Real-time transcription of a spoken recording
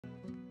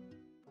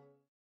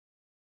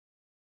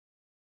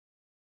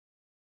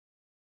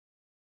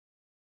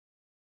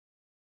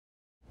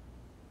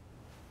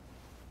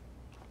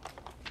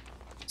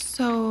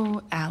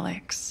So,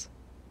 Alex,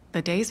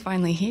 the day's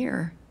finally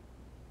here.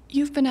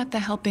 You've been at the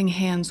Helping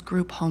Hands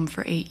group home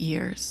for 8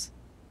 years.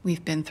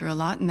 We've been through a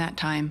lot in that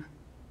time.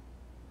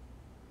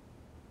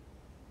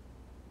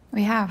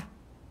 We have.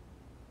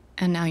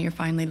 And now you're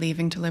finally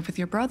leaving to live with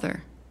your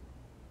brother.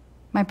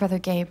 My brother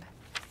Gabe.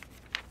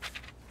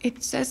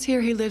 It says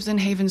here he lives in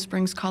Haven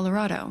Springs,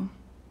 Colorado.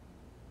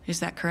 Is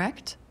that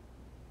correct?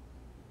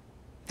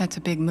 That's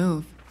a big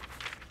move.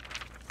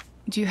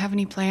 Do you have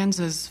any plans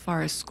as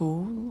far as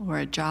school or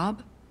a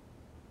job?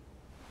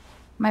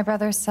 My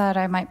brother said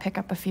I might pick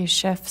up a few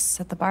shifts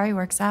at the bar he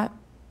works at.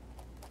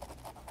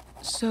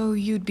 So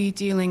you'd be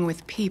dealing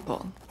with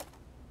people?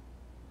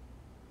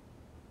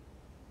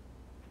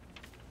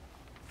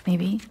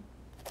 Maybe.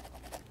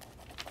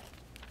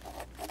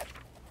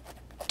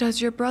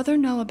 Does your brother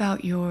know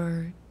about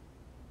your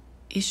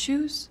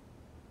issues?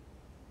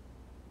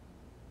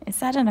 Is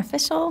that an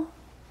official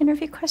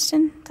interview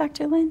question,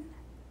 Dr. Lin?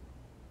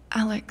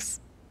 Alex,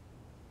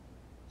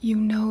 you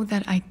know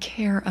that I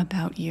care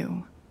about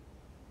you.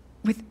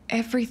 With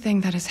everything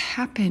that has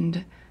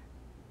happened,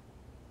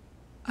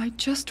 I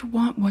just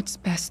want what's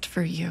best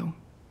for you.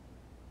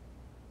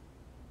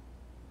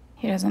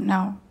 He doesn't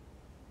know.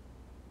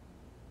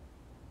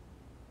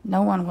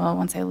 No one will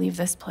once I leave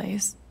this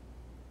place.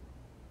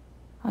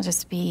 I'll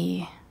just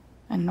be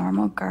a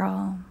normal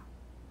girl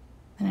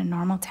in a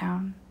normal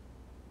town.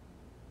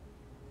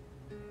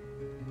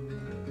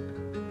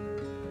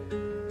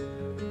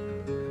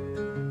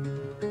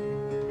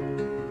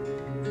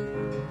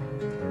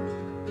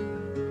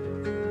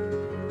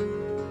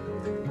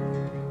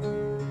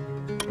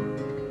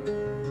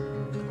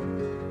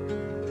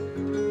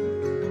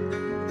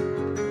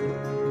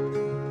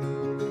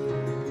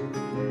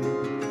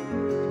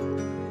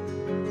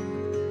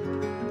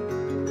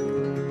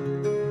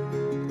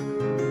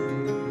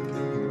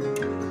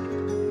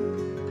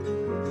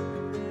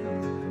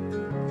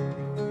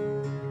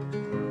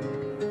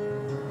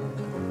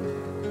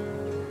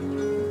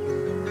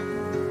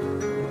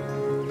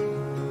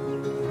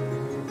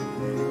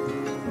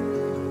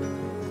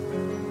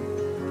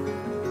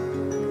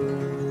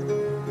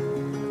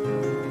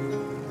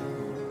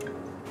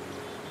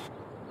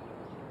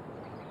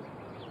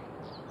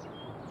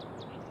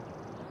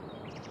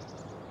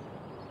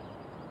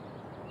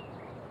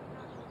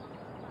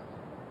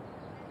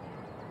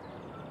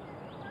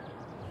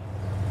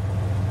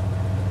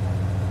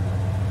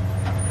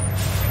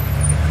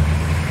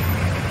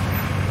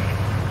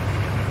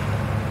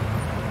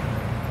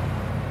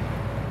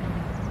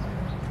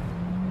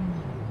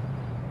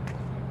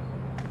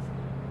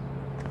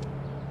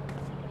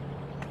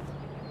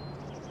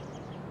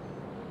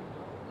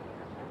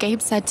 Gabe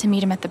said to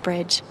meet him at the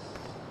bridge.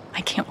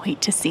 I can't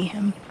wait to see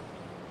him.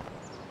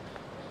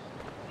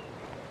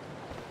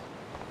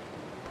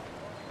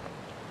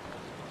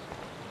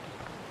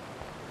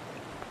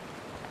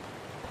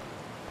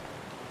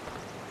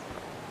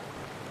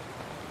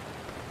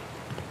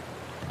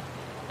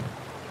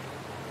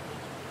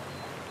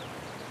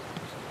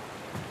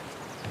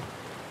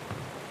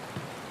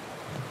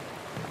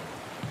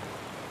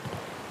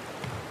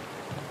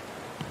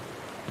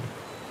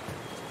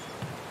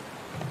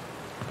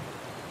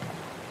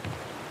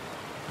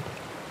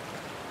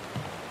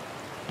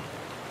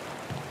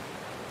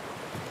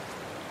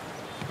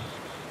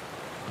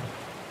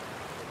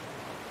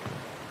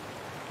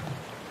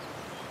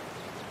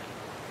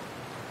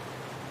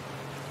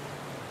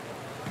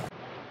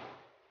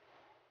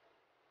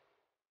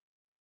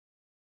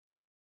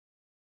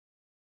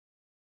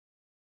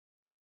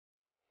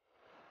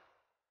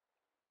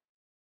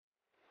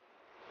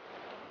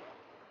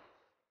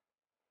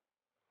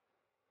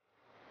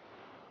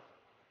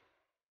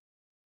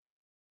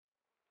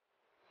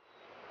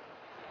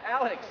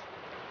 Alex!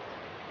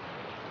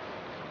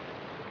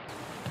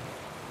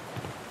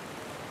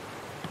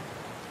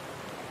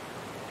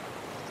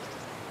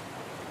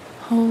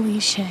 Holy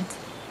shit.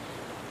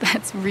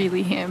 That's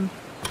really him.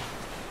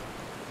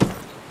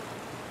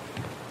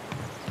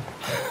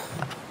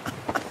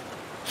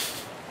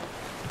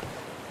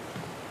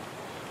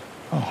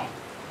 Oh.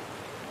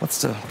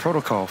 What's the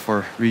protocol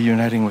for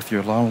reuniting with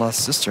your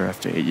long-lost sister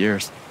after 8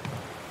 years?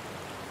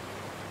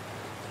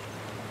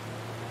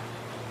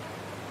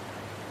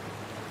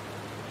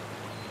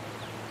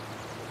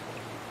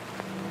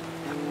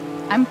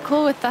 I'm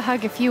cool with the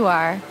hug if you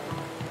are.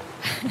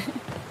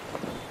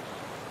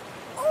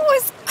 Oh,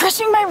 is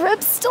crushing my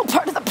ribs still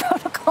part of the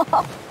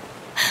protocol?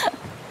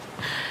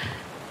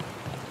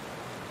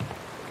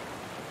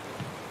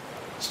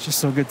 It's just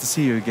so good to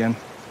see you again.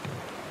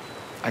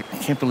 I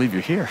can't believe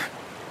you're here.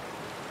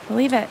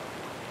 Believe it.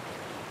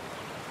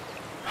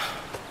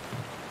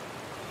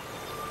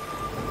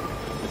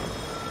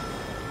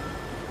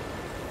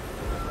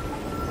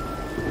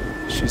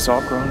 She's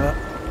all grown up.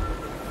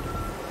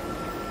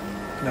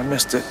 And I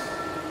missed it.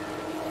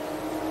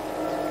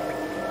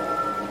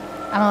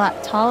 I'm a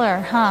lot taller,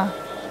 huh?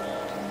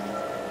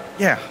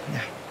 Yeah.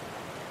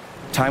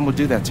 Time will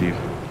do that to you.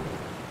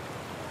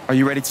 Are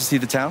you ready to see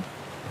the town?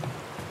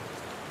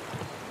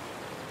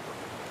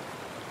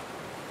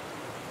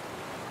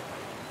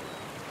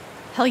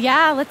 Hell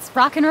yeah, let's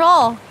rock and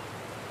roll.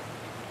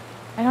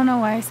 I don't know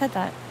why I said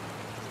that.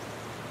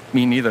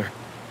 Me neither.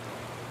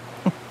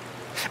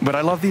 But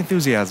I love the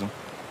enthusiasm.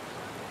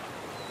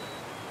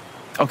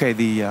 Okay,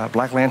 the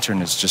Black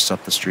Lantern is just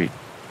up the street.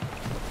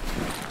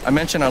 I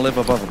mentioned I live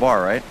above a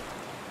bar, right?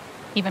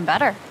 Even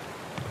better.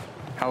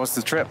 How was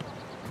the trip?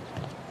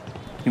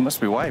 You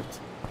must be wiped.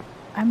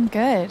 I'm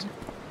good.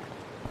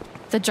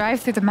 The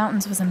drive through the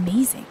mountains was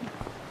amazing.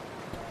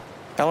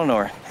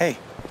 Eleanor, hey,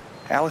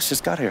 Alex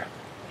just got here.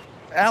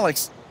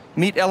 Alex,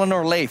 meet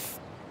Eleanor Lath,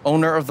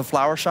 owner of the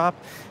flower shop,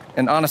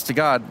 and honest to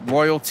God,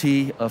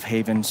 royalty of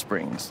Haven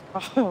Springs.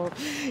 Oh,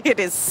 it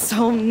is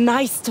so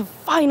nice to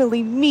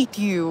finally meet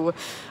you.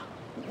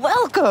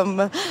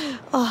 Welcome.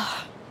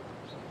 Oh.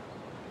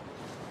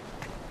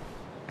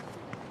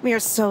 We are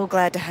so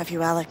glad to have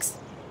you, Alex.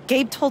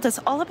 Gabe told us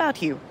all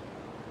about you.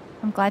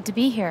 I'm glad to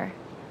be here.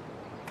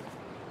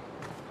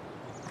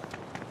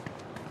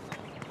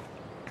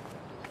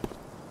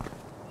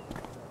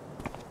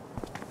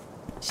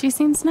 She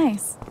seems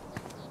nice.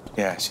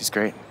 Yeah, she's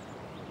great.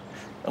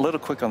 A little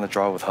quick on the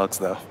draw with hugs,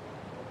 though.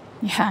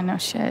 Yeah, no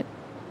shit.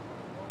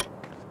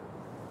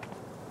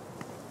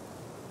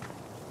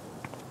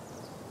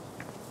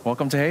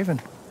 Welcome to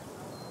Haven.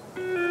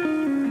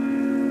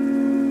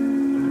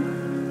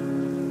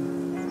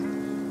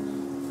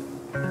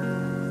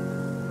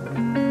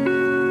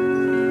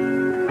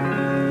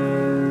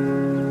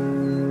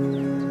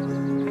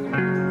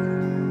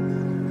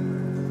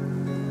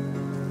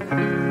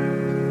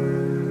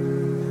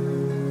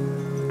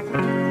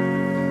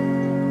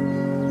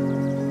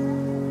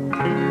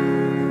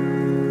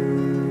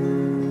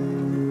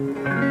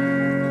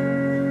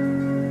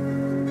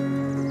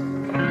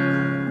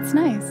 It's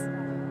nice.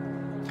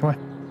 Come on.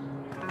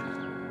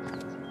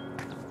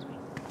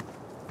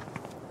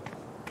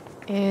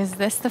 Is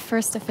this the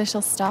first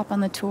official stop on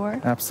the tour?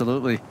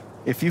 Absolutely.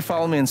 If you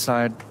follow me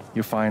inside,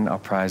 you'll find our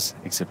prize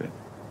exhibit.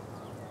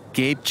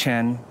 Gabe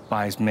Chen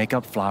buys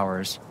makeup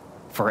flowers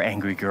for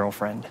angry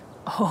girlfriend.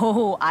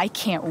 Oh, I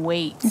can't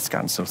wait. It's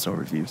gotten so-so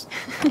reviews.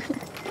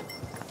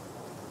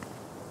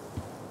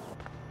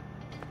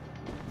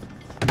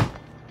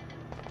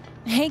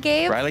 Hey,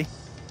 Gabe. Riley,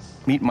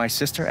 meet my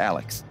sister,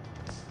 Alex.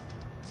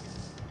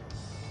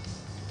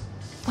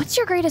 What's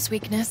your greatest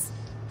weakness?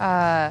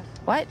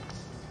 What?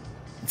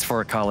 It's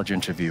for a college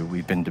interview.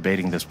 We've been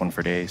debating this one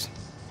for days.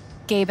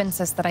 Gabe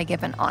insists that I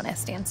give an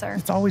honest answer.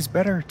 It's always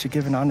better to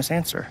give an honest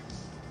answer.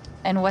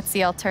 And what's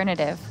the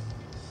alternative?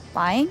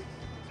 Lying?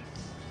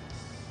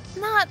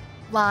 Not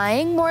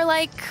lying, more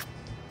like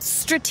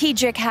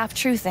strategic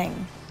half-truthing.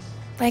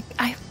 Like,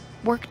 I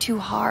work too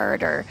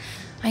hard or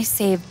I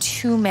save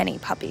too many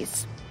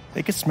puppies.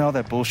 They could smell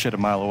that bullshit a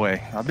mile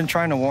away. I've been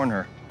trying to warn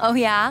her. Oh,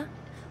 yeah?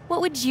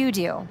 What would you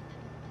do?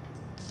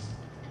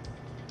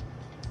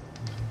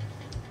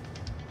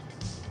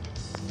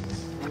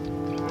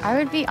 I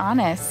would be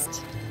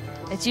honest.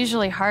 It's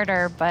usually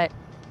harder, but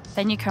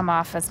then you come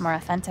off as more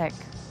authentic.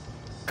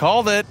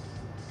 Called it.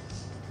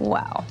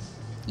 Wow.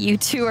 You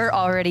two are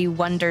already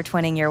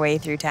wonder-twinning your way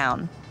through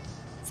town.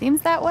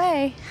 Seems that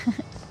way.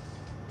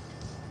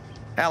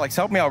 Alex,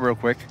 help me out real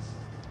quick.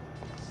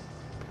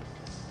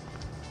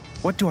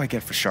 What do I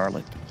get for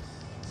Charlotte?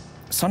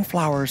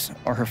 Sunflowers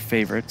are her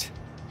favorite,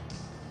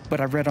 but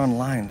I read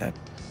online that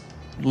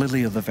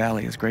Lily of the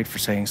Valley is great for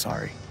saying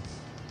sorry.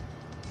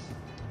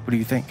 What do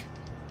you think?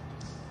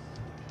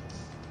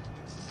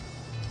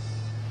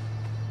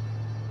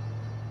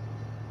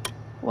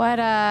 What,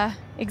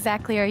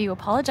 exactly are you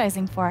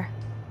apologizing for?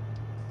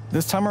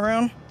 This time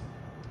around,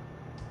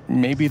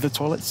 maybe the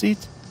toilet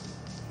seat?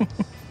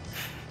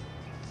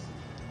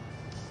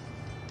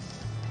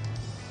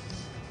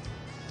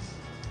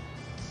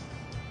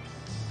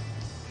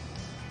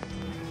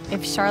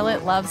 If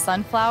Charlotte loves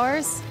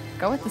sunflowers,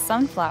 go with the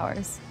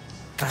sunflowers.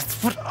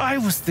 That's what I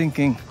was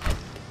thinking.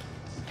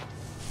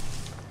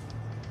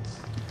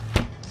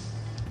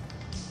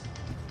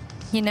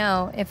 You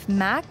know, if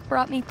Mac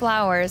brought me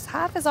flowers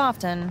half as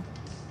often,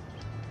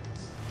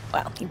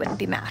 well, he wouldn't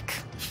be Mac.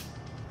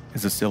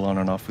 Is it still on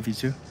and off with you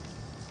two?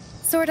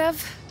 Sort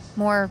of.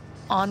 More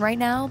on right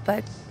now,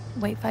 but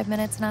wait 5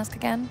 minutes and ask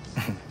again.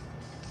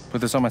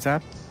 Put this on my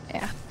tab?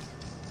 Yeah.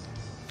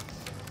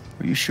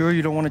 Are you sure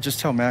you don't want to just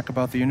tell Mac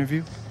about the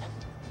interview?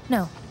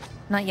 No,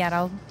 not yet.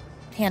 I'll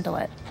handle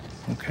it.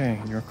 Okay,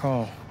 your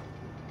call.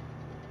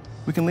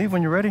 We can leave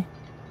when you're ready.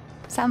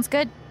 Sounds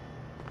good.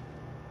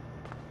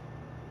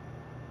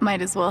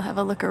 Might as well have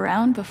a look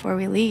around before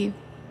we leave.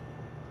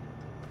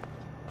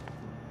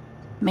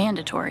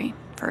 Mandatory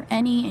for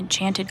any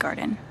enchanted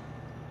garden.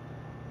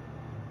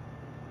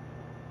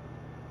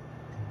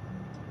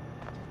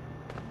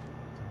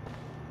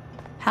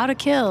 How to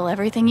Kill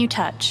Everything You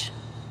Touch.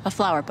 A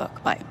flower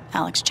book by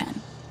Alex Chen.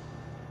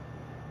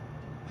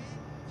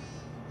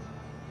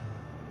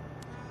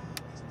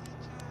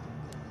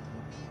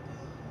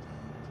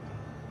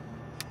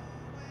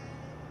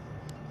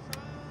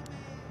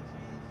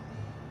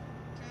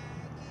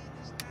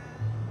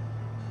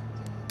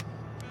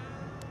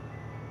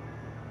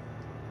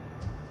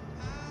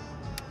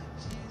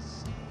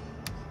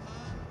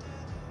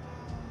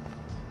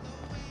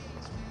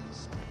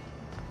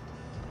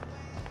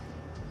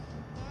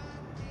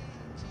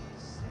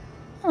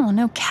 Oh,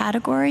 no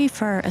category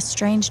for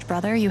estranged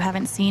brother you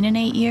haven't seen in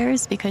 8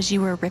 years because you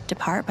were ripped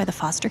apart by the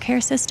foster care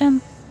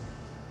system?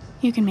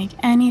 You can make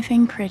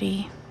anything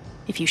pretty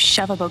if you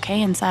shove a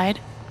bouquet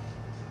inside.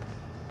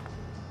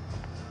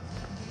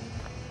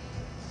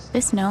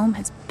 This gnome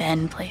has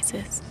been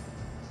places.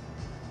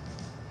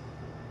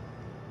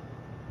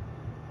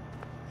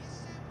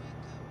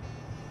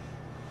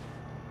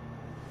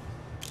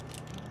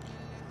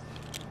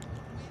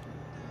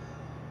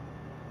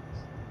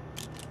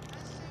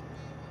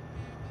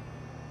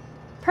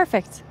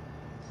 Perfect.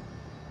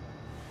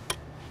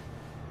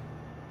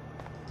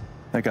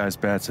 That guy's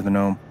bad to the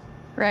gnome.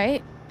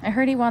 Right? I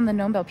heard he won the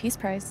Nobel Peace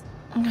Prize.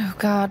 Oh,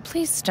 God,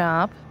 please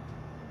stop.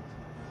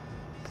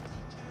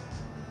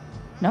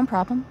 No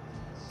problem.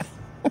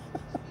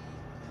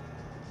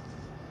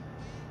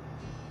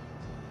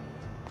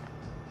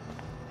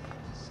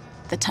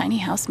 The tiny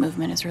house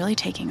movement is really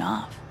taking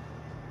off.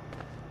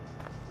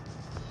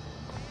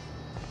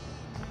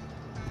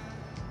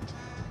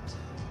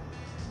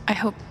 I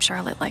hope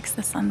Charlotte likes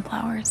the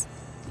sunflowers.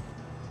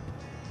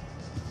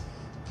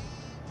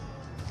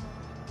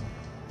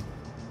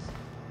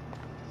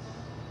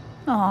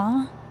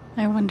 Aw,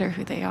 I wonder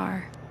who they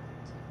are.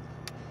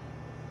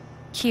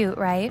 Cute,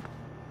 right?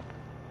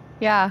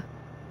 Yeah.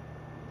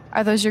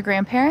 Are those your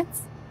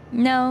grandparents?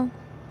 No,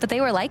 but they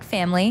were like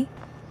family.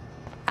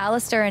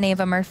 Alistair and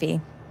Ava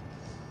Murphy.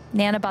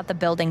 Nana bought the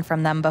building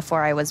from them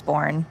before I was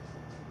born.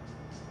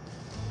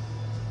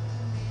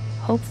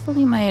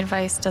 Hopefully my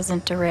advice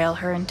doesn't derail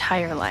her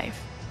entire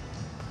life.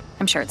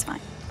 I'm sure it's fine.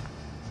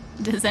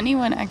 Does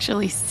anyone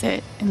actually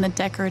sit in the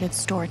decorated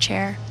store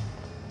chair?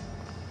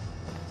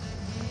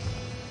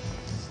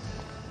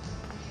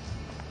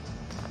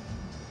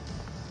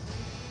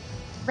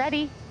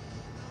 Ready?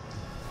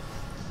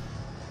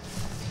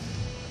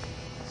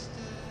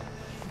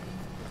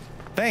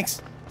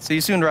 Thanks. See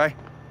you soon, Rye.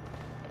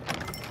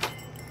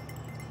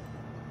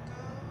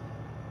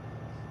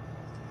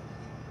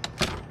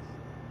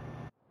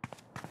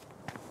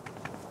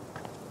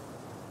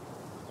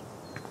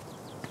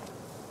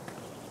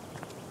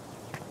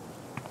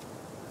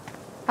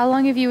 How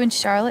long have you and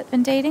Charlotte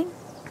been dating?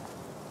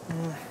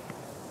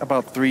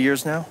 About 3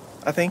 years now,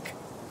 I think.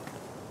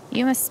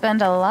 You must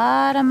spend a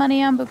lot of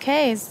money on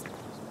bouquets.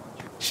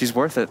 She's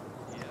worth it.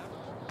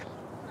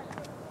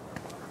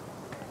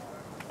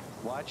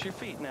 Watch your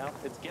feet now.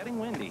 It's getting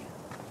windy.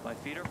 My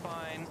feet are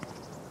fine.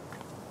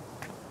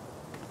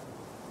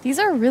 These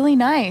are really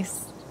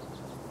nice.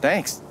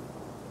 Thanks.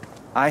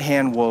 I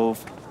hand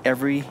wove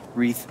every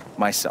wreath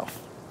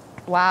myself.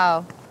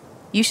 Wow.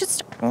 You should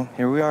Well,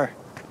 here we are.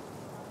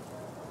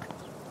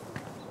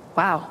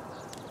 Wow.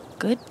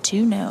 Good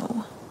to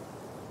know.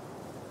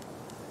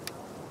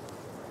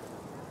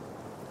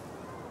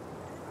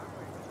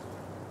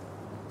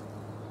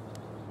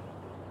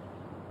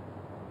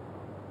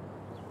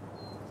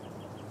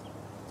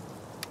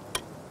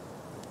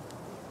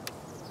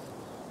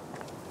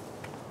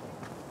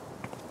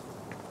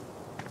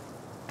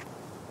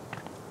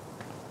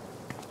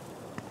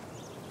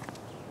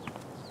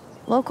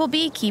 Local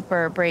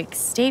beekeeper breaks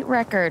state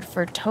record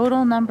for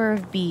total number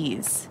of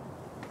bees.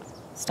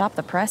 Stop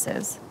the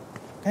presses.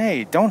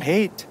 Hey, don't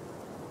hate.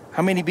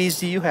 How many bees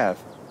do you have?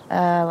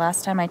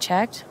 Last time I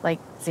checked, like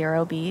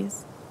 0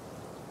 bees.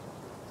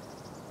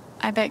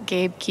 I bet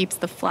Gabe keeps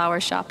the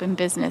flower shop in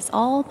business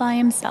all by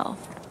himself.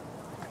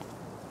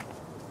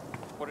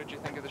 What did you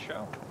think of the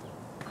show?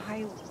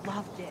 I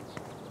loved it.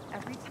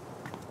 Every time.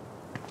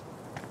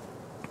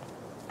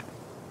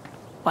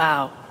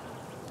 Wow.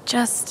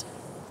 Just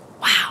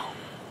wow.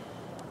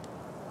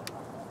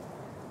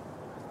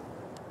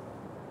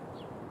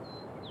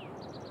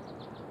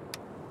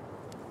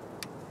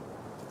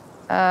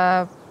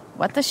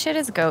 What the shit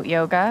is goat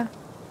yoga?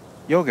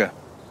 Yoga.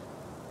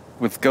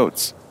 With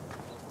goats.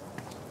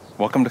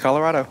 Welcome to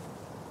Colorado.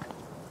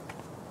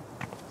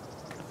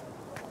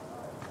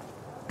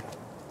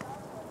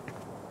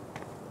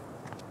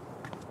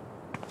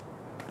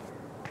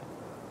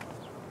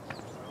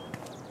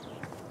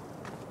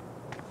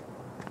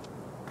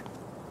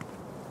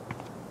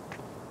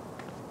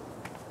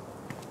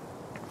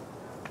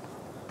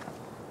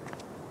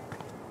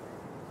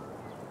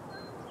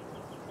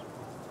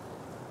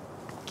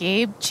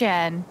 Gabe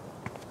Chen.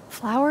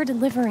 Flower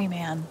delivery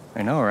man.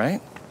 I know,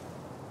 right?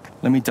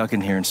 Let me duck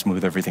in here and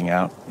smooth everything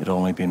out. It'll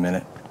only be a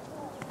minute.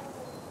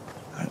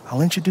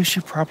 I'll introduce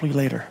you properly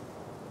later.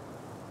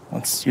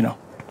 Once, you know.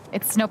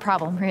 It's no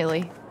problem,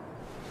 really.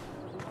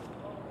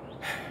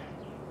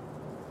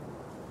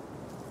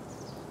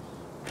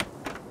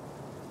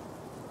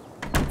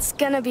 It's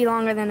gonna be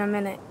longer than a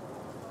minute.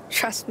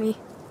 Trust me.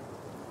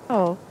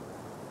 Oh.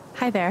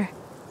 Hi there.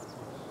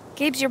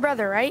 Gabe's your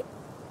brother, right?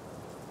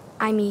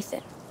 I'm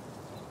Ethan.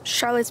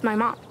 Charlotte's my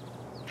mom.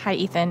 Hi,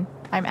 Ethan.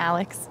 I'm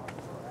Alex.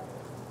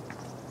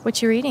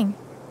 What you reading?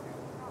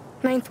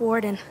 Ninth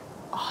Warden.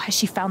 Oh, has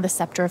she found the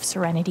Scepter of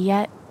Serenity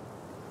yet?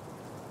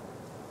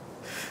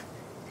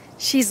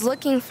 She's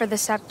looking for the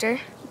scepter,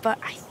 but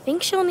I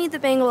think she'll need the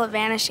Bangle of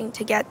Vanishing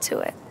to get to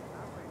it.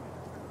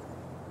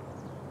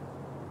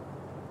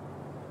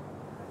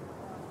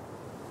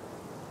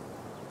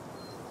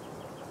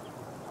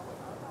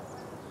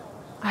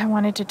 I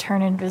wanted to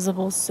turn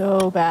invisible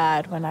so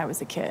bad when I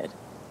was a kid.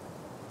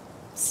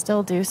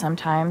 Still do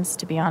sometimes,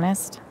 to be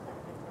honest.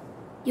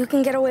 You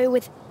can get away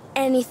with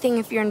anything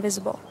if you're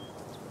invisible.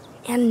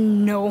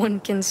 And no one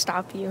can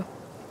stop you.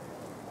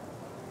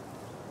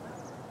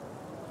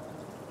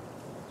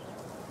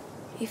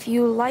 If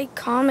you like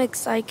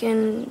comics, I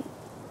can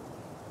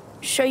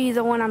show you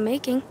the one I'm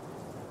making.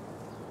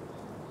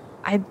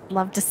 I'd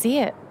love to see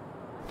it.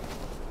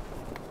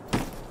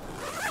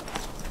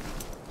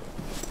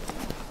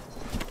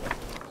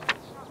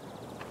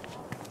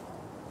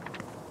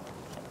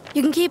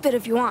 You can keep it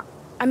if you want.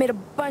 I made a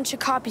bunch of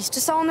copies to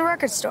sell in the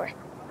record store.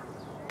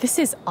 This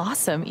is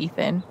awesome,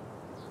 Ethan.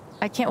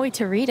 I can't wait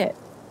to read it.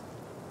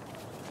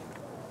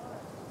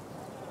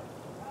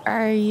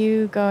 Are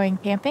you going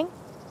camping?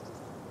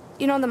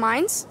 You know the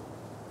mines?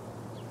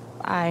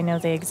 I know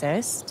they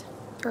exist.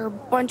 There are a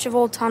bunch of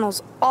old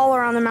tunnels all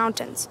around the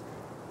mountains.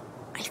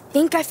 I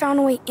think I found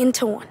a way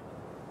into one.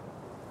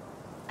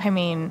 I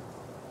mean,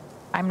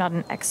 I'm not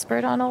an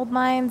expert on old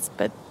mines,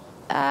 but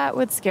that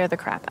would scare the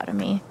crap out of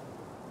me.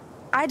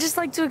 I just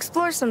like to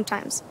explore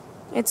sometimes.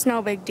 It's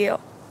no big deal.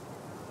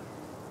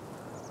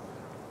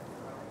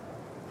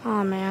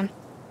 Oh man,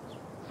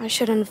 I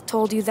shouldn't have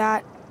told you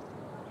that.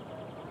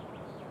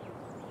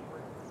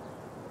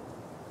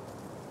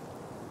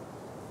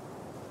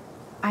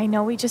 I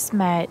know we just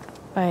met,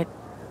 but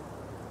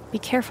be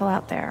careful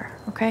out there,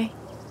 okay?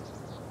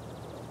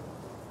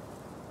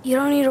 You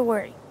don't need to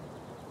worry.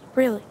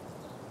 Really.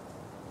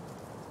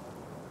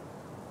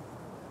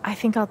 I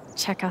think I'll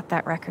check out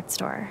that record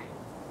store.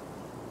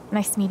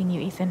 Nice meeting you,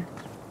 Ethan.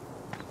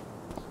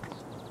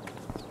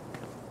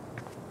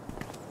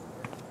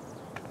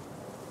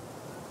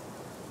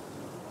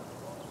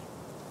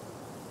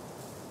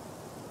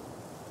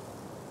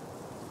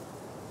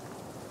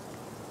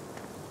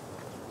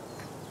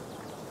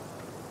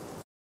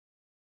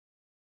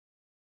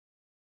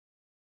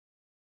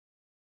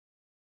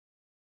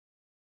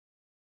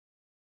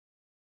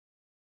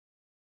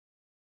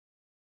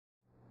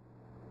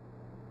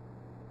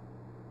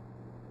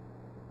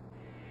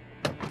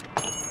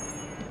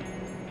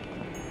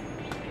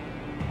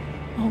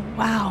 Oh,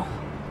 wow.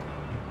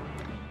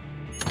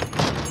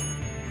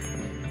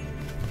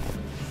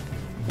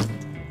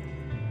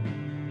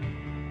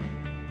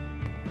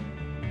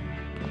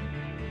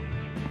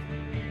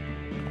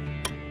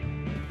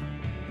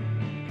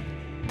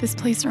 This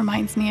place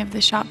reminds me of the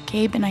shop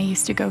Gabe and I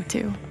used to go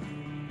to.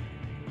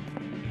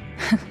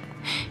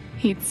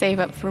 He'd save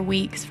up for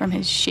weeks from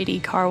his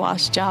shitty car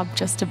wash job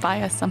just to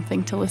buy us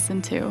something to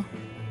listen to.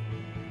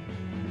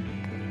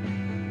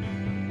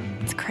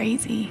 It's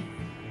crazy.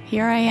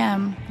 Here I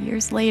am,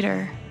 years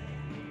later,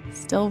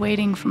 still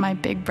waiting for my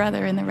big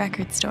brother in the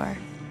record store.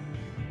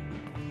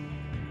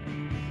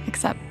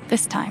 Except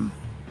this time,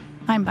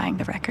 I'm buying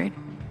the record.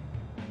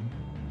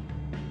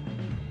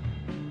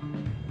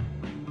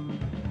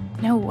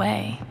 No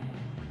way.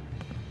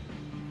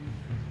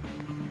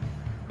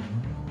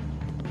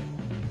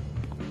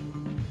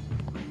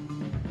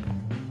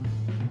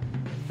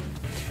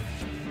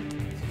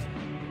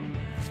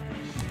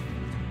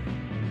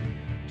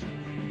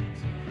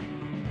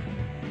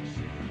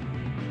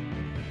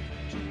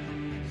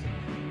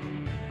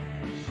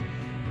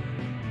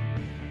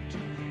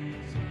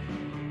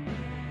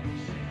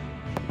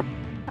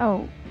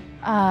 Oh,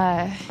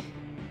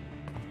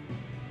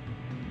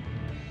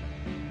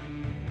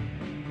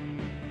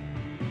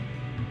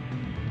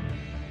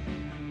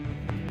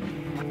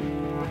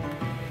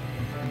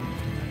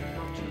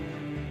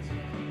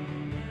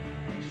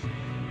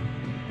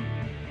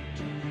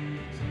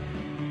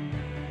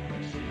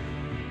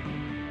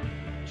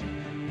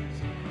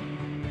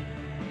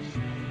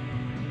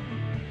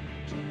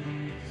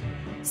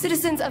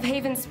 Citizens of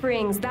Haven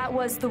Springs, that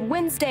was the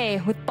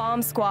Wednesday with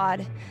Bomb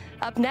Squad.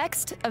 Up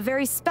next, a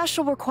very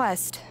special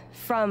request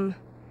from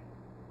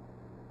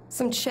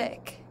some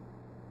chick.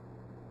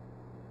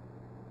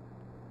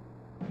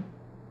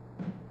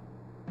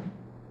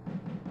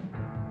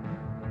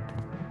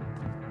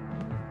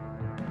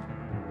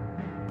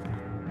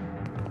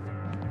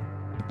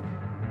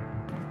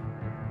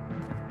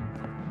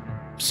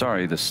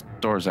 Sorry, the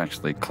store's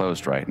actually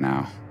closed right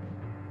now.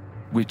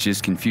 Which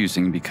is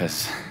confusing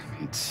because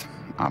it's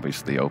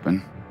obviously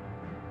open.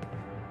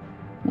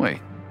 Wait.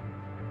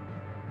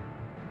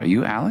 Are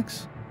you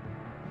Alex?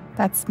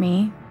 that's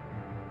me.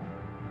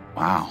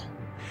 Wow.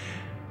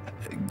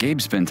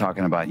 Gabe's been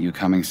talking about you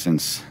coming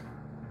since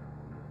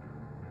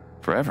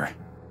forever.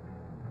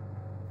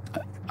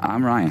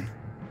 I'm Ryan.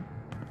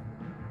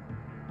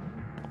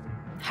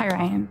 Hi,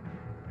 Ryan.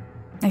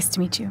 Nice to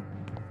meet you.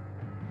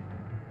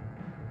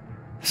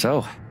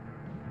 So,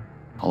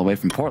 all the way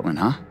from Portland,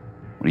 huh?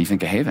 What do you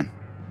think of Haven?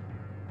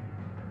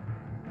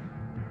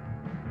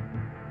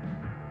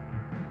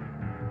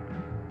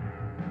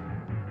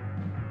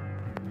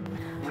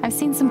 I've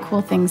seen some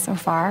cool things so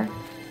far.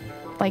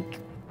 Like,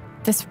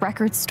 this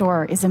record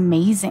store is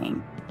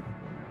amazing.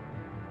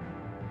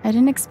 I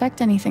didn't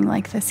expect anything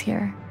like this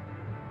here.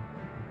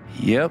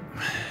 Yep.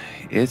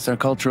 It's a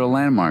cultural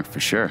landmark for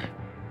sure.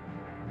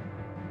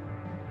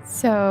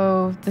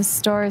 So the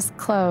store's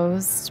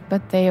closed,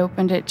 but they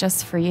opened it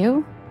just for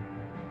you?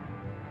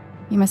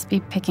 You must be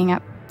picking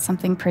up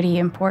something pretty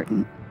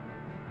important.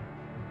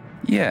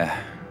 Yeah,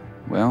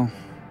 well,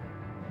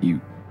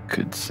 you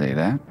could say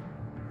that.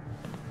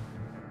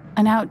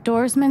 An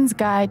outdoorsman's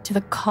guide to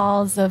the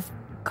calls of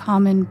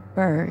common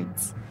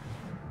birds.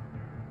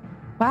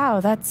 Wow,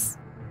 that's...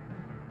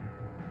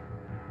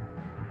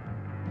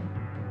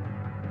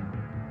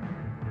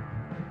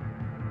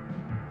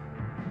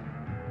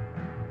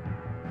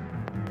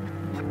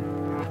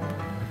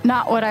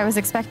 not what I was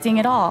expecting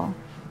at all.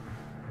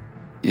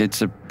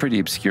 It's a pretty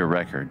obscure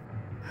record.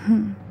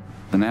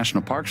 The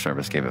National Park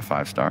Service gave it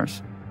 5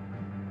 stars.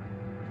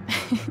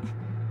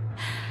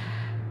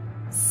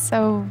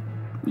 So,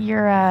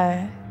 you're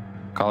a...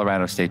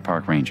 Colorado State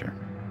Park Ranger.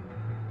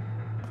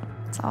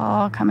 It's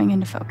all coming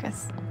into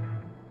focus.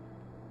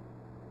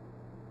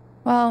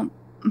 Well,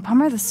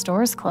 bummer the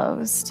store's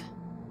closed.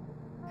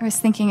 I was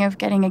thinking of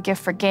getting a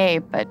gift for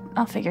Gabe, but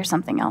I'll figure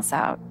something else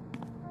out.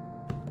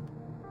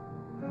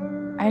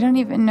 I don't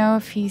even know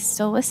if he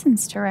still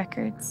listens to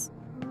records.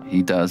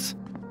 He does.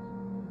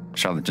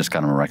 Charlotte just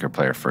got him a record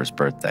player for his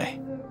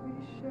birthday.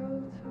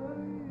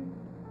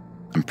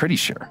 I'm pretty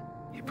sure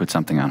he put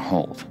something on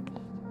hold.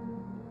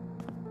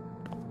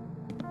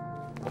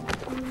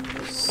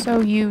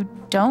 So you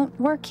don't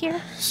work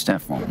here?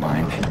 Steph won't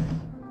mind.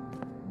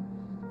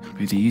 It'll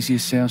be the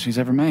easiest sale she's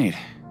ever made.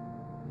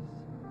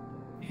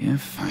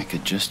 If I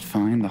could just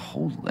find the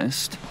whole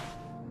list.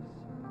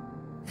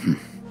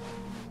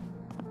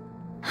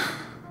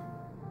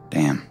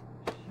 Damn.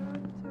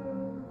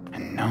 I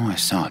know I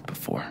saw it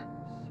before.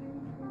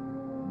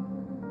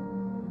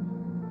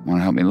 Want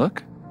to help me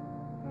look?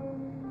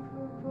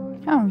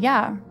 Oh,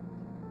 yeah.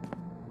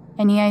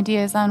 Any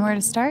ideas on where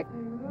to start?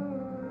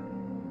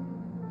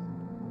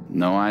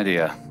 No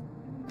idea.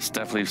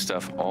 Steph leaves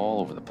stuff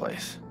all over the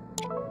place.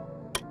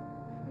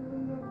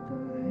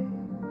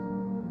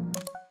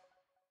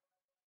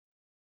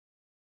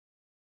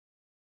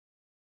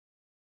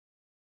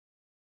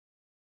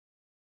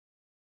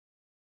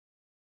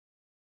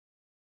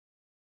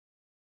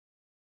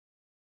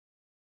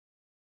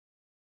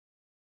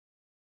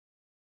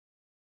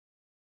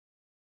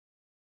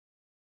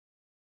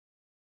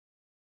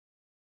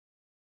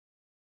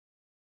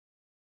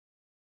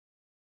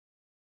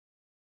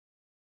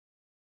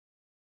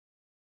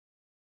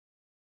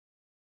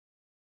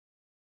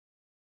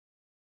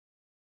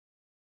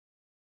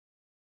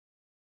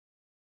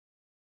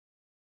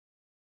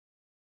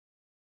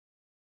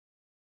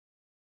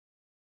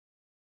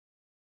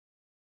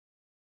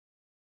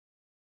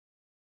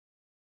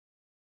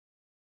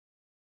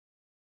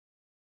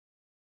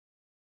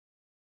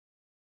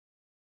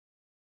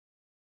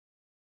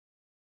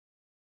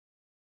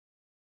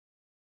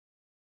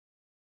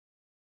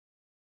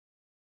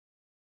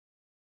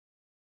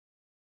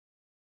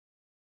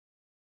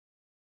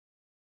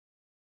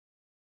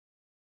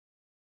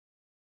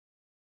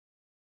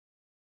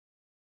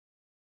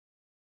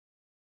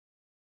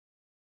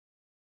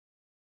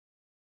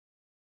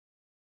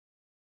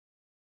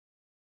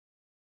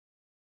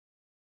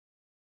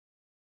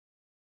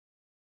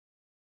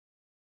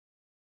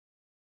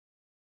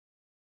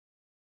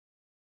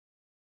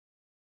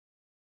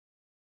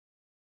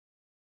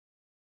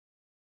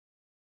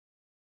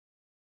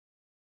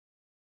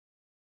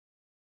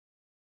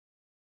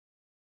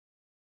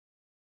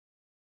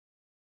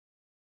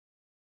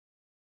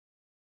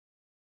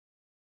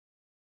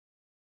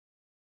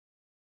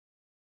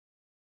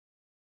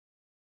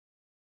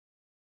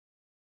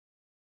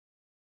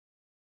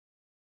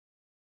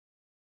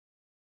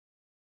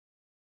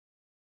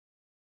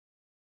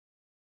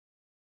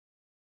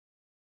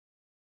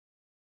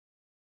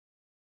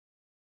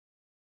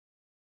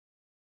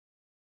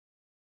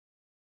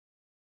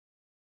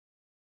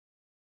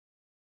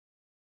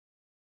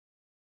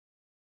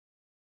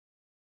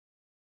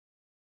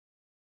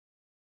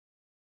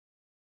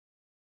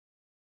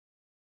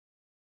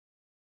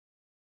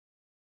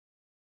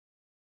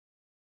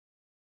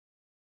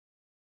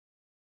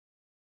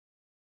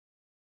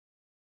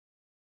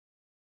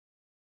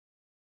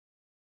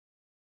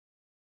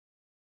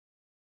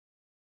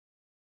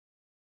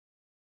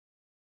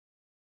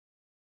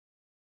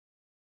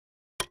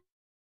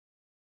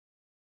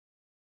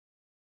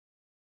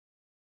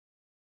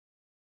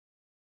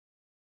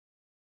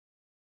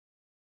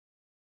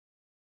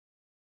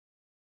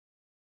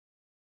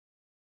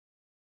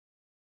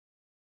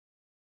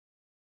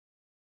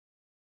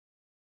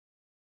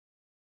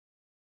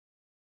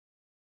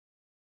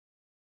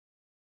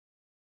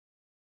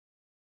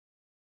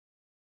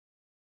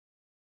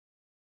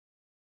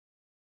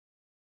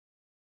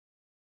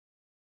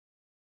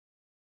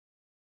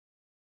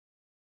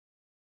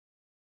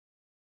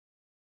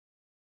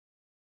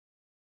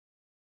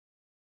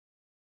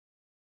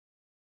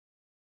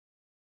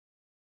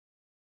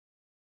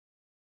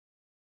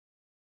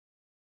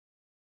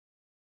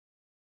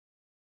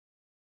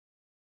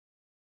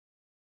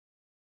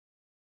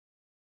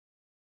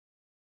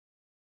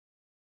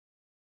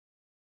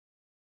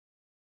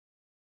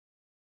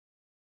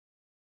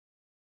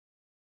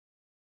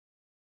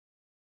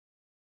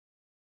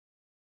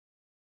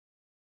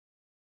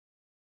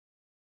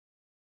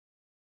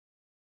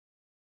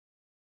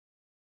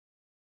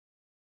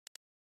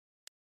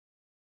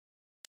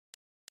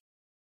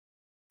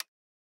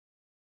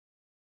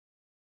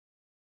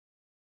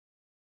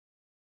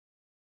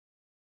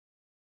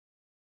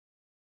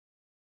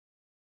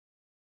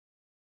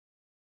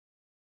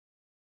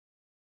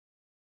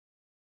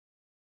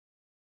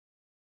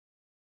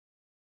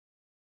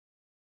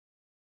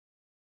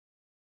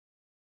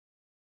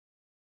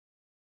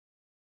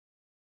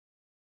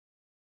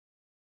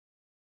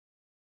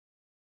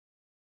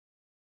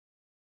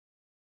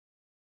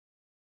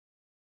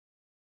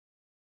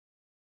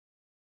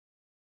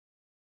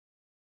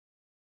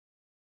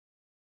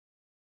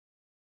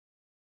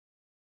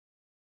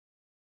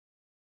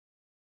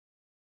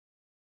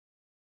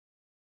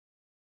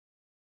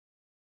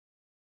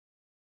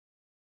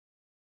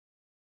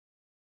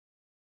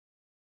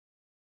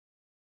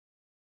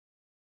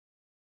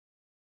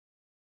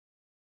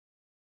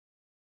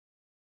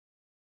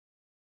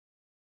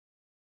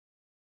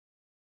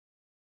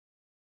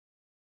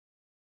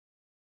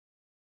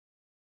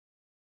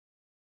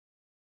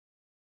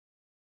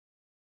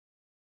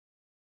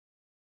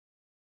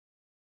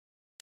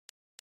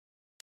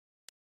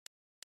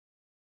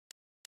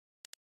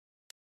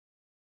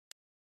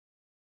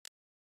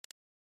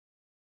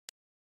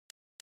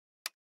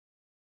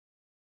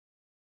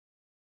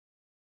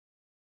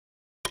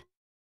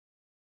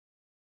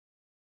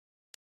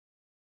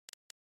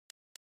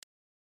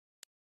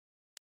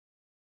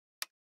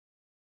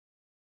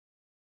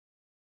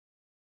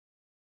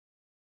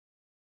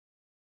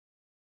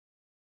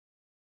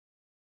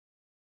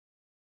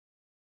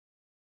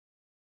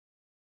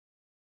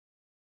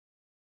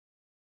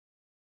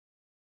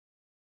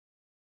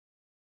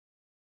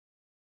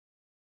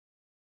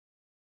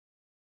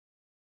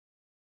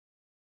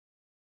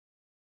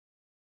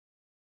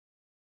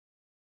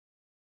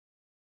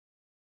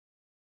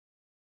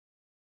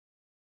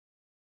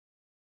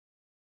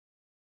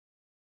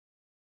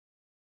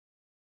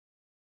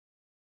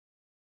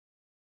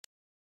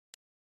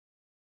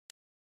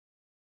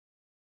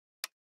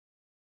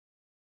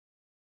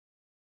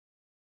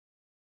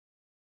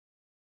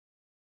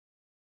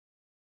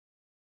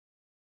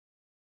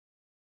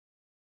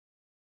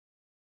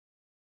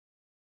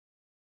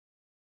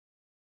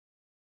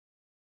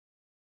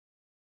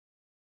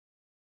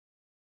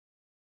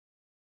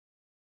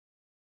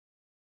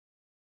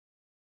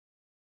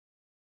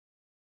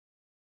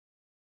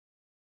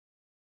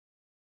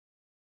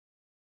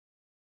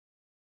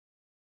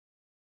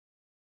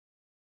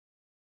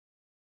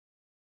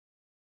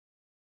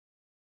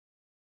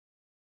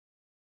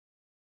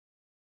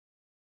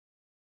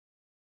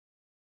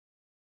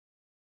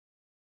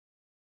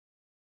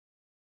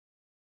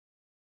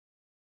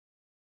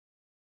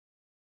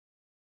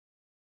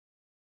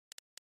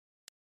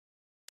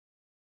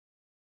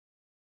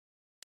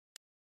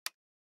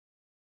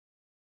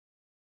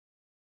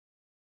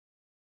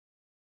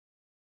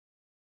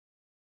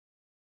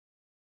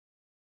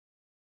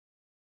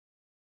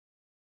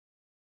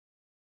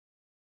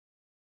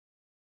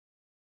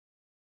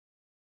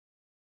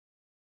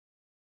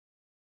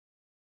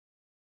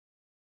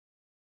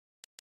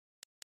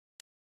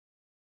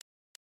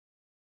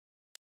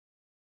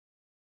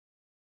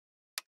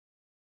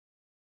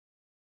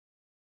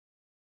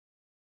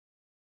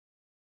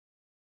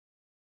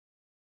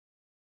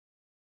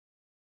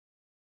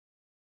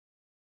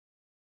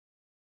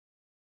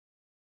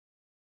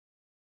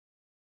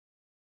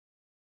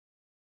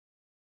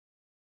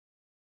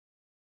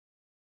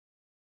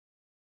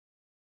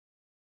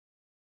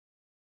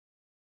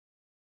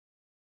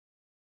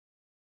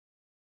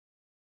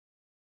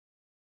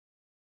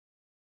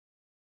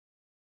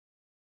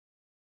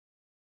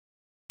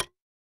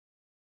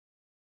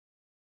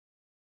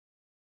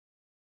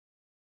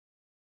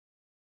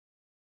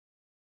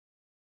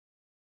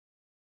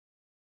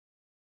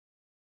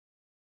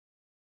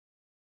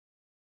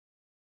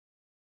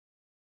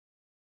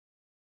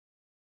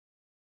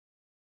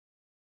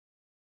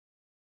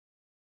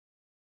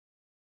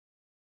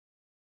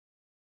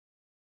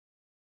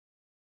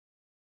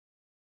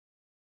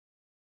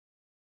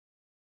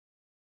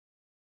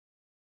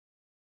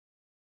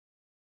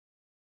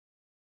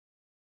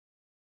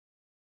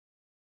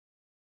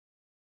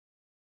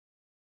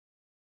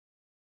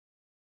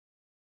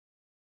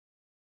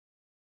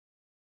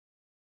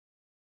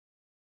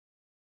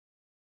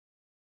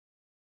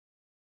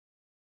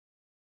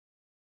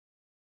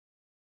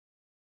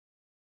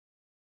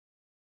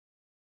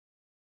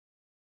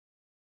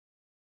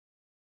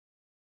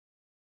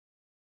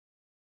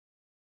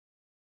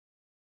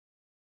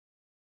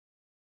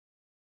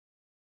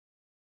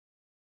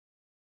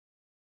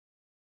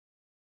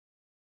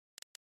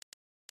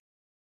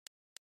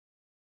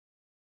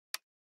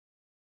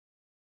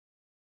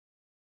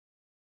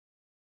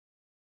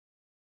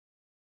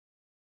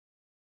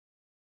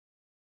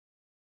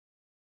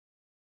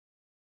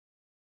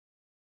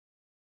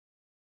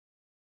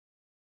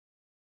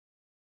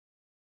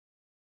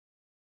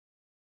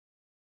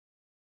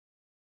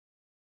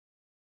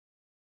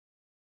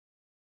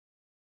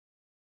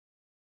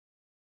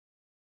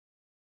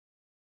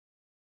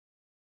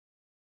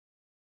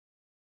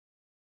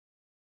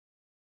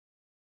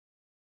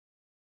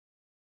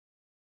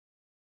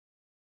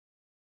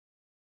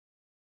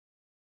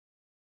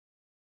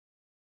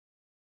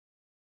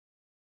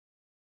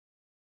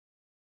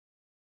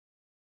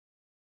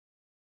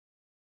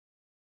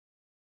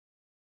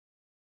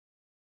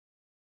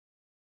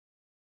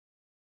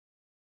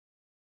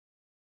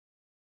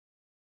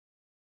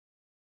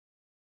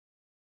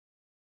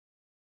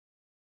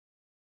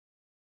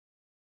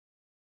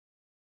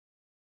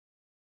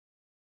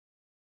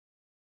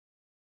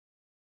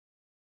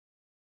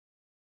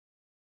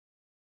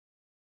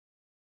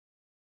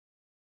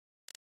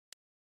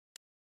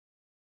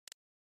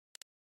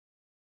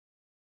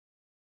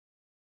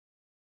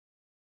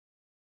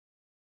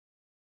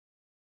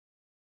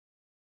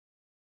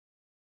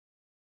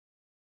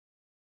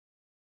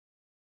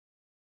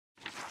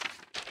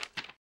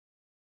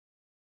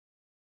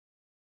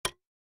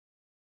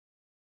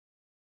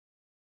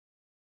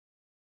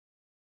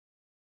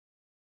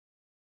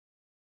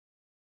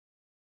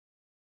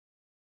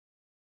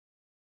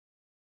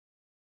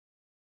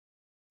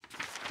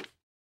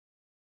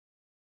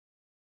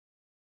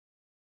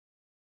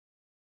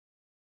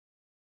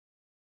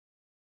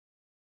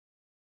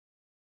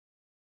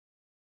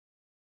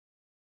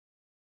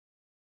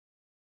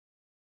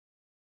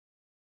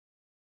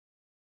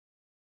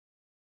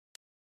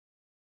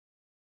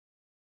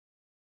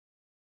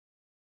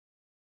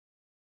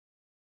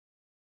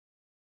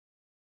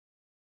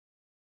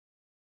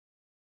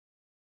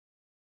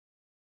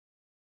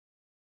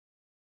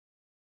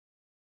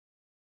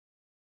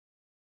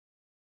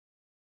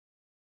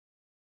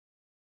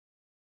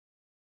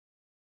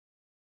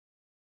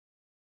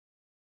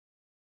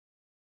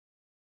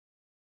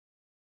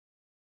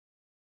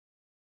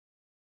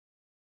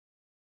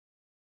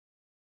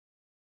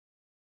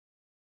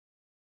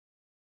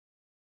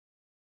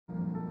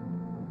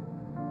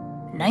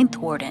 Ninth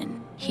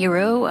Warden,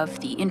 hero of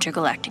the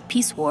intergalactic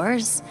peace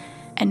wars,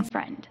 and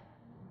friend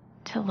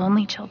to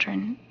lonely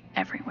children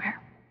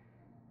everywhere.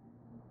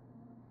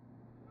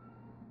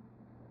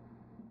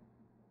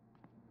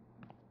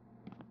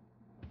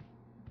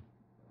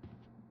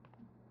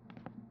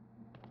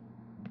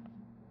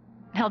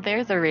 Now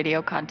there's a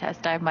radio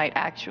contest I might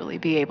actually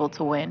be able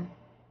to win.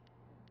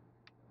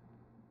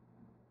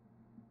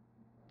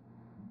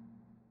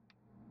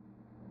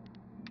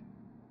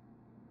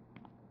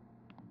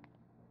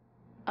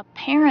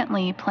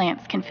 Apparently,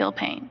 plants can feel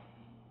pain.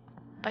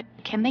 But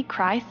can they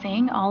cry,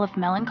 sing all of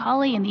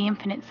melancholy and the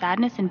infinite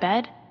sadness in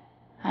bed?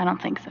 I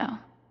don't think so.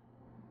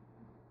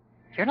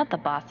 You're not the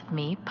boss of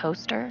me,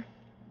 poster.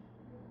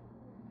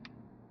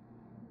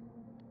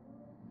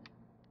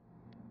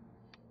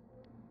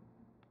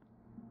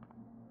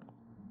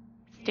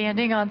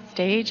 Standing on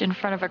stage in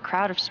front of a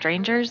crowd of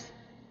strangers?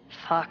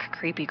 Fuck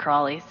creepy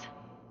crawlies.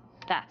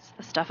 That's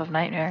the stuff of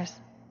nightmares.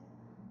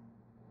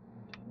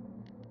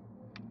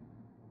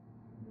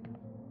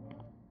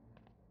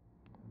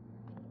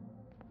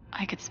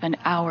 I could spend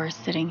hours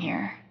sitting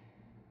here.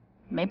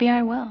 Maybe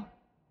I will.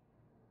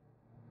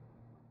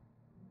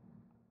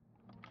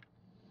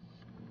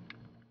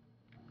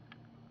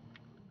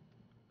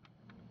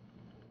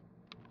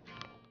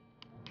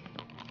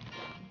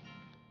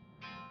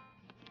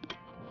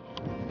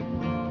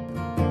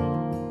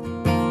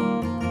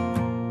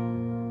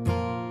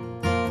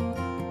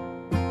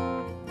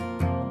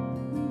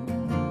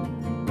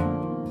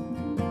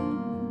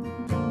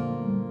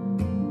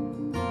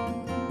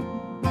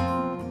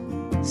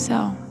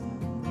 So,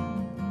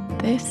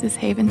 this is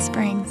Haven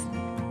Springs.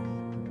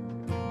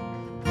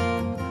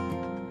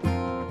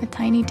 A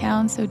tiny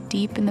town so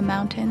deep in the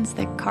mountains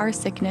that car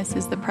sickness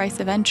is the price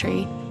of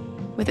entry,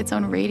 with its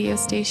own radio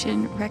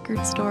station,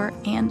 record store,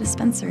 and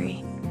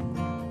dispensary.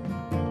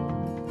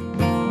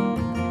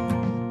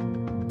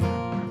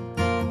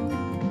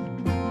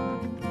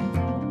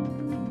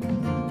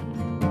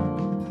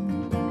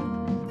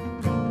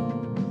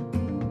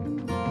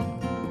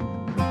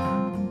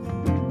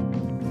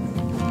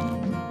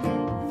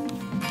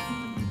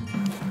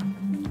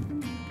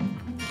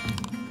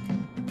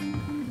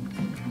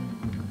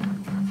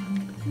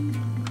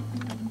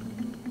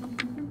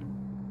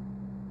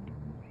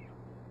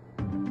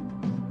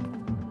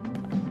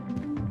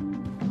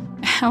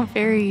 A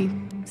very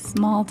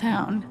small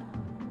town.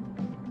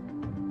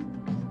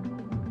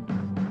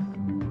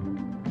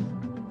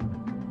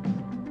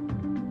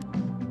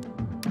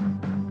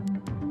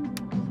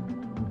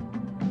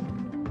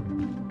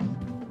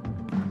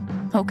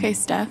 Okay,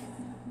 Steph.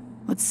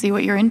 Let's see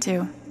what you're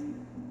into.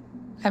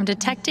 I'm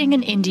detecting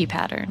an indie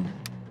pattern.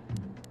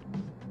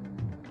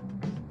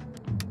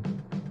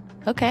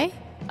 Okay,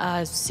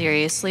 a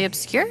seriously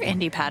obscure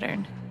indie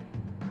pattern.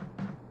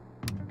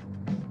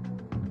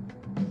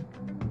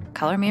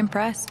 Color me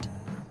impressed.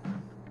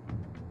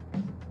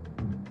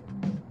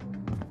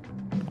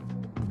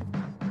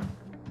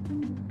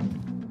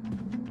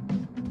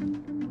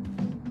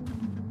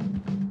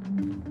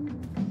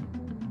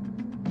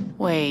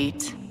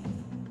 Wait,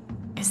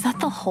 is that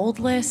the hold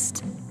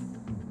list?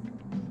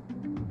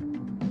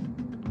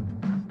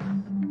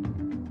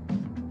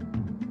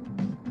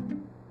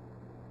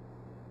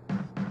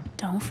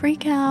 Don't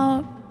freak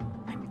out.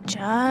 I'm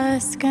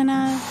just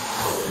gonna...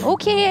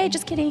 Okay,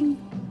 just kidding.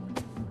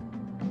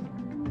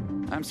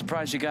 I'm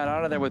surprised you got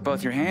out of there with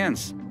both your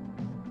hands.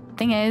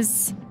 Thing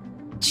is,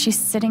 she's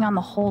sitting on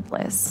the hold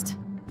list.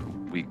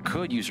 We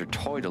could use her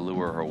toy to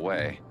lure her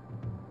away.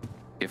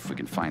 If we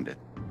can find it.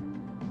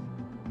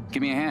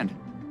 Give me a hand.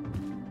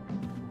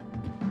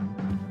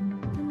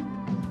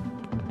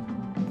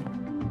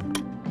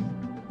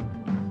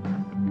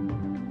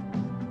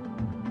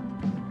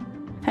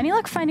 Any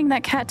luck finding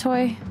that cat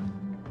toy?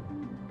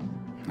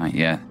 Not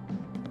yet.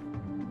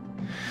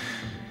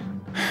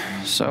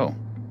 So,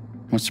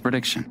 what's the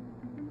prediction?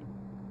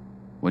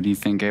 What do you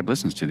think Gabe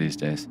listens to these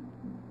days?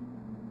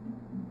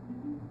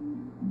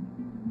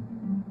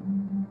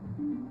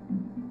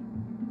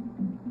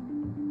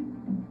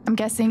 I'm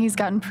guessing he's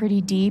gotten pretty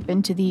deep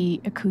into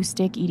the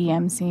acoustic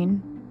EDM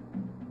scene.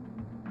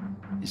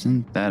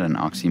 Isn't that an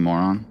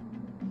oxymoron?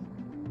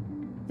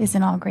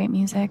 Isn't all great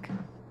music?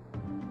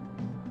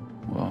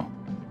 Whoa.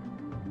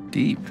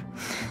 Deep.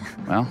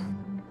 Well,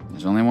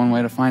 there's only one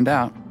way to find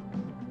out.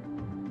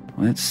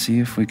 Let's see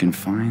if we can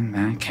find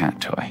that cat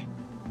toy.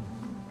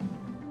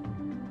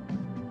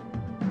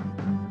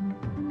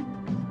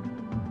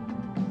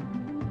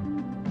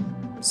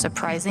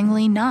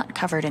 Surprisingly not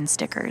covered in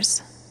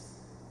stickers.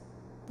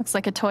 Looks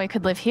like a toy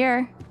could live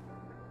here.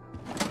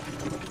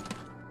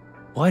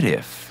 What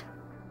if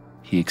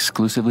he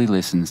exclusively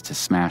listens to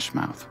Smash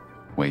Mouth?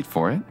 Wait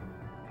for it.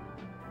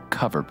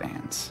 Cover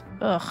bands.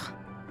 Ugh.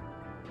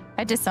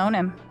 I disown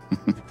him.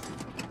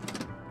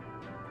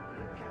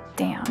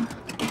 Damn.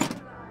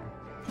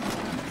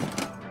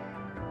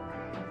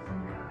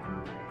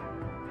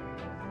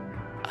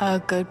 A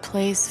good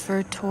place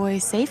for toy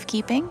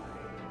safekeeping.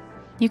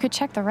 You could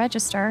check the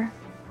register.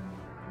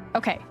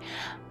 Okay,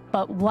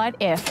 But what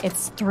if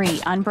it's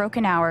 3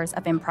 unbroken hours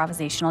of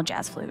improvisational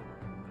jazz flute?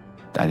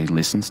 That he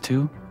listens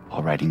to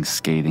while writing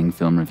scathing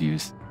film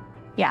reviews.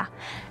 Yeah,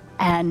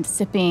 and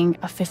sipping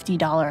a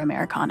 $50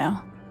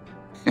 Americano.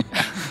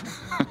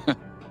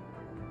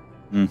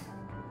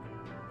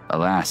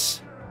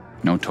 Alas,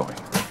 no toy.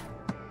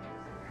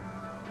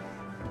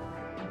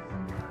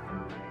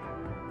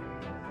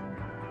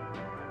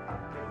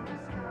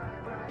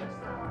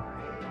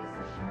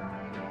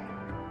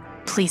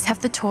 Please have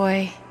the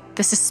toy.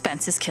 The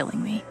suspense is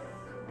killing me.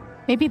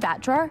 Maybe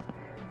that drawer?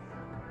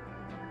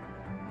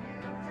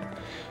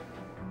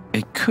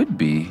 It could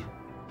be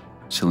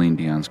Celine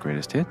Dion's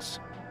greatest hits.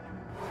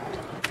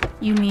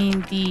 You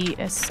mean the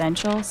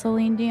essential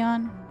Celine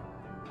Dion?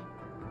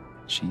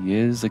 She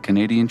is a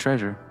Canadian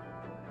treasure.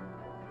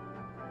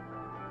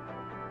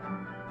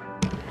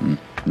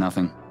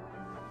 Nothing.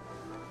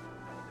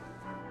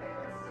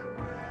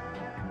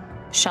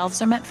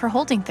 Shelves are meant for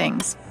holding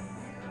things,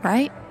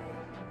 right?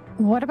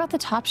 What about the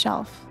top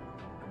shelf?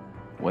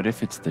 What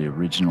if it's the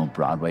original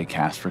Broadway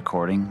cast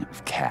recording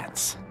of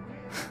Cats?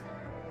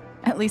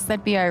 At least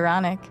that'd be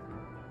ironic.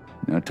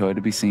 No toy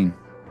to be seen.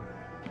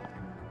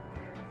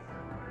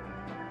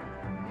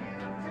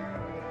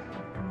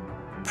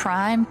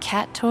 Prime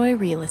cat toy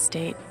real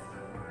estate.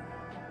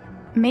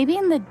 Maybe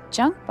in the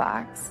junk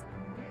box.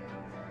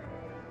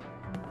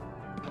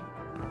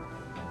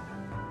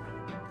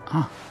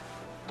 Ah.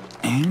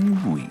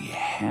 And we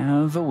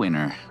have a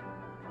winner.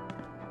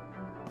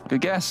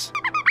 Good guess.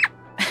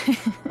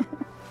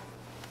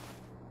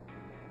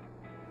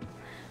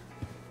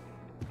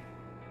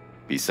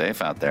 Be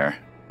safe out there.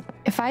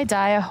 If I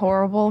die a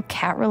horrible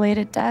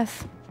cat-related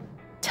death,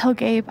 tell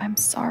Gabe I'm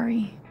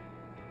sorry.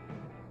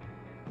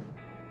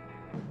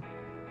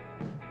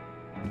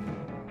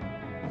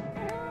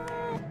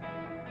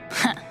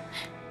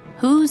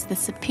 Who's the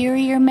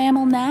superior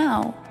mammal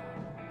now?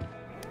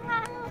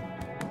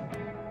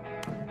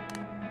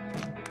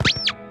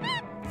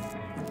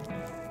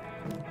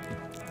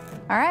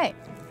 All right.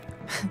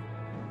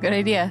 Good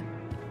idea.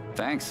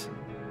 Thanks.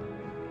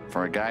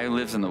 For a guy who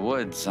lives in the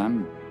woods,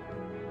 I'm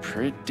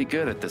pretty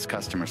good at this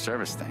customer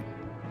service thing.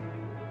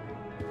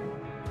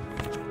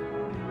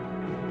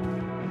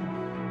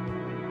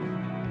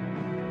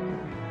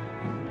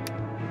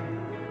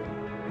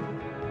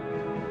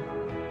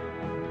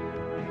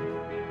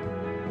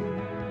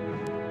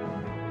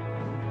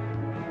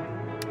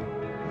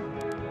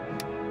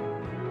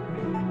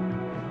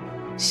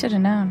 Should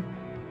have known.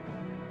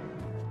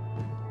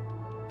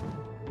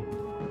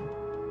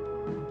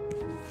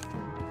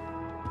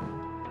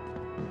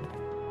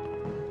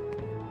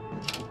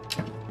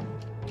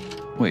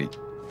 Wait,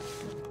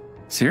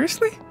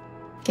 seriously?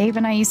 Gabe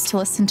and I used to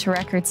listen to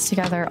records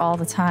together all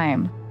the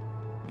time.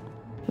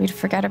 We'd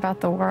forget about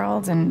the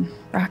world and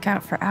rock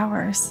out for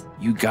hours.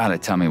 You gotta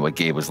tell me what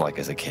Gabe was like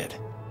as a kid.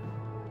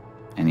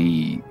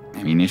 Any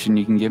ammunition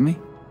you can give me?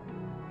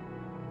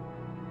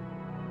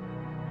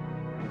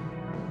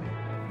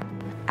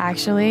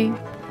 Actually,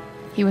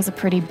 he was a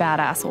pretty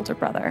badass older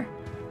brother.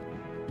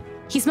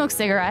 He smoked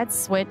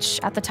cigarettes, which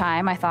at the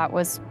time I thought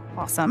was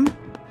awesome.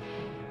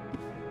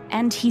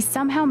 And he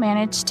somehow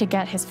managed to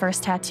get his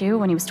first tattoo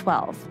when he was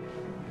 12.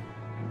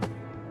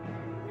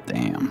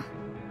 Damn.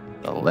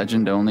 The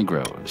legend only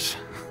grows.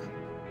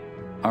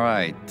 All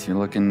right, you're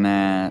looking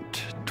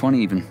at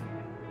 20 even.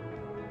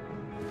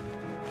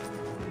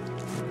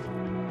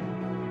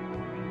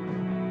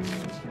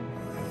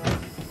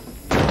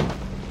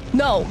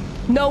 No,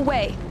 no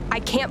way.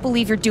 I can't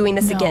believe you're doing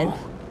this again.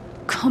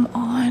 Come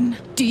on.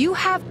 Do you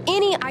have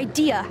any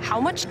idea how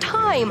much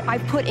time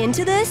I've put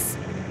into this?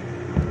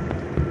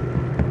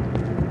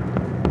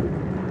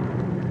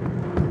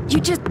 You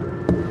just...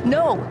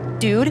 No,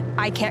 dude,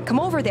 I can't come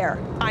over there.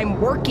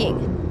 I'm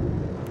working.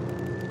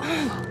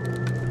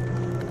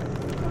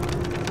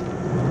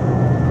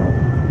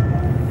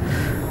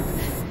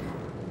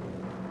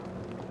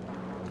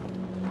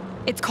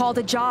 It's called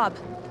a job.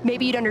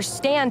 Maybe you'd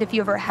understand if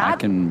you ever had... I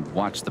can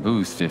watch the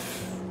booth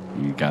if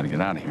you gotta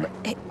get out of here.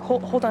 Hey,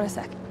 hold on a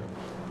sec.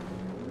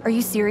 Are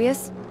you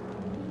serious?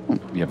 Well,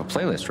 you have a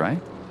playlist, right?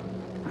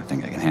 I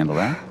think I can handle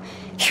that.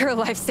 You're a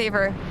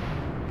lifesaver.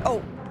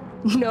 Oh,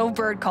 no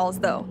bird calls,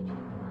 though.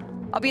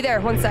 I'll be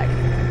there, 1 sec.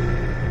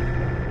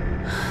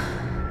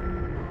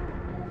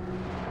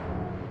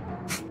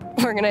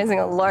 Organizing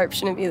a LARP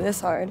shouldn't be this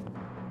hard.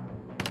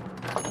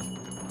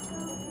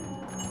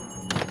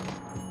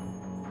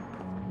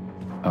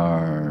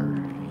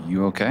 Are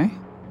you okay?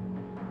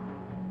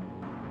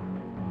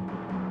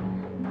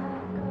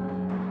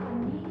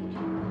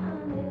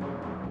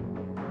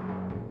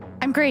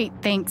 I'm great,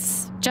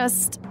 thanks.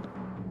 Just...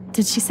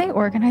 Did she say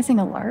organizing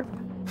a LARP?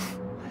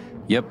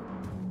 Yep.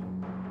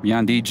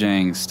 Beyond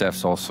DJing,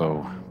 Steph's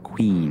also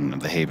queen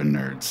of the Haven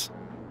nerds.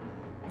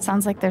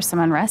 Sounds like there's some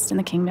unrest in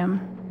the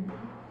kingdom.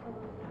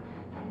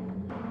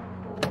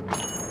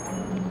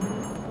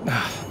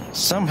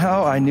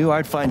 Somehow I knew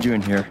I'd find you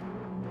in here.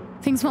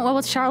 Things went well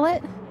with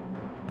Charlotte?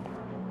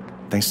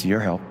 Thanks to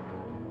your help.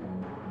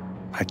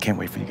 I can't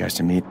wait for you guys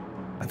to meet.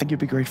 I think you'll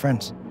be great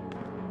friends.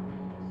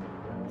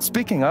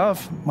 Speaking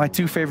of, my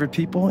two favorite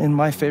people in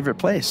my favorite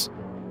place.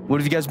 What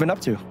have you guys been up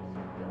to?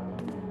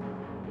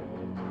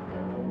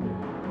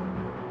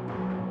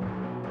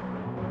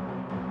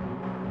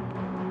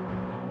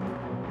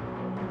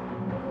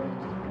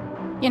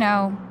 You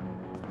know,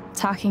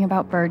 talking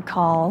about bird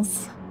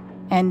calls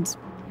and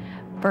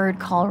bird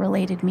call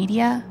related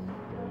media.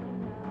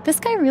 This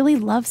guy really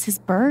loves his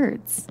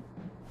birds.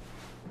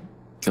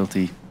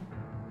 Guilty.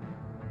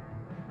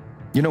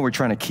 You know we're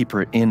trying to keep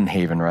her in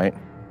Haven, right?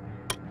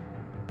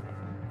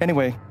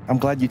 Anyway, I'm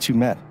glad you two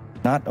met.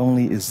 Not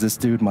only is this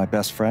dude my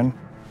best friend,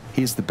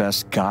 he's the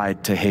best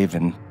guide to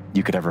Haven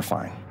you could ever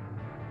find.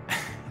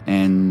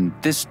 And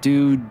this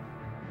dude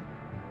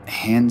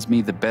hands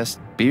me the best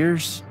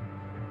beers?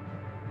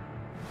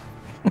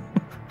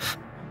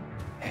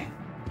 Hey,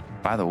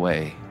 by the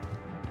way,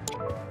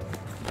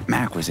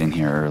 Mac was in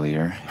here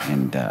earlier,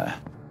 and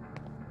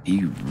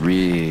he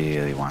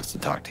really wants to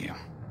talk to you.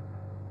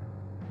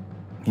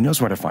 He knows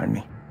where to find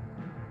me.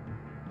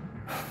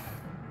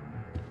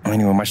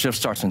 Anyway, my shift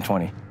starts in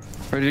 20.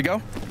 Ready to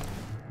go?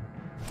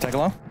 Tag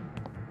along?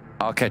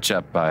 I'll catch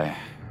up. I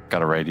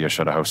got a radio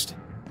show to host.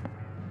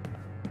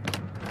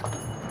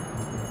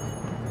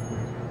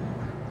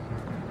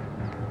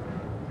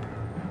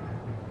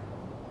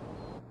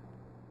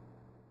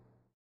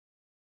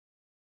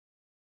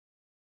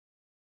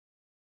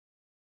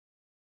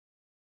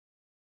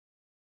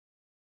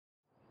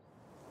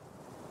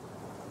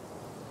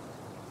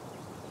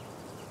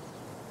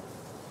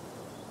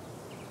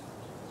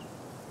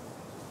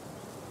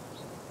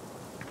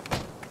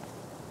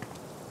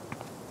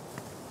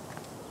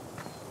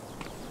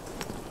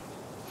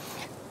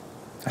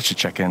 I should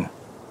check in.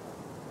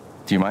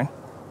 Do you mind?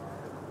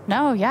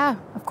 No, yeah,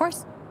 of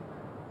course.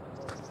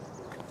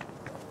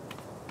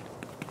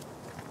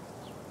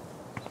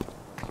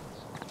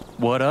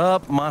 What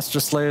up, Monster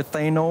Slayer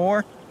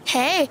Thanor?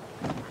 Hey,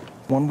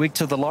 1 week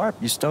to the LARP.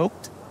 You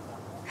stoked?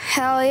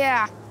 hell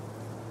yeah.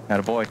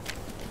 Attaboy.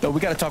 No, we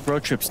gotta talk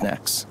road trips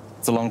next.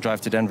 It's a long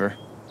drive to Denver.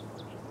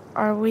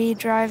 Are we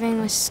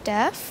driving with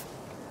Steph?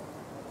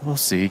 We'll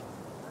see.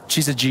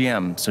 She's a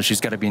GM, so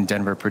she's gotta be in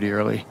Denver pretty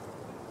early.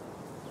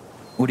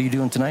 What are you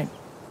doing tonight?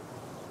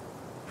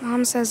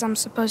 Mom says I'm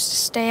supposed to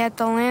stay at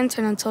the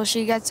Lantern until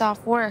she gets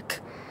off work.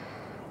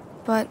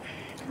 But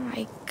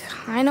I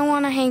kinda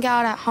wanna hang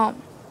out at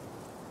home.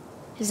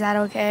 Is that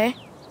okay?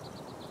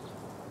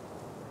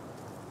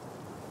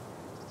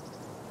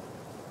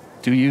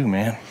 Do you,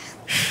 man?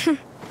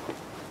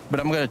 But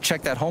I'm gonna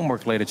check that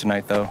homework later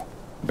tonight, though.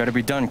 Better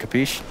be done,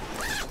 capiche?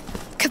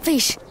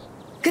 Capiche.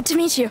 Good to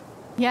meet you.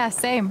 Yeah,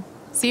 same.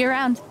 See you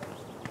around.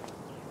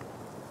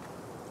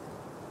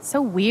 So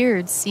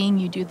weird seeing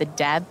you do the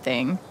dad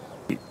thing.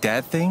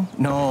 Dad thing?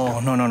 No.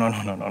 No,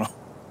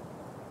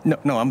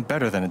 I'm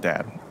better than a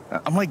dad.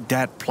 I'm like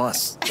dad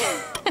plus.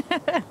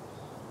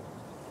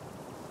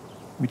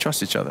 We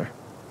trust each other.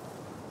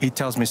 He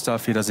tells me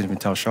stuff he doesn't even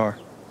tell Shar.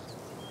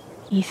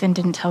 Ethan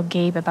didn't tell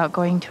Gabe about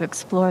going to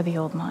explore the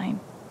old mine.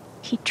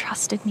 He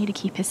trusted me to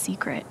keep his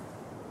secret.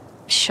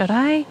 Should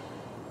I?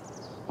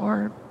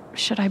 Or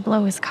should I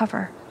blow his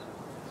cover?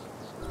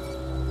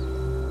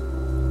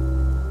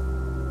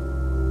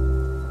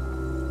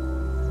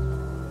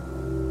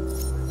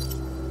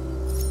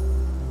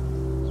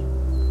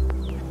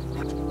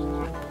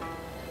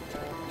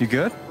 You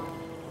good?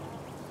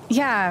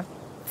 Yeah,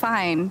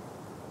 fine.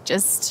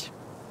 Just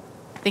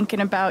thinking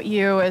about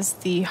you as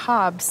the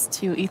Hobbs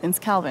to Ethan's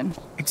Calvin.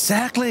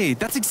 Exactly.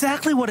 That's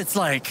exactly what it's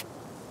like.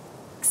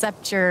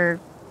 Except you're,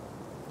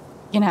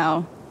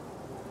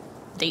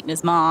 dating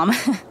his mom.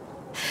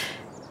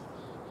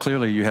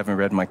 Clearly, you haven't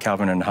read my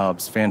Calvin and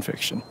Hobbes fan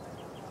fiction.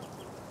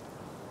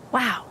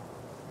 Wow.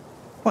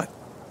 What?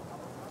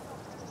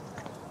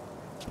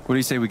 What do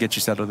you say we get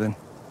you settled in?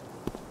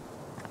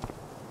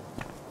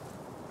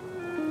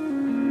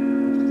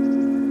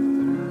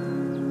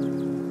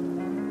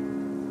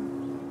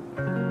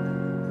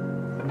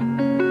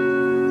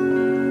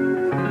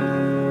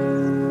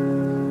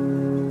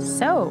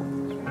 So,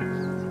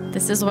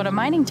 this is what a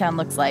mining town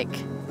looks like.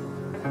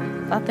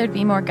 Thought there'd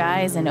be more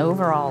guys in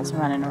overalls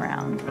running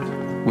around.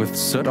 With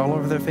soot all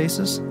over their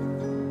faces?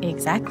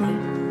 Exactly.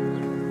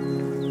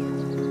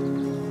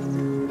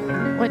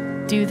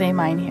 What do they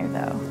mine here,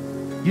 though?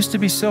 Used to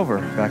be silver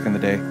back in the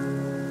day.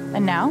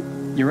 And now?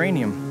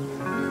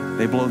 Uranium.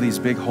 They blow these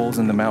big holes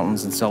in the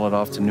mountains and sell it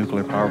off to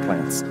nuclear power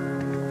plants.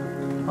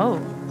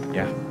 Oh.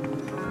 Yeah.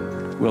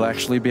 We'll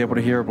actually be able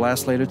to hear a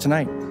blast later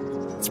tonight.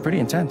 It's pretty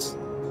intense.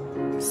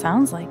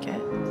 Sounds like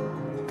it.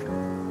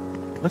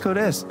 Look who it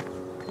is.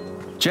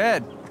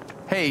 Jed.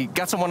 Hey,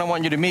 got someone I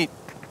want you to meet.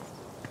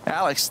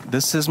 Alex,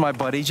 this is my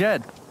buddy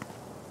Jed.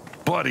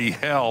 Buddy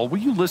hell, will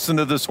you listen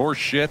to this horse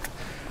shit?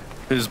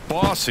 His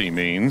boss, he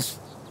means.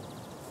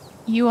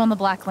 You own the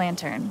Black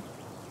Lantern.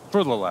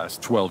 For the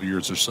last 12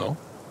 years or so.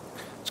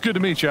 It's good to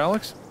meet you,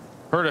 Alex.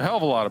 Heard a hell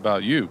of a lot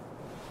about you.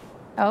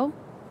 Oh?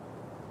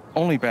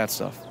 Only bad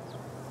stuff.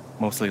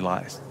 Mostly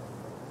lies.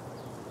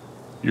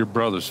 Your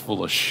brother's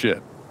full of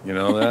shit. You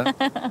know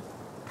that?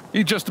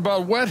 He just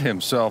about wet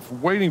himself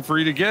waiting for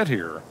you to get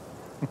here.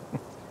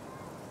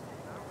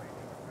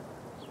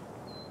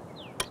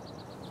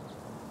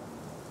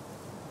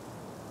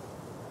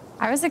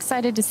 I was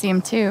excited to see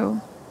him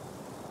too.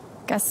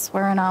 Guess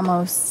we're an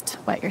almost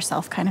wet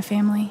yourself kind of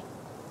family.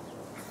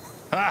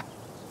 Ha!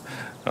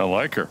 I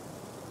like her.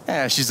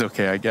 Yeah, she's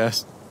okay, I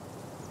guess.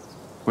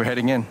 We're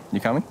heading in. You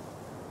coming?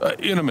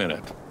 In a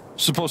minute.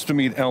 Supposed to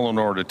meet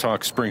Eleanor to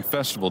talk spring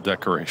festival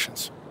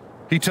decorations.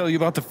 He tell you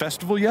about the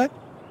festival yet?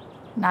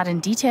 Not in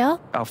detail.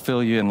 I'll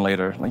fill you in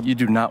later. Like, you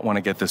do not want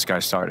to get this guy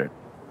started.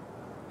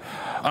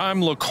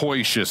 I'm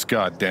loquacious,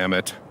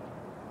 goddammit.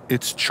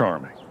 It's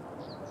charming.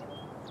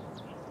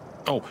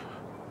 Oh,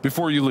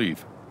 before you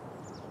leave,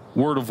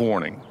 word of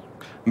warning.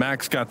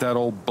 Max got that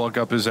old bug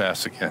up his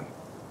ass again.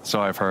 So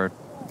I've heard.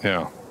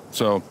 Yeah,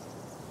 so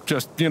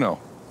just, you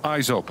know,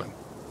 eyes open.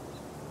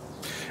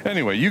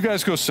 Anyway, you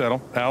guys go settle.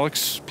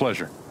 Alex,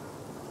 pleasure.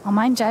 All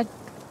mine, Jed.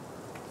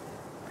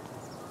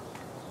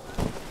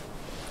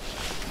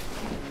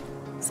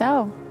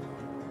 So,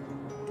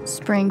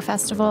 spring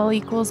festival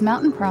equals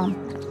mountain prom.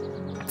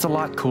 It's a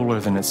lot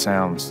cooler than it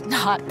sounds.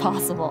 Not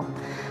possible.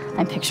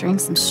 I'm picturing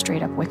some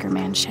straight up Wicker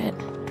Man shit.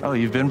 Oh,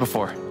 you've been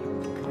before.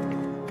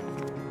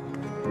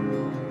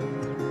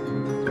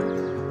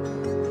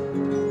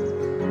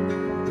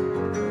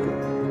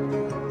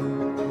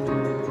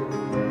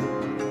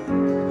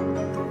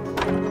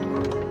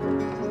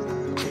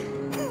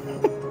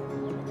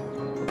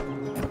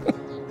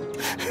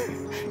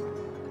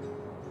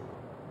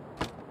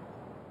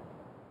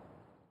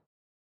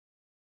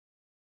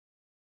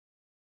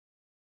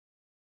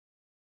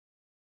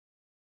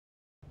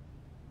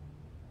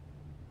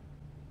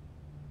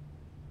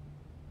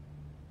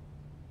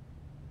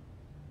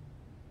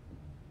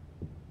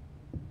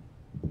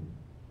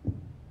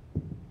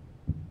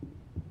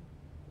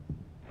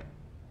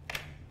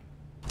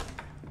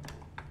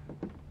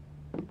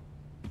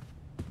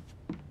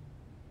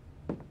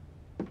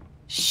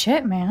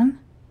 Shit, man.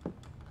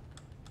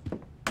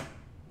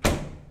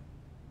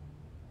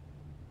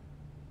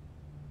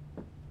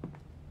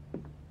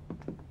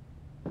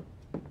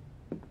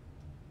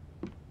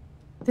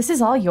 This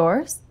is all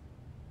yours?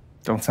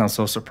 Don't sound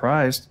so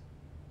surprised.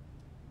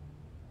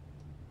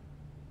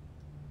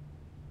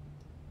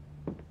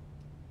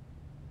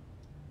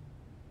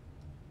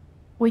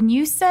 When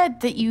you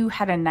said that you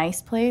had a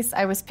nice place,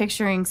 I was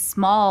picturing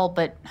small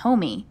but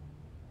homey.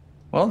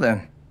 Well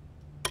then,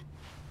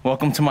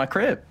 welcome to my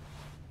crib.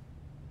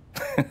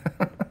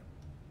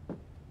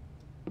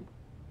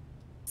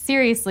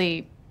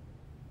 Seriously,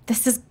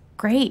 this is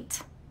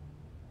great.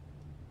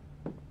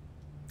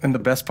 And the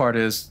best part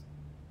is,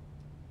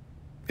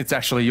 it's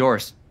actually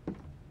yours.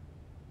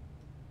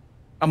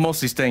 I'm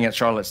mostly staying at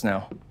Charlotte's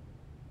now.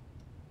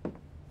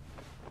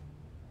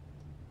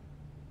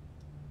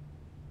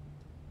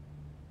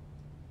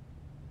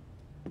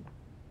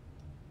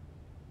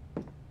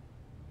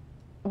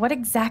 What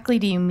exactly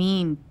do you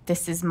mean,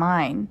 this is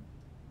mine?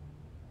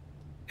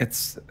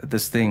 It's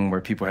this thing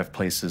where people have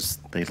places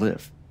they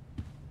live.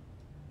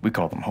 We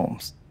call them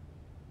homes.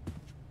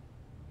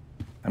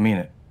 I mean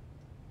it.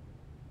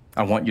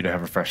 I want you to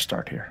have a fresh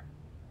start here.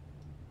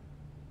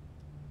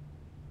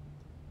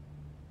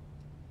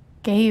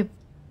 Gabe,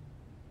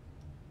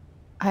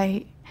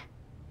 thank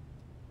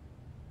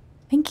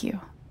you.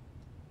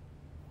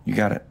 You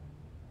got it.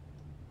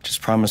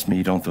 Just promise me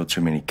you don't throw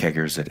too many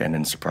keggers that end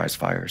in surprise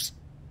fires.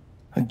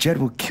 Jed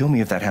will kill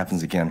me if that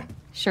happens again.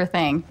 Sure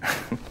thing.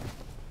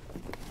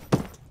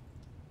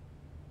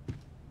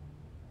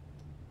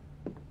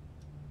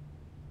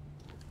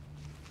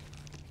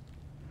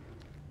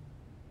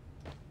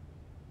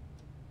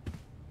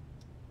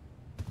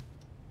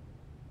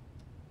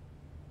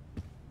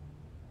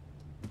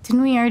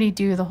 Didn't we already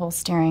do the whole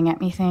staring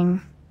at me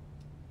thing?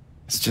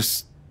 It's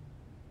just,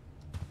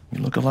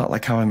 you look a lot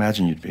like how I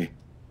imagined you'd be.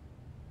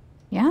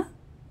 Yeah?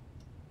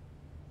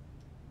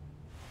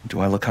 Do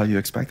I look how you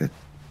expected?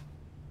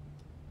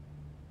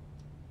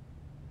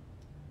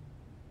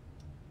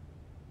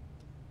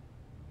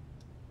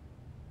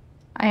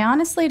 I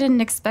honestly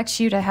didn't expect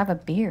you to have a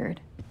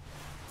beard.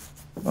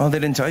 Oh, they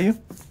didn't tell you?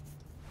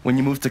 When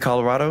you moved to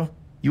Colorado,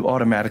 you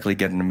automatically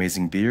get an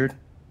amazing beard,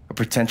 a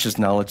pretentious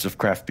knowledge of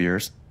craft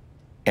beers,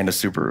 and a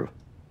Subaru.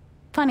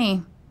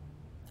 Funny.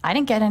 I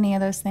didn't get any of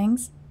those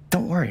things.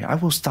 Don't worry, I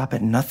will stop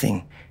at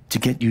nothing to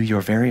get you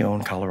your very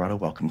own Colorado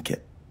welcome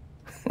kit.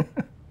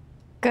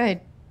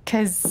 Good,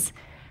 because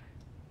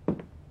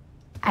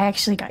I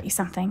actually got you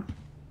something.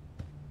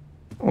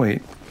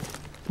 Wait,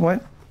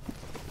 what?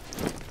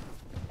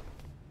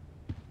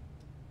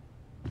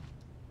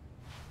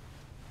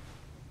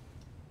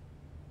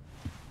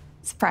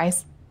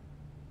 Surprise.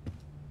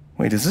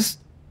 Wait, is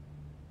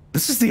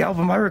this is the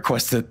album I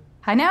requested.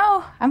 I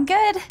know, I'm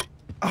good.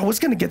 I was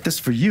gonna get this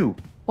for you.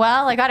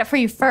 Well, I got it for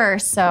you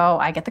first, so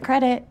I get the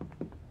credit.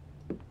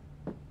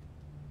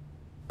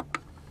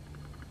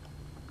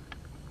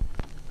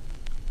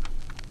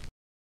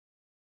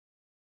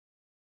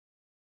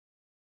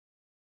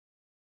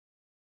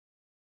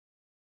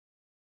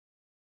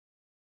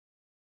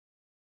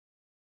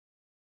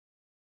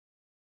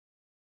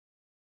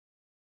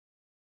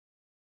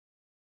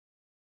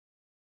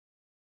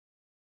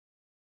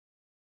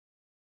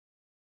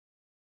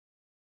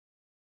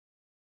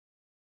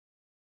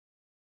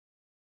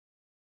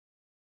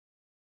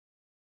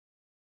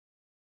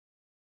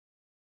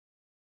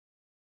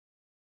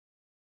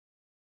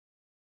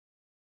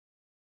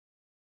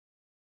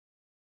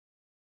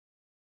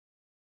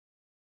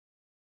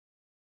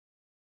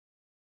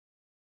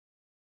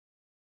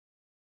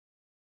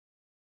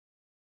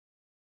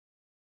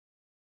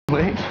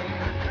 Wait.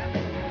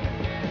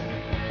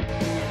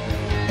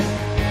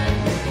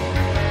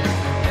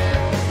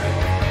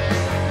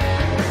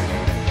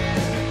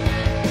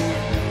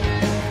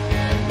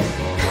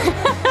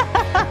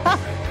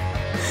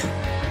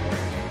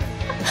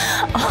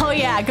 Oh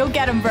yeah, go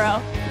get him,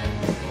 bro.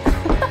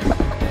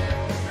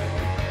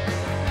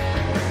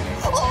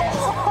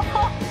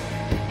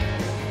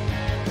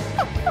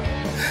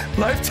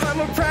 Lifetime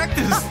of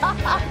practice.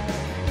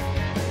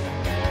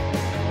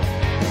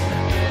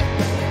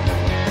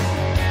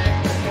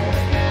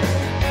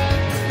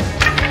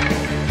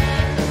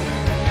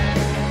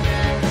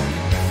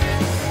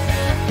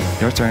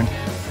 Your turn.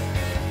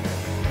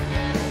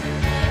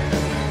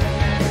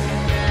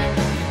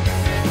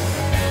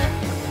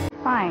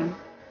 Fine.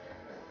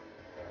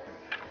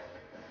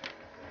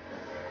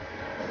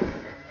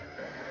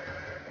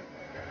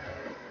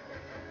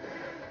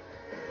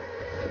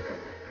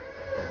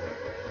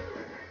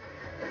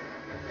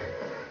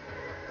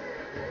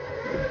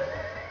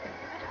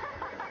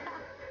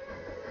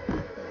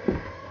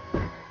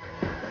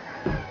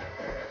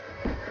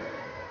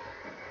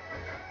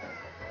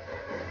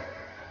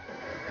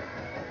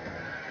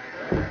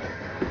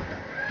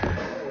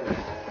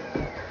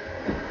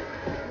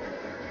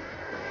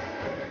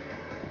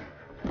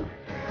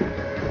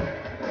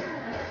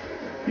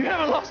 You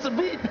haven't lost a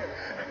beat.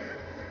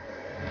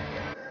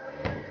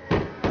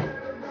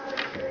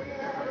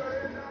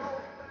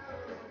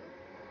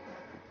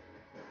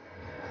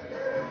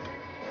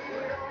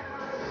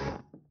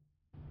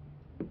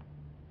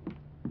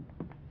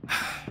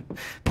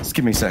 Just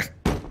give me a sec.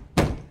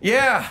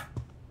 Yeah!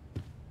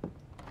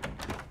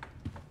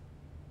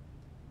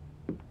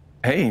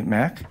 Hey,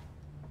 Mac.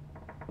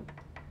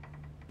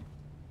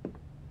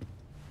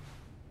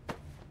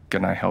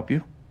 Can I help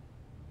you?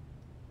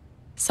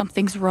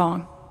 Something's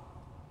wrong.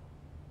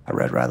 I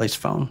read Riley's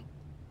phone.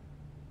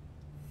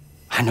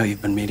 I know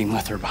you've been meeting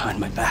with her behind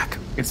my back.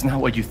 It's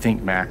not what you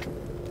think, Mac.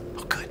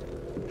 Oh, good.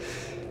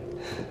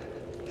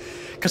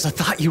 Because I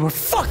thought you were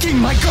fucking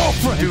my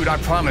girlfriend! Dude, I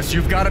promise,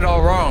 you've got it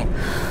all wrong.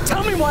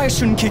 Tell me why I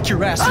shouldn't kick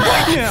your ass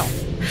right now!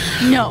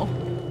 No.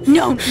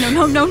 No,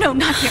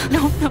 not here.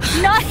 No,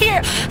 not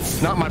here.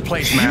 It's not my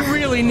place, Mac. You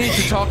really need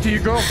to talk to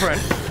your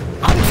girlfriend.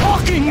 I'm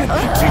talking to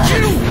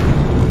you!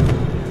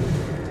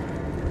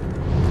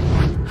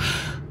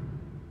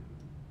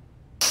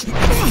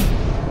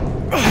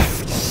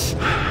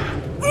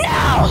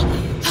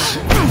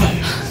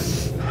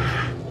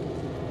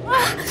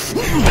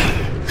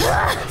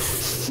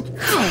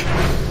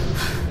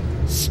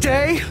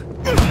 Stay.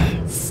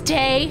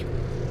 Stay.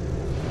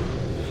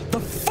 The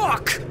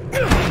fuck?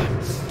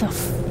 The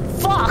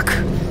fuck?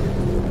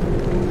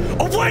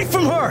 Away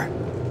from her!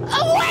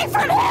 Away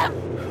from him!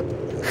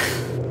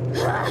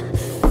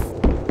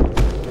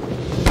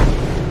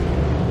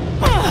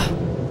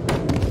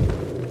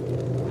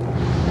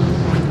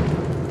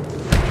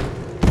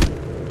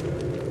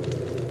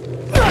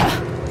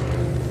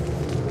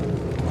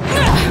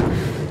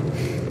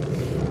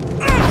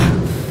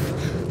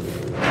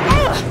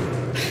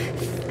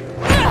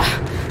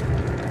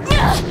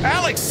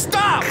 Alex,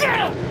 stop!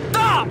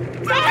 Stop!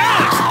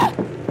 Alex!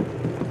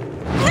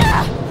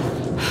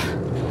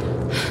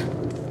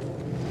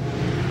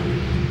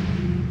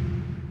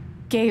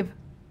 Gabe,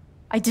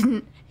 I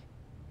didn't...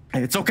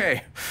 Hey, it's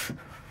okay.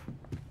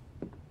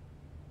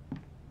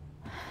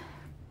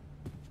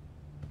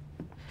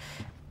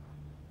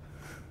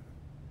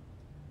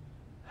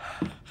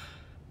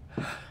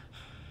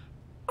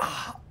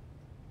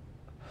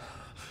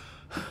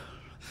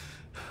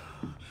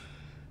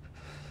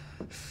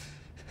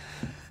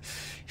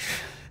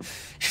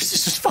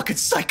 This is fucking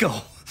psycho.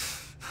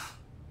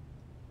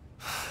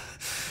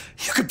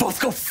 You could both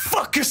go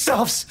fuck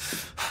yourselves.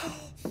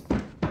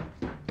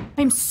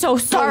 I'm so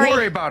sorry. Don't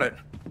worry about it.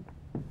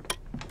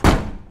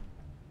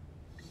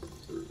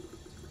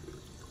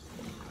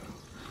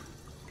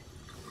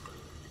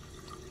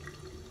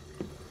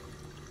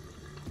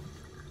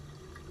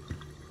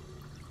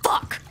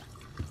 Fuck.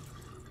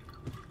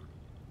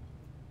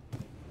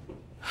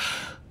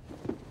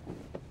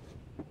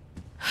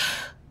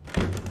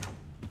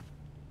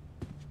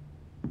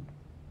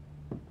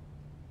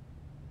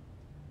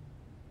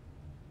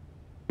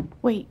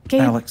 Wait,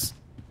 Gabe. Alex,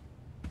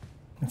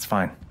 it's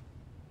fine.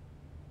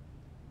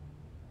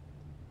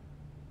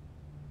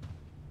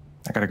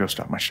 I gotta go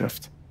stop my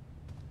shift.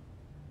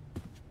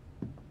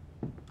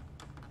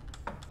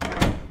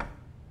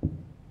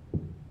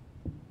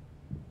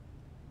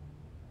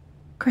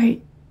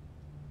 Great.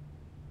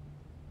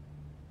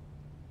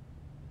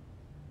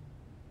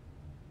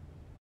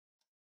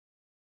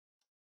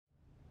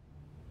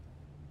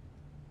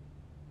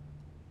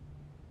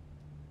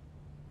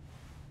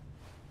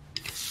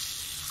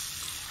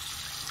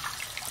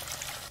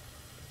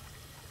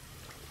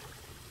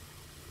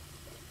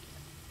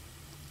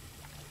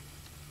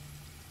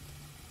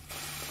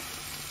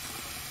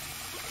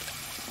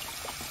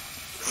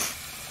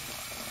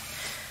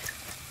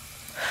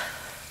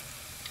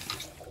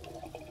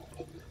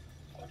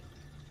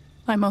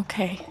 I'm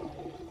okay.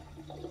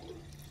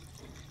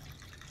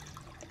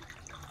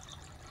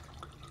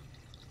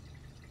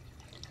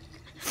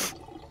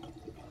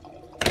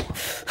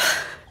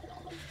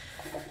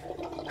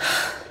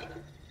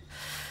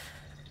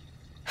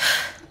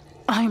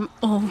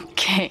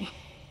 Okay.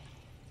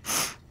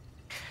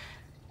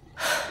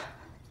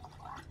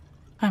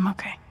 I'm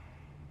okay.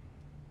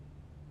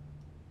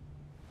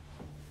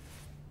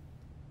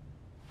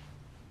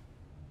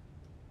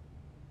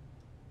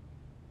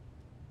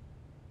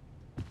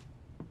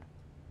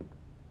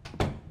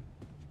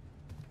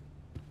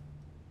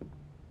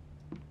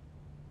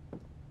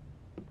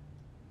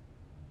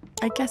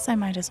 I guess I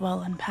might as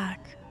well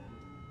unpack.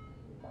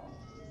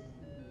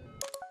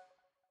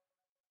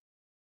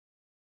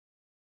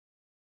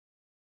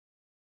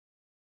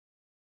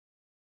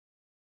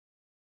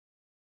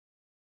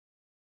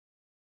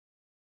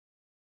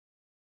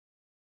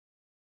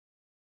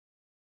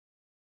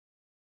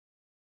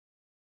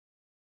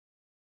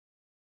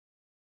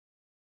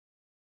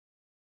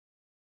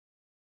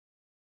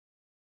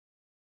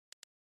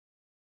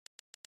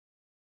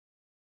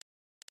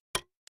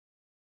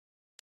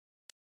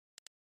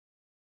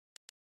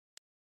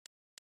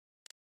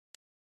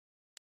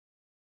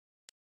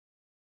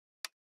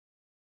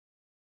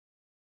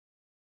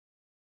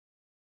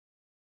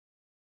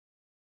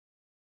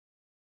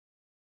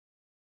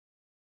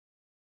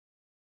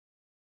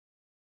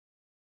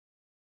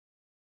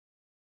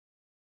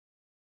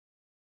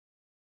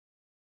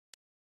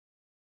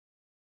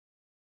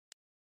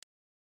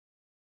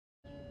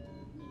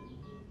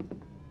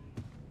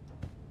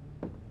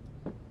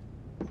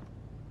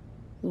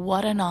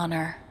 What an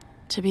honor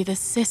to be the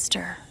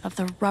sister of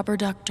the Rubber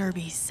Duck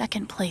Derby's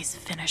second place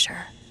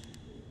finisher.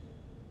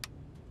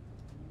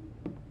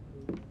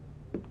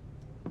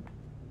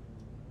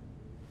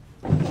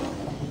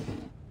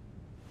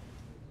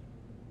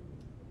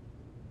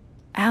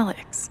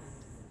 Alex.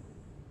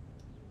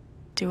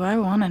 Do I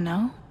want to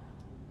know?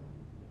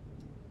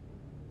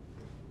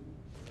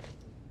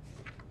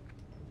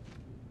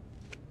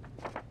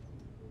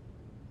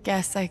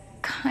 Guess I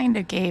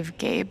kinda gave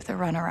Gabe the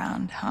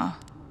runaround, huh?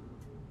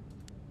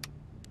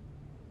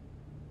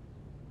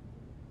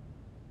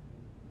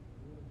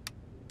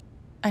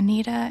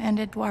 Anita and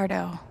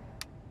Eduardo.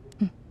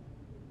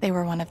 They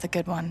were one of the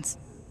good ones.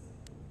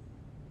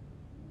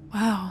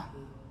 Wow,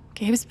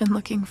 Gabe's been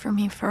looking for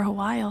me for a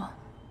while.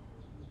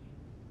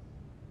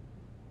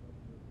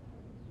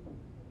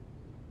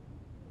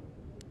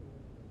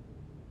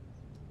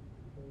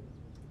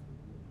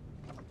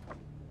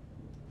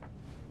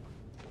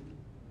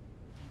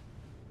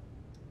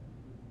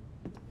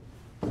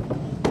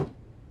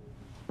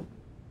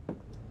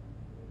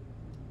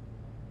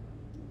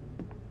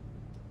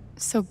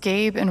 So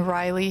Gabe and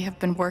Riley have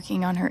been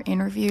working on her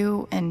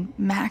interview, and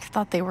Mac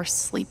thought they were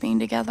sleeping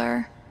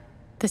together?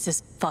 This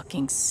is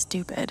fucking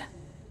stupid.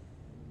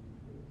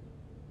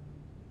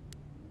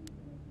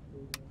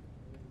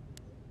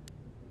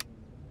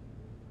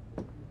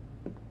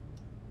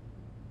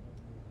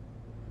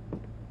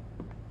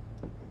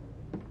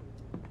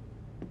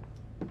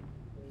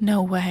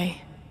 No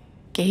way.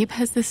 Gabe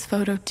has this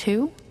photo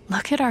too?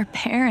 Look at our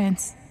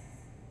parents.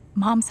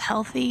 Mom's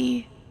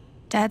healthy.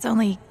 Dad's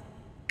only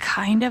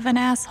kind of an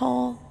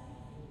asshole.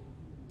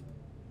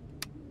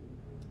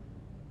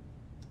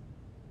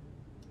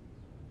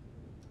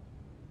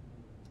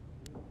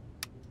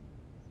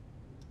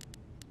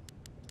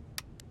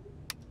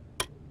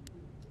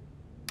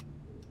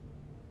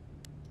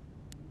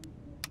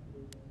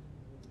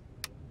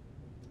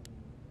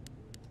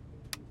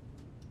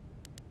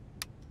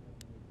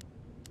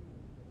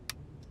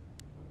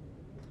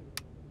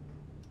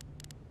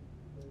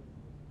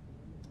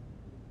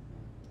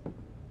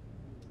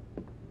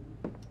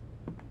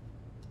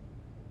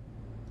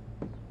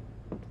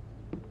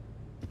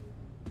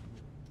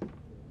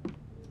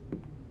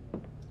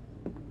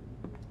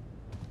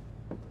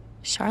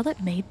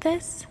 Charlotte made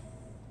this?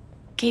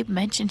 Gabe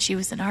mentioned she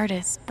was an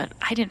artist, but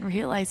I didn't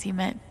realize he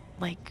meant,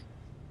 like,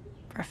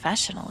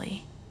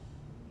 professionally.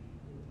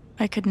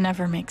 I could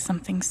never make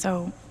something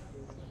so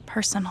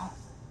personal.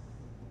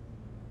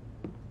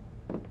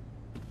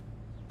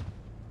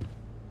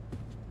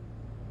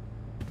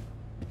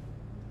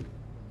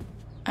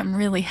 I'm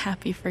really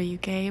happy for you,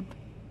 Gabe.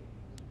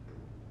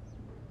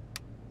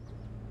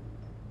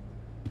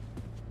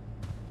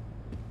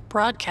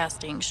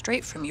 Broadcasting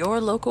straight from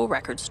your local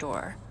record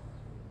store.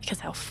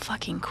 Because how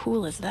fucking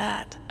cool is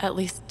that? At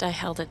least I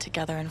held it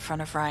together in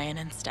front of Ryan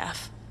and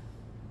Steph.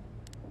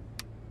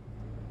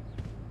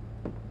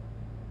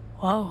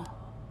 Whoa.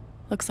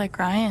 Looks like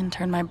Ryan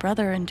turned my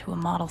brother into a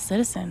model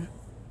citizen.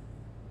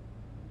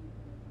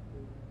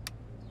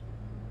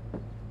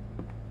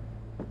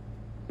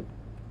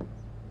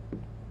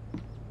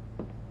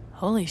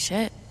 Holy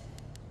shit.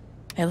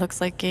 It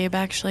looks like Gabe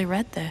actually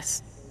read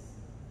this.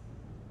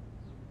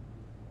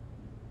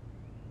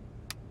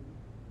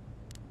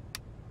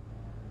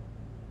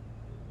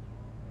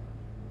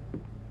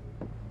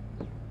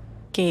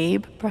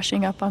 Gabe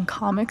brushing up on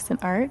comics and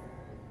art.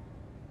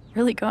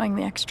 Really going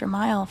the extra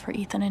mile for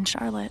Ethan and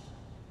Charlotte.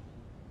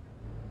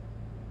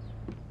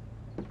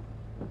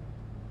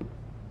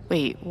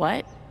 Wait,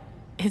 what?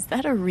 Is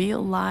that a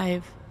real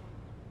live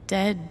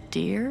dead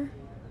deer?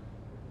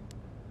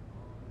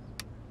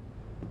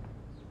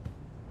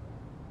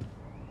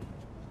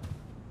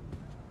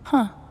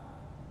 Huh.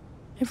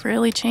 They've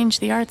really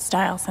changed the art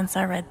style since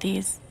I read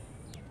these.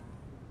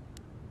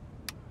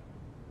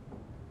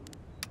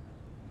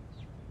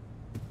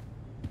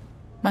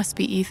 Must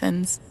be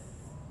Ethan's.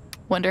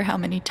 Wonder how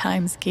many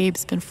times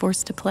Gabe's been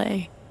forced to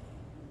play.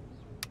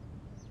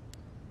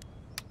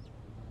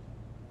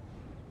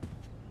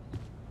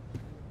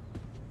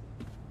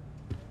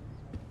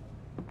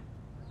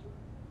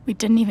 We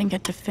didn't even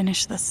get to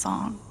finish the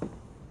song.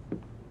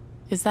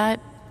 Is that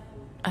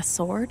a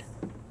sword?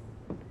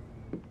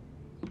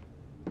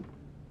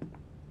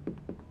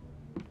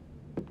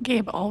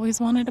 Gabe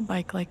always wanted a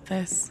bike like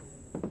this.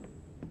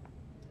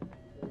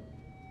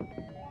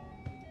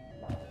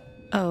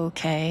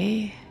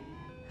 Okay.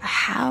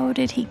 How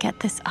did he get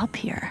this up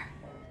here?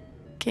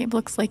 Gabe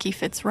looks like he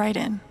fits right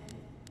in.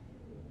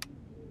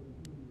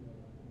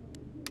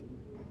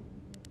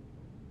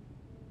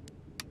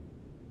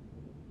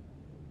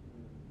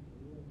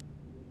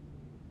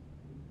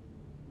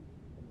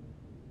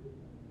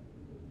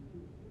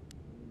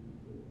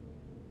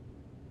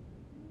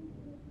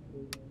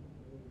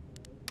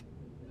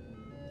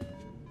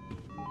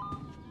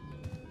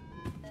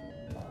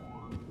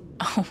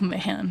 Oh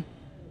man,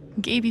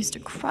 Gabe used to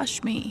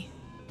crush me.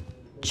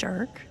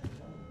 Jerk.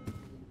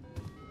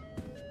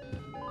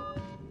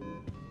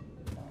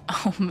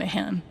 Oh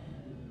man,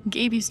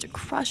 Gabe used to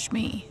crush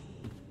me.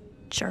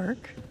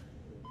 Jerk.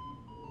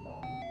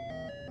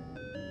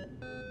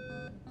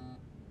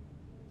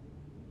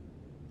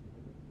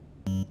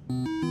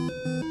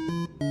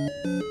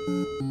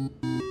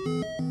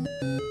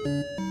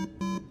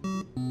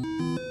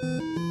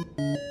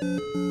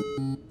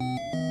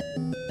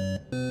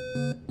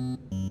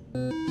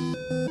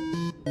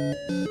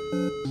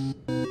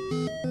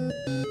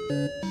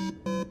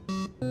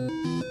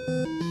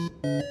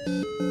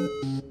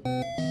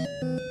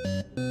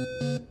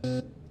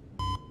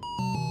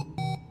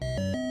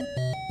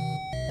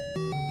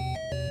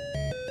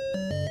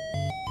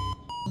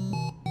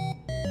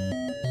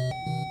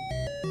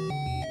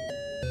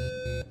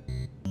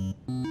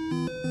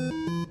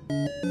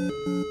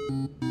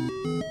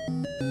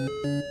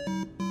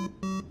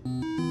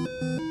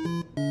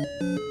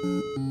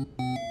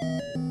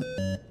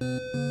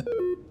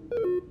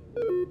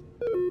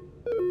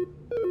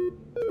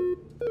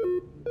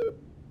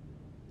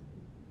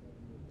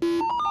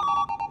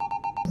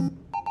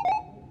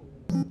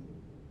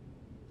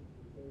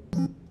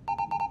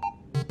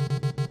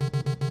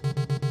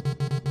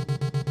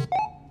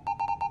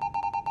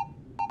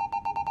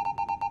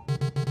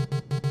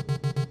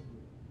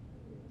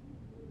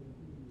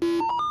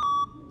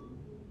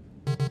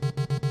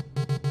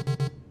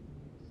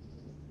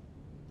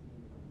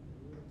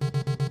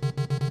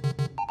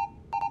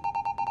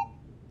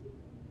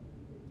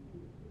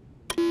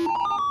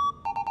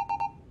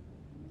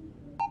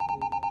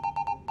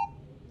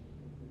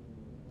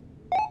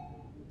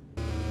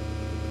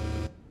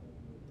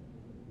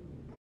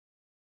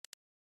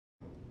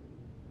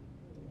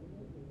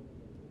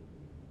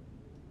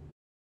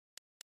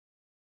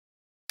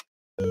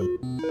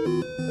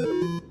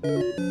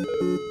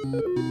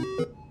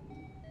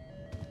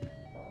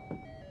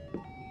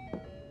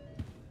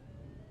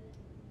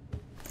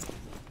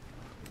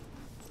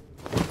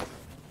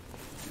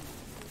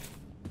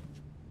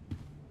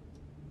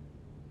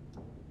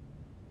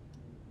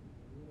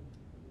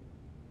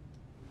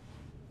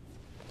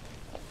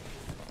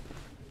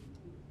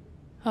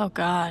 Oh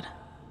god,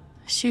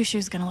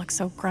 Shushu's gonna look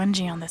so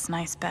grungy on this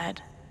nice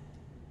bed.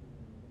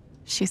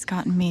 She's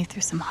gotten me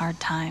through some hard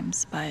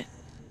times, but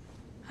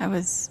I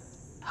was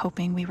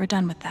hoping we were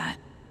done with that.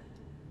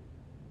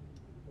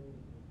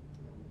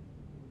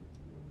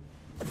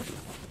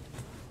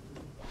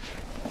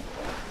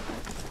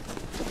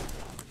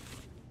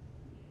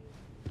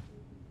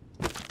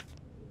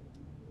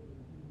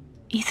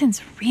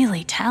 Ethan's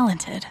really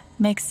talented.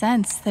 Makes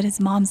sense that his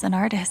mom's an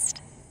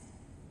artist.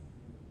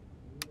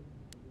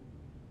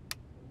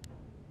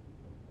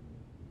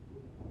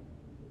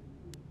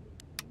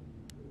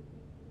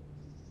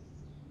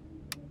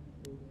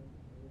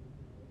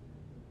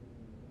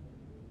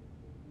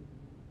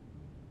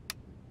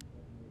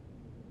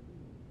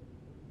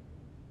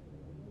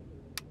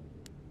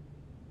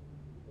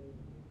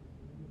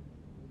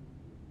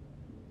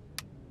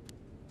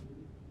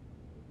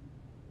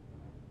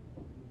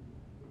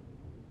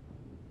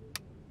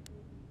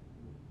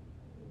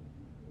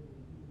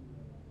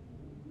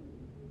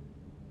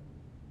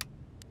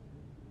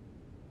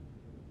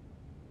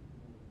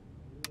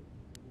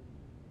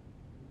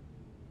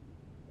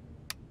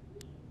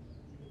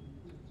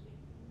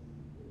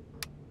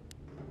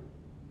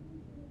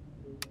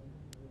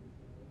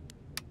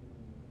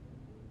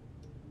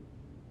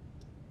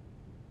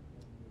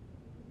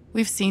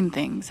 We've seen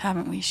things,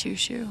 haven't we,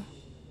 Shushu?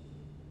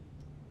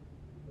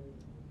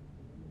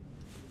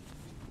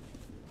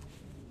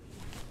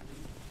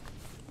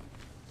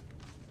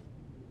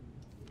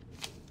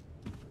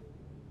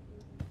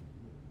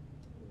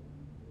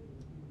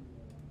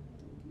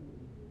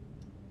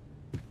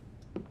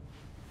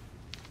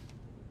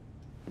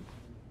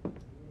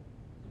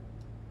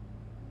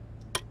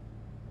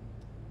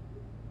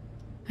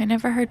 I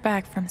never heard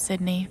back from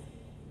Sydney.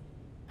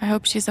 I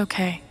hope she's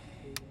okay.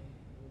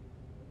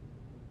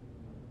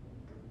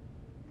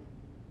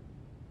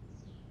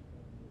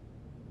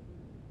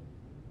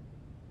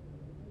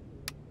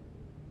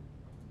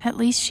 At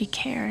least she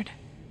cared.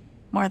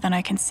 More than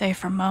I can say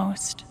for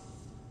most.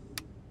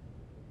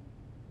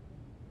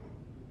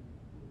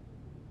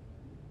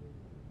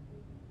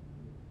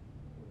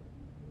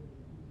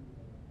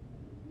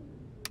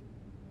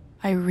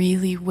 I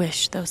really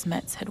wish those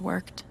meds had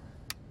worked.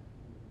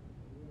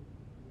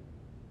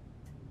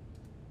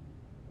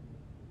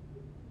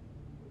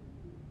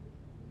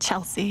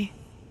 Chelsea,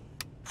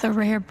 the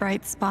rare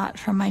bright spot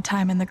from my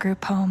time in the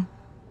group home.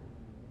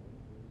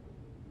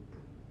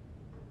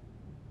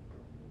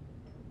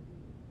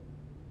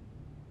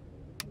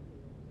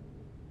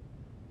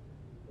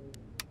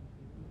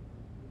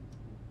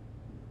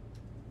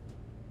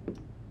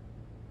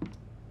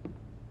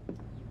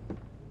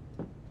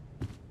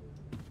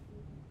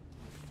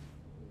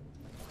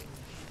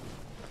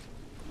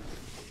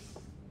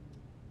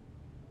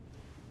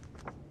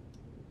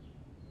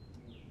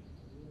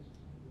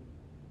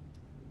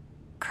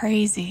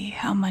 Crazy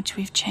how much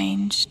we've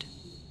changed.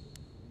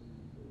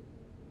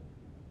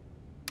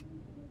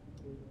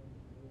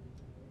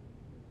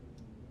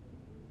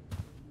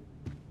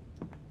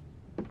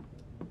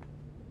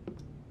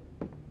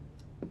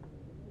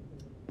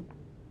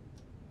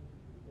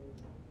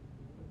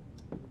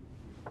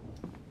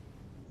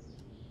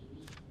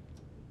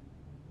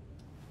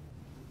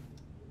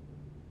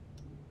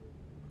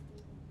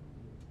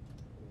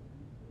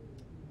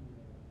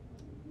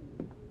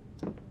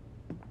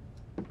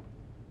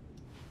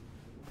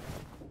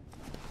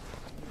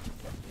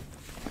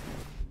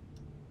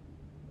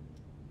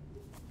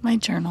 My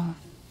journal.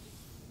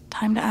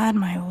 Time to add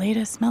my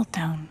latest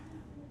meltdown.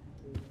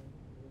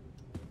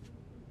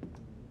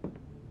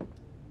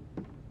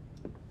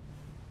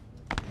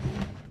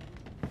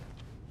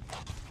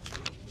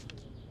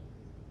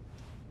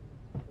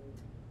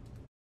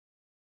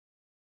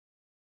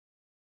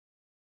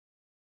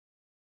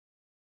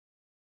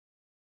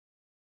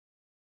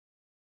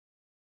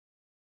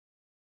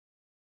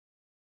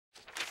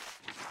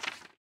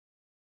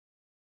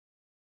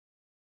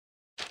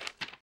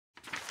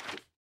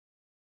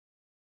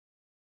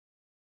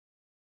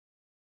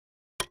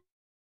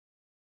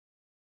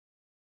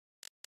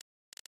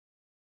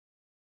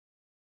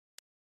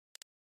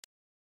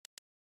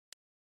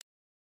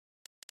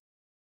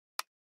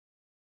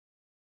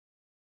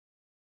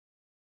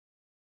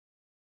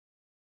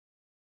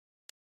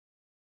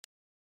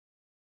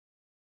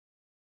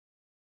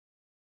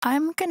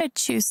 I'm gonna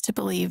choose to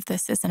believe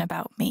this isn't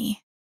about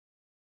me.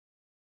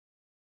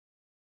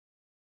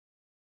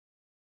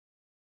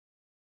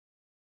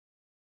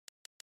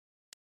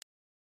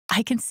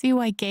 I can see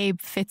why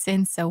Gabe fits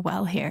in so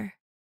well here.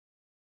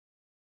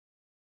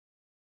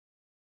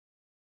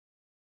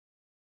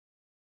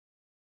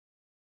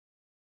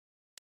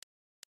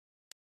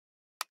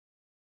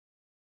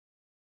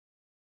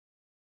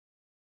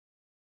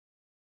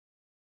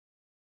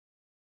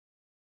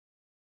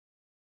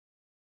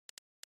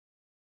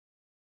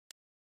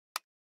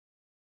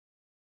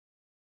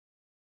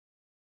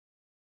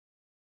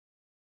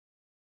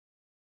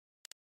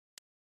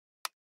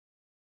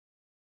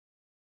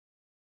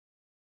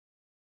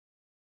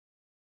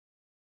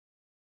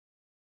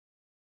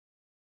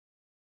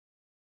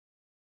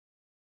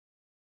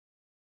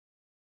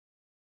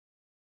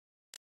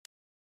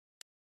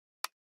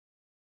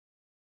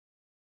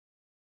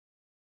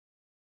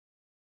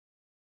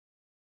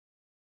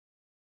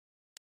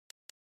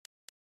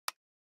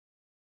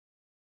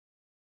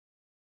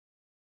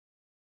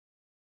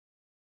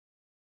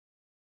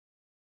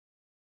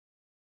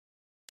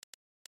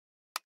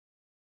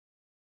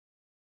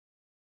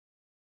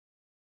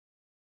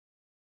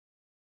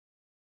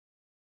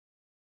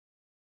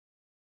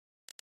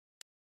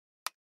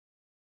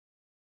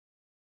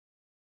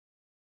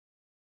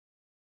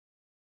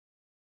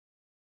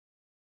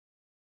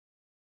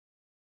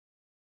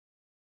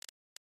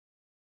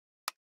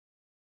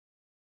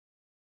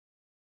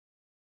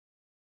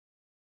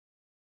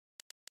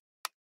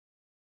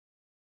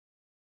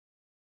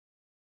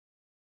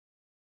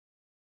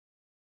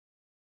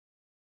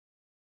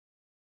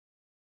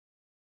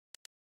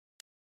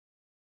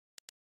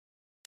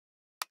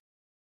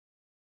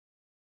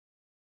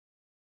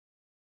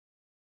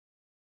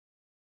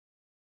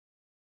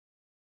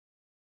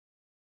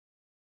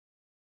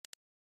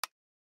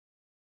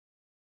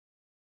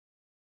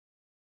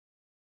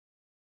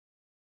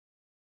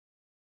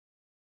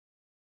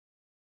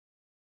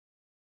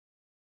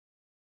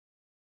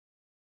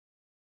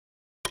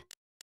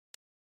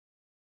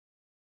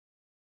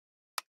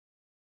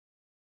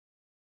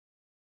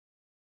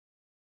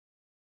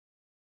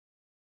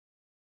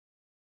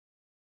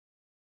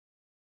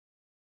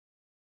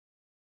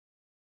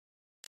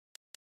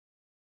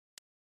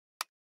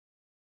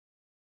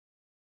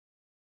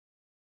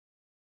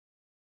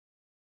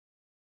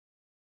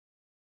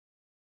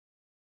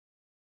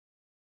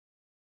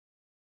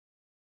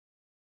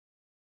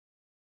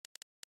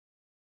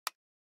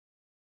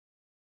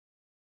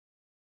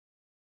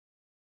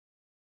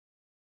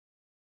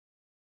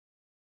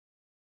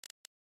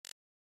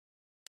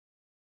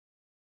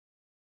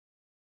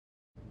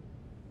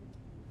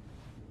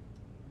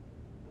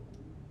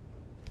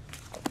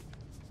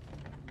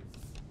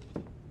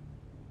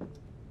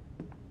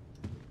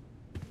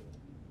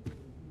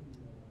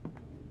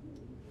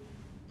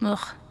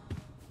 Ugh.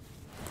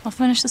 I'll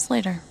finish this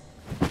later.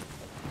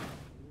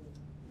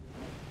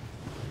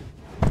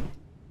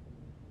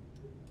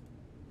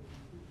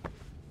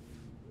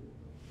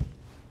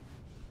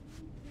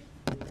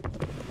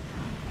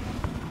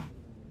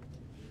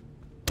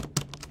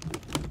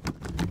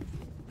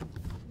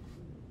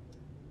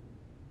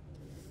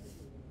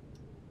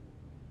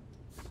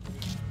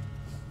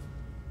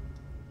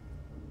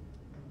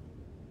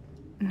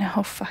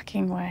 No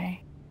fucking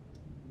way.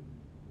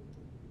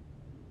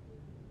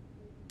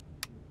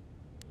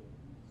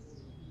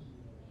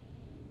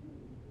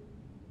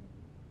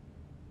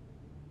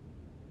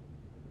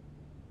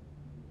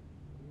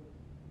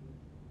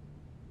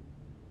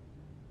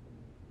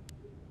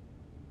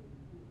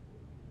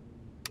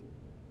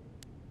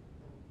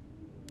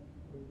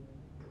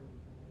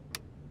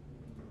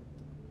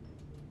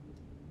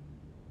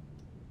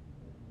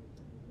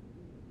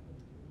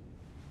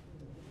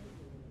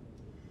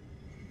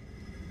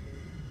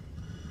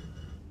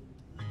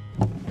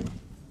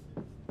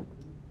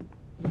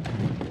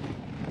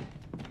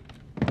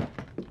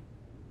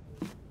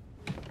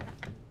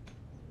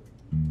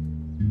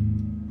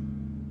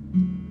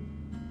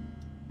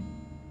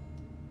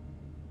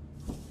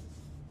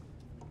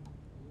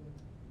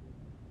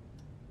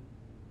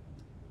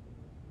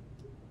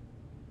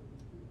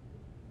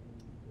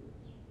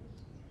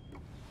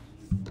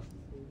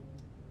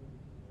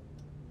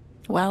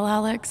 Well,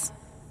 Alex,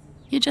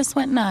 you just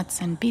went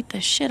nuts and beat the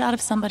shit out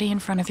of somebody in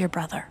front of your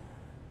brother.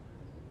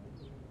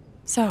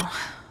 So,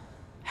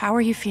 how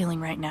are you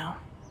feeling right now?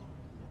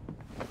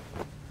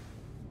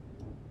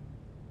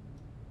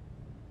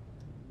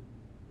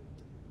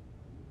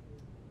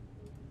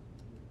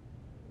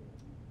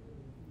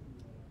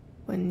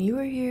 When you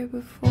were here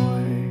before,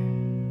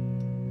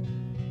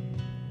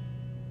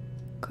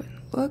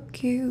 couldn't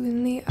look you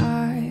in the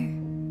eye.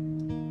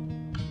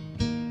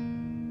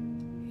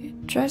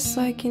 Dressed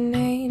like an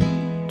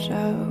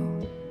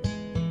angel,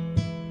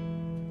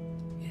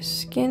 your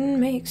skin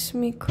makes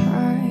me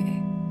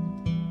cry.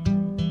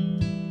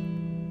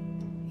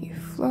 You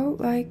float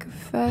like a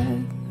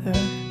feather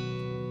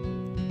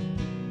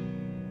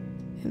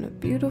in a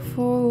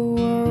beautiful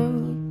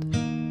world.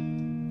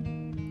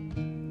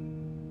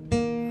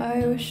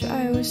 I wish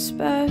I was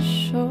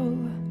special.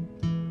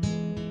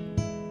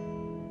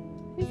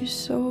 You're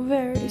so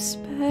very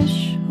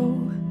special.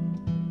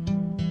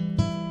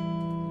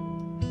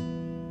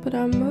 But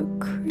I'm a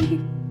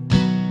creep.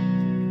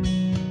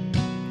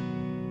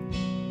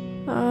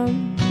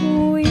 I'm a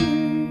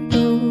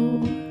weirdo.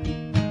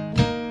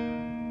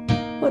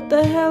 What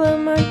the hell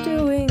am I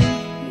doing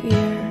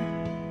here?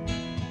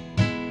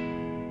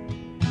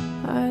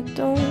 I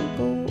don't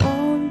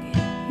belong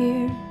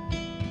here.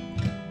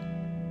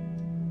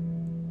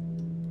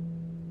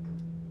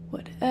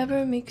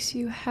 Whatever makes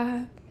you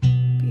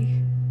happy,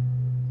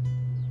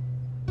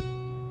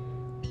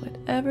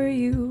 whatever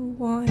you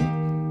want.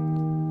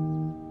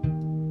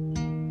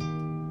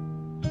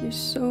 You're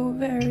so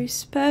very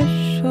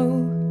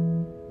special.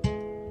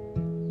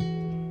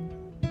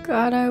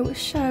 God, I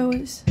wish I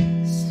was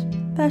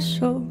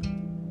special.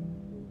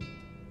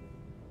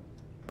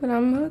 But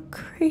I'm a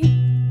creep.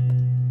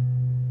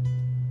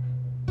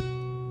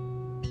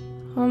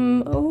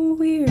 I'm a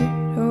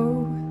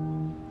weirdo.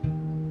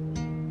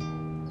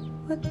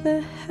 What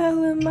the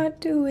hell am I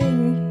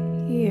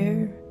doing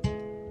here?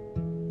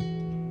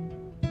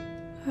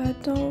 I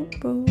don't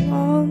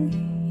belong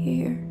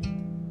here.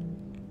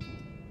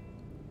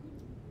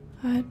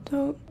 I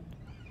don't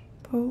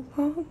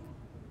belong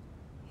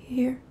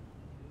here.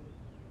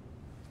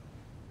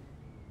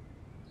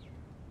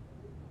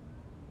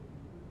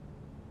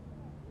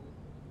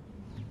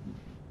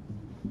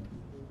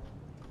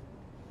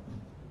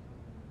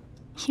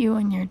 You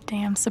and your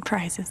damn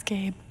surprises,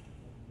 Gabe.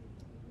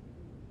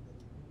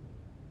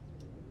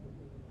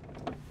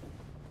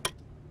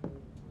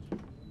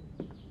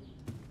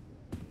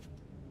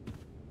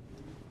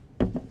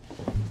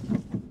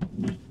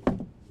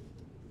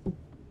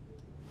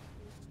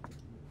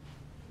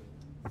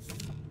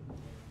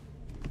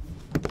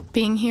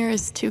 Being here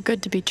is too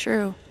good to be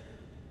true.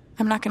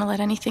 I'm not gonna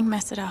let anything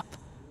mess it up.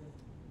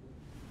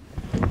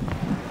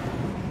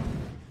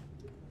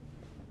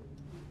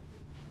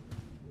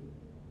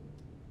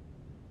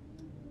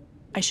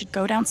 I should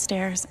go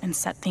downstairs and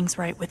set things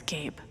right with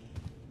Gabe.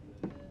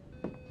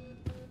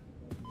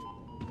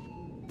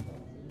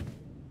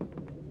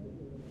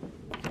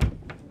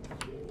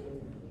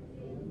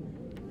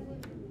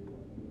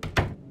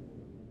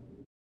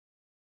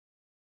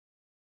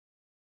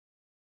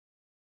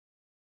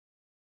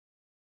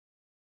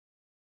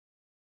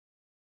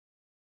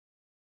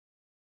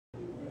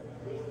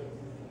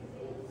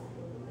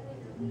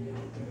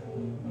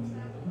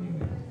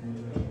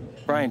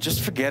 Brian,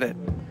 just forget it.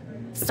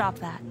 Stop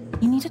that.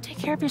 You need to take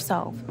care of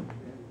yourself.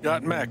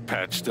 Got Mac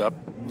patched up.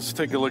 Let's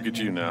take a look at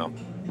you now.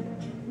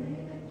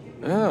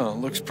 Oh,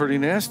 looks pretty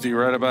nasty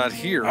right about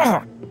here.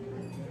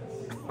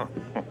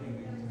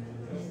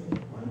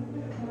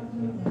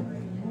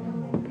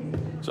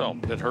 So,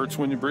 it hurts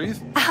when you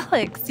breathe?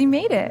 Alex, you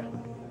made it.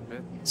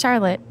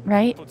 Charlotte,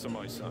 right? Put some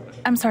ice on it.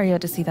 I'm sorry you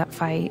had to see that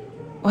fight.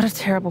 What a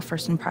terrible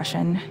first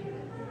impression.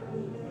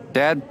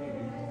 Dad,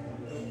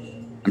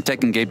 I'm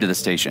taking Gabe to the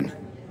station.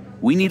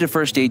 We need a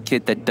first aid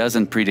kit that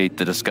doesn't predate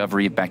the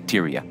discovery of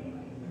bacteria.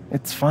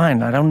 It's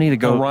fine. I don't need to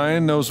go. Well,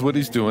 Ryan knows what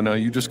he's doing now.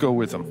 You just go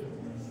with him.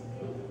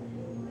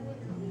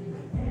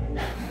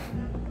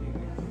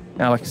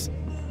 Alex,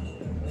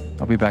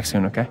 I'll be back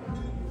soon, okay?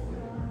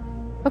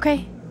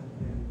 Okay.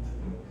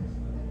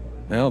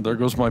 Well, there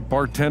goes my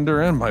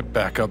bartender and my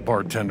backup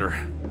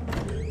bartender.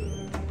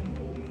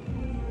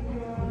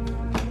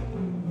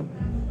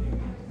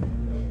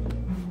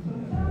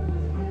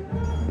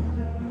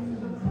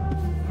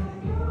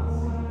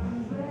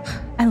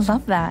 I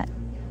love that.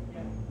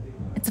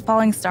 It's a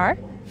falling star?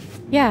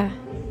 Yeah.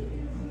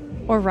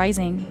 Or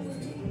rising.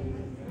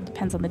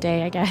 Depends on the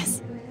day, I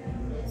guess.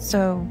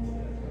 So,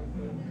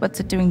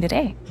 what's it doing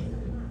today?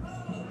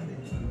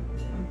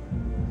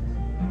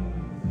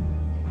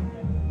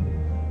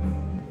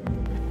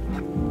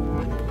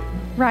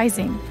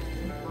 Rising,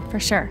 for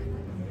sure.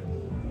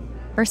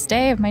 First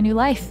day of my new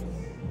life.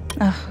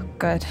 Oh,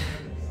 good.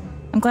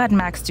 I'm glad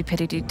Mac's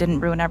stupidity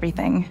didn't ruin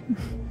everything.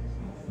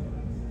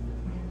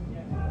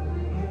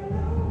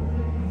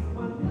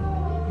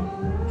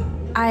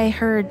 I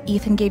heard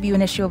Ethan gave you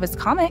an issue of his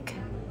comic.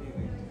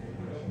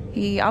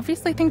 He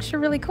obviously thinks you're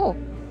really cool.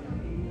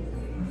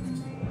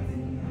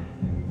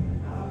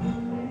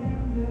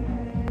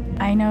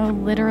 I know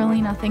literally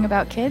nothing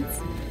about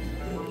kids,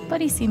 but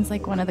he seems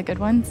like one of the good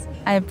ones.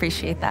 I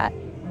appreciate that.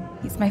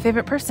 He's my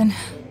favorite person.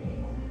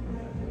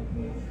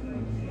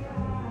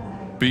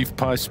 Beef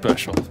pie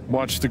special.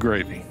 Watch the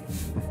gravy.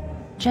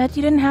 Jed,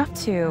 you didn't have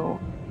to.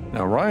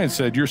 Now, Ryan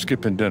said you're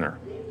skipping dinner.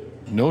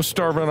 No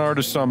starving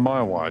artists on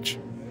my watch.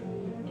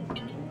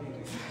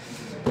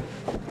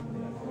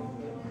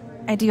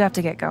 I do have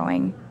to get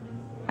going.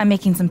 I'm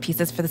making some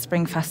pieces for the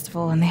spring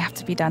festival, and they have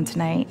to be done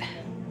tonight.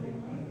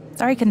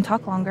 Sorry I couldn't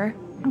talk longer.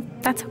 Oh,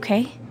 that's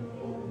okay.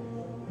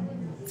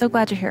 So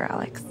glad you're here,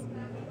 Alex.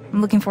 I'm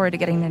looking forward to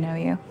getting to know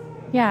you.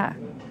 Yeah,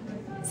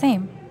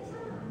 same.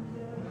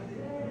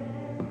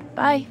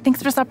 Bye.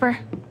 Thanks for supper.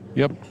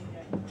 Yep.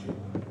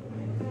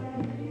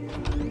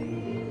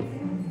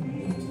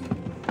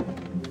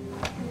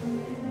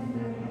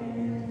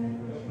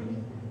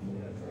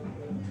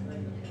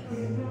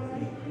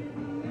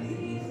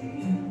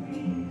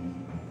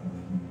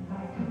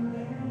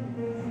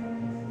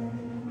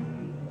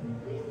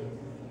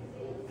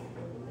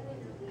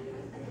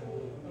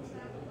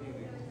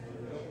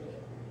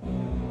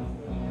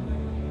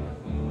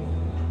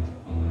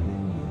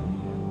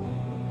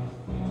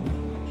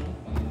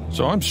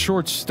 So I'm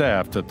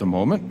short-staffed at the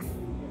moment.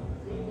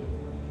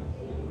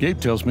 Gabe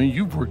tells me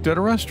you've worked at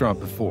a restaurant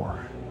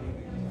before.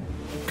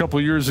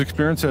 Couple years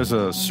experience as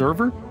a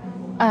server?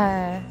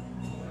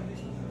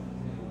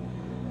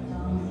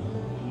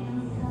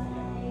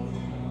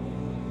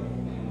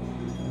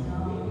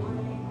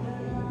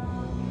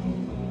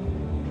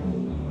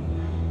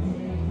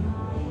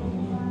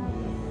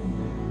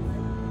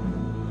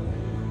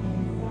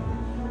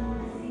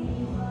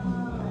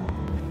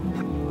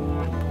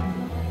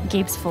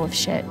 Gabe's full of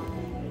shit.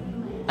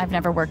 I've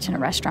never worked in a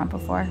restaurant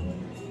before.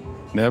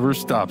 Never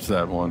stops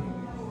that one.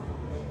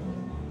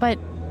 But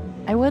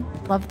I would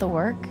love the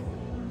work,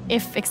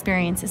 if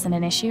experience isn't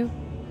an issue.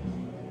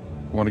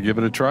 Want to give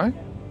it a try?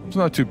 It's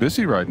not too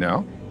busy right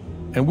now,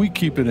 and we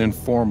keep it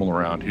informal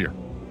around here.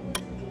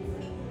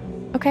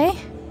 Okay.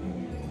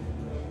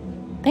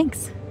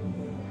 Thanks.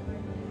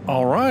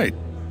 All right.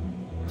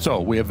 So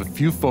we have a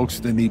few folks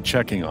that need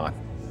checking on.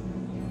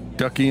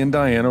 Ducky and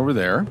Diane over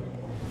there.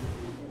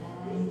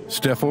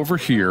 Steph over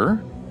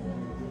here.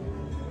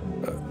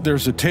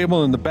 There's a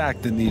table in the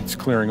back that needs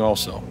clearing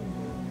also.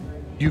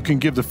 You can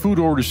give the food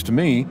orders to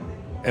me,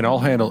 and I'll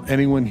handle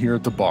anyone here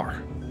at the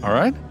bar. All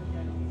right?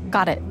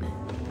 Got it.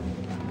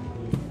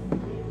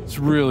 It's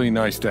really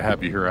nice to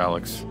have you here,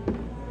 Alex.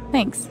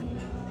 Thanks.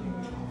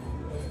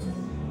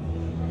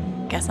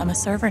 Guess I'm a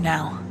server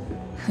now.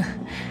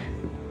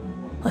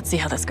 Let's see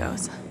how this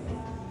goes.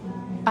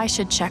 I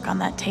should check on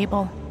that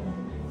table.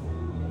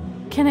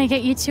 Can I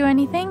get you two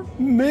anything?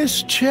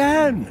 Miss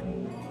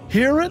Chen,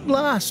 here at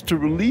last to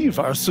relieve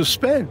our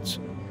suspense.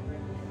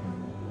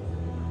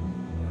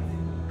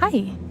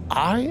 Hi.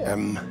 I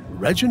am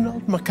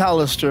Reginald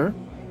McAllister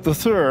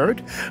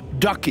III,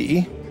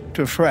 Ducky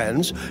to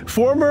friends,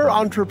 former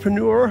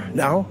entrepreneur,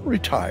 now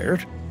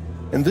retired.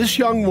 And this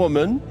young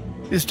woman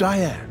is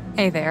Diane.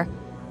 Hey there.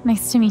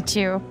 Nice to meet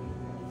you.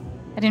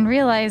 I didn't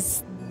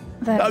realize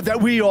that...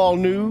 that we all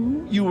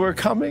knew you were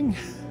coming.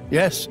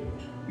 Yes.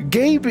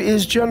 Gabe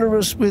is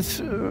generous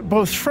with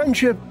both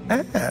friendship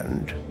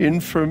and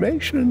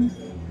information.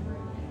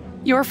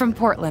 You're from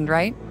Portland,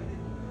 right?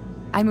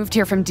 I moved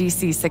here from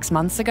DC 6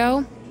 months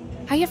ago.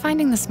 How you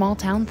finding the small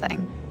town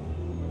thing?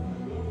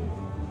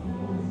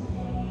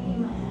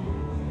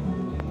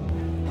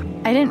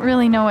 I didn't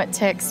really know what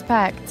to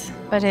expect,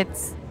 but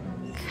it's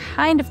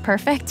kind of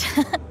perfect.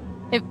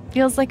 It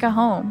feels like a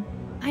home.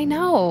 I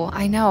know.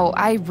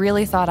 I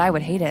really thought I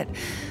would hate it.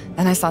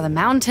 Then I saw the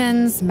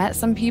mountains, met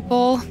some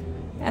people.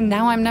 and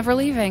now I'm never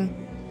leaving.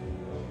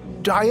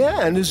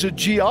 Diane is a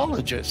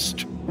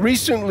geologist,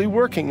 recently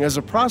working as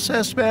a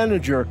process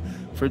manager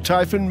for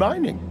Typhon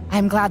Mining.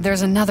 I'm glad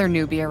there's another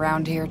newbie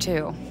around here,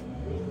 too.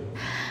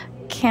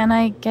 Can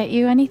I get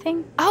you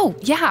anything? Oh,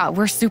 yeah,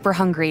 we're super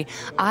hungry.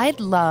 I'd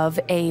love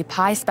a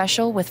pie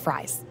special with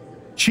fries.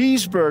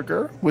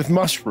 Cheeseburger with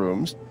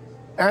mushrooms,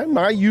 and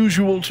my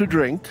usual to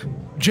drink.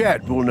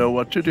 Jed will know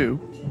what to do.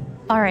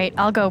 All right,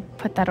 I'll go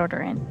put that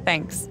order in.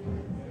 Thanks.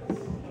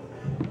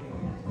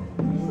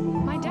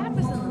 My dad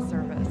was in the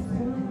service.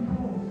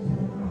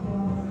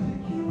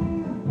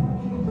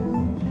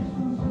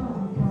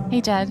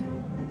 Hey, Jed.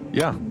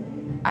 Yeah,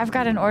 I've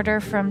got an order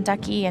from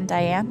Ducky and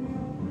Diane.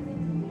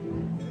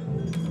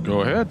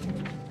 go ahead.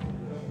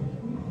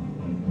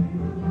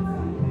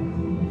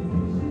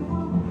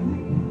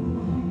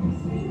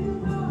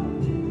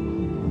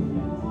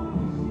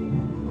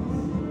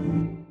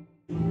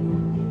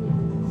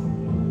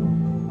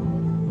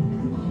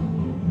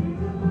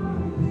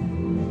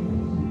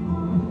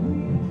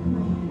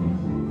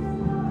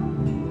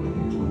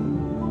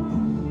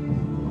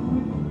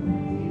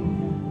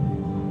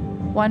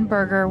 One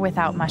burger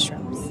without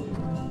mushrooms.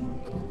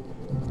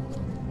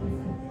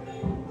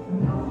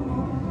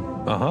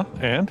 Uh-huh,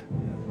 and?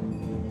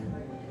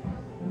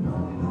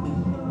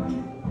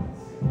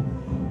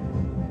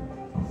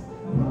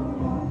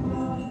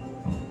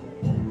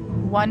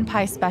 One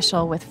pie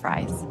special with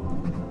fries.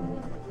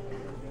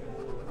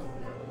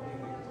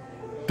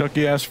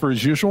 Ducky asked for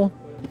his usual?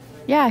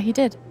 Yeah, he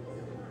did.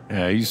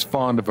 Yeah, he's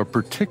fond of a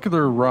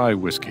particular rye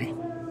whiskey.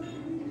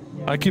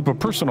 I keep a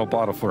personal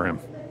bottle for him.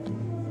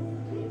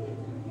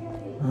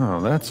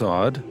 Oh, that's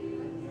odd.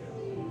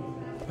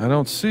 I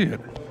don't see it.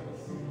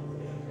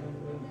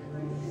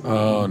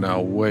 Oh,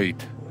 now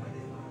wait.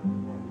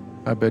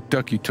 I bet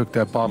Ducky took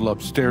that bottle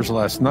upstairs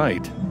last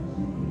night.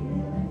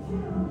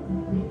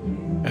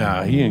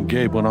 Yeah, he and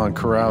Gabe went on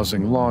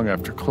carousing long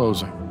after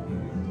closing.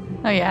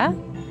 Oh, yeah?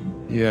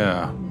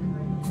 Yeah.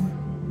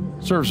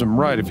 Serves him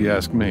right if you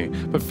ask me,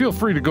 but feel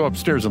free to go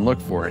upstairs and look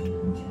for it.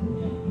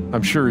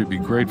 I'm sure he'd be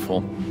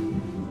grateful.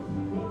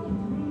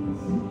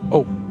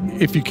 Oh,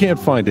 if you can't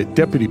find it,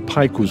 Deputy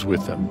Pike was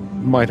with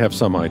them. Might have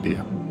some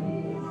idea.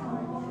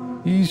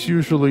 He's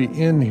usually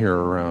in here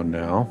around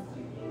now.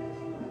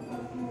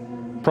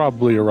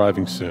 Probably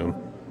arriving soon.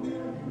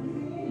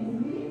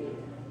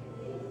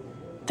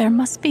 There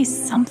must be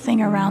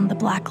something around the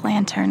Black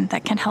Lantern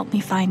that can help me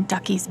find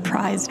Ducky's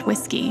prized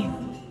whiskey.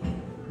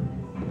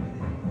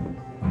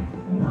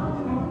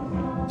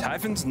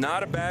 Typhon's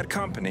not a bad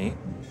company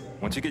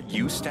once you get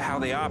used to how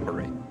they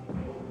operate.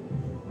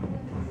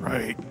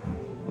 Right.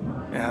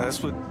 Yeah,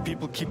 that's what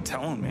people keep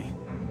telling me.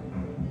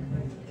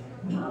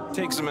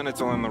 Takes a minute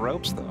to learn the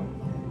ropes, though.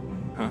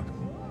 Huh?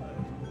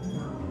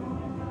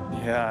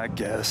 Yeah, I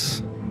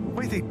guess. The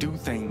way they do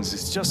things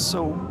is just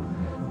so...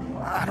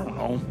 I don't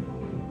know.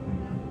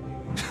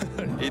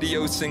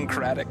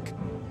 Idiosyncratic.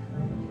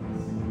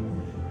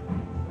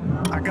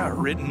 I got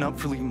written up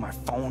for leaving my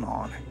phone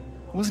on.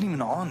 It wasn't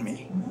even on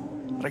me.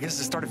 But I guess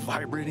it started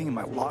vibrating in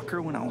my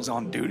locker when I was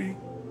on duty.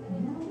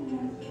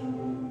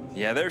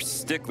 Yeah, they're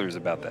sticklers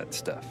about that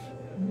stuff.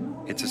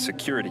 It's a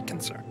security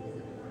concern.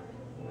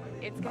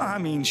 I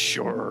mean,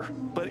 sure,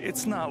 but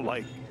it's not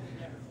like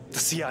the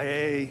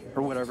CIA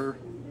or whatever.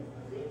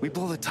 We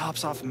blow the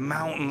tops off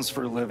mountains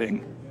for a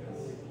living.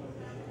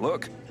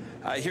 Look,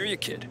 I hear you,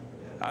 kid.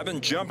 I've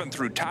been jumping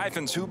through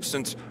Typhon's hoops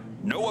since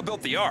Noah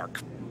built the Ark.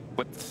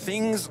 But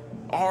things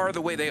are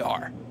the way they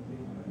are.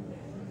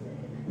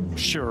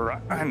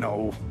 Sure, I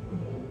know.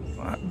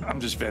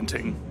 I'm just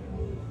venting.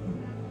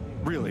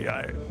 Really,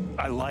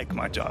 I like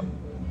my job.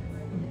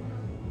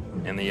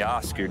 And the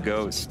Oscar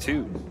goes,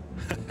 too.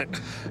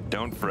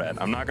 Don't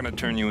fret. I'm not going to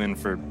turn you in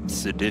for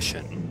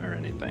sedition or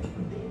anything.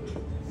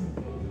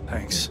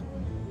 Thanks.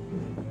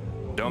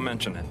 Don't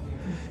mention it.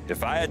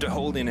 If I had to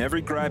hold in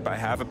every gripe I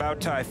have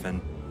about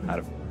Typhon, I'd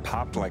have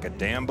popped like a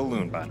damn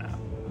balloon by now.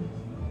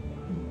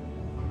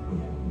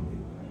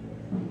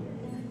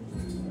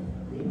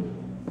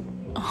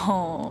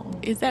 Oh,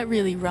 is that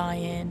really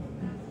Ryan?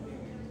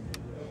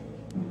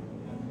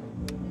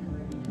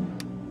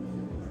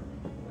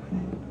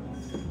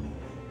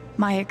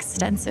 My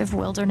extensive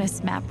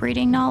wilderness map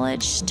reading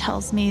knowledge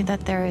tells me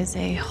that there is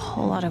a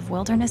whole lot of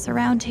wilderness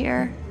around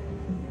here.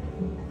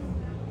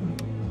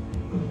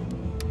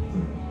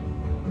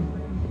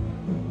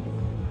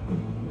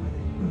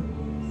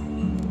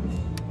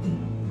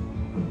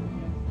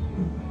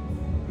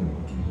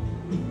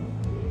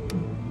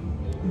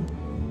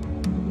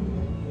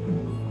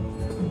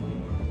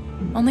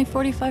 Only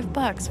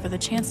 $45 for the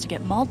chance to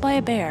get mauled by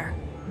a bear.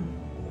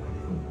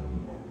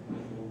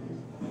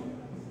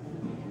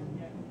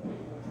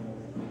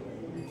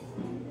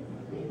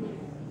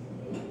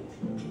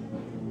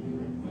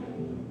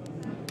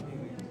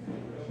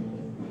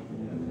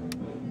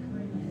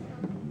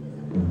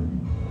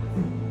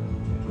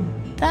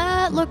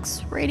 That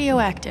looks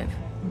radioactive.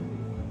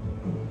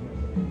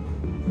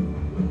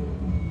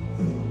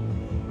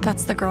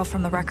 That's the girl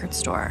from the record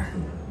store.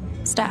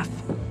 Staff.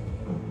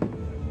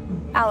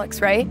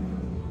 Alex, right?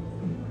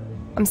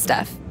 I'm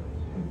Steph.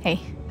 Hey.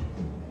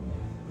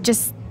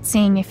 Just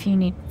seeing if you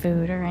need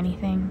food or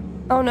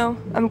anything. Oh no,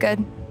 I'm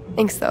good.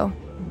 Thanks though.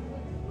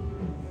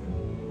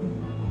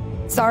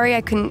 Sorry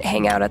I couldn't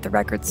hang out at the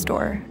record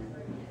store.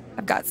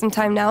 I've got some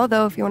time now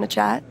though if you want to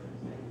chat.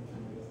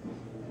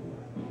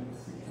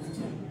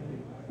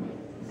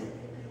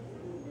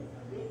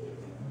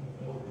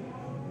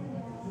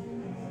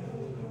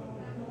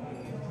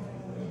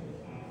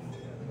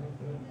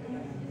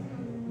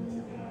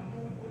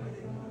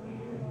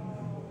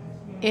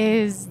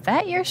 Is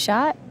that your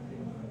shot?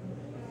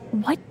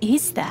 What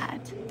is that?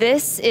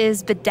 This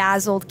is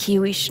bedazzled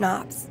kiwi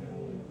schnapps.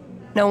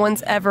 No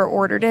one's ever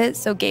ordered it,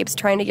 so Gabe's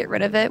trying to get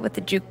rid of it with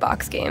the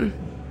jukebox game.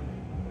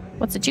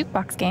 What's a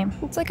jukebox game?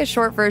 It's like a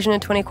short version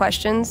of 20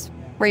 questions,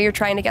 where you're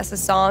trying to guess a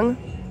song,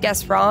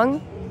 guess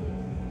wrong,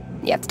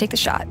 you have to take the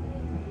shot.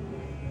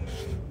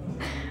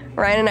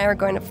 Ryan and I were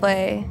going to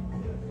play.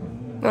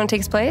 You want to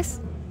take his place?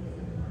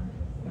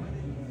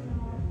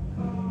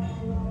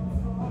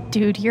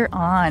 Dude, you're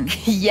on.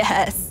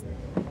 Yes.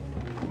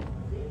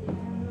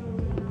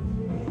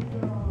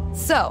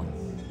 So,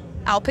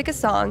 I'll pick a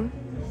song.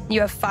 You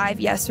have 5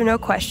 yes or no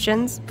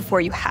questions before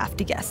you have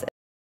to guess it.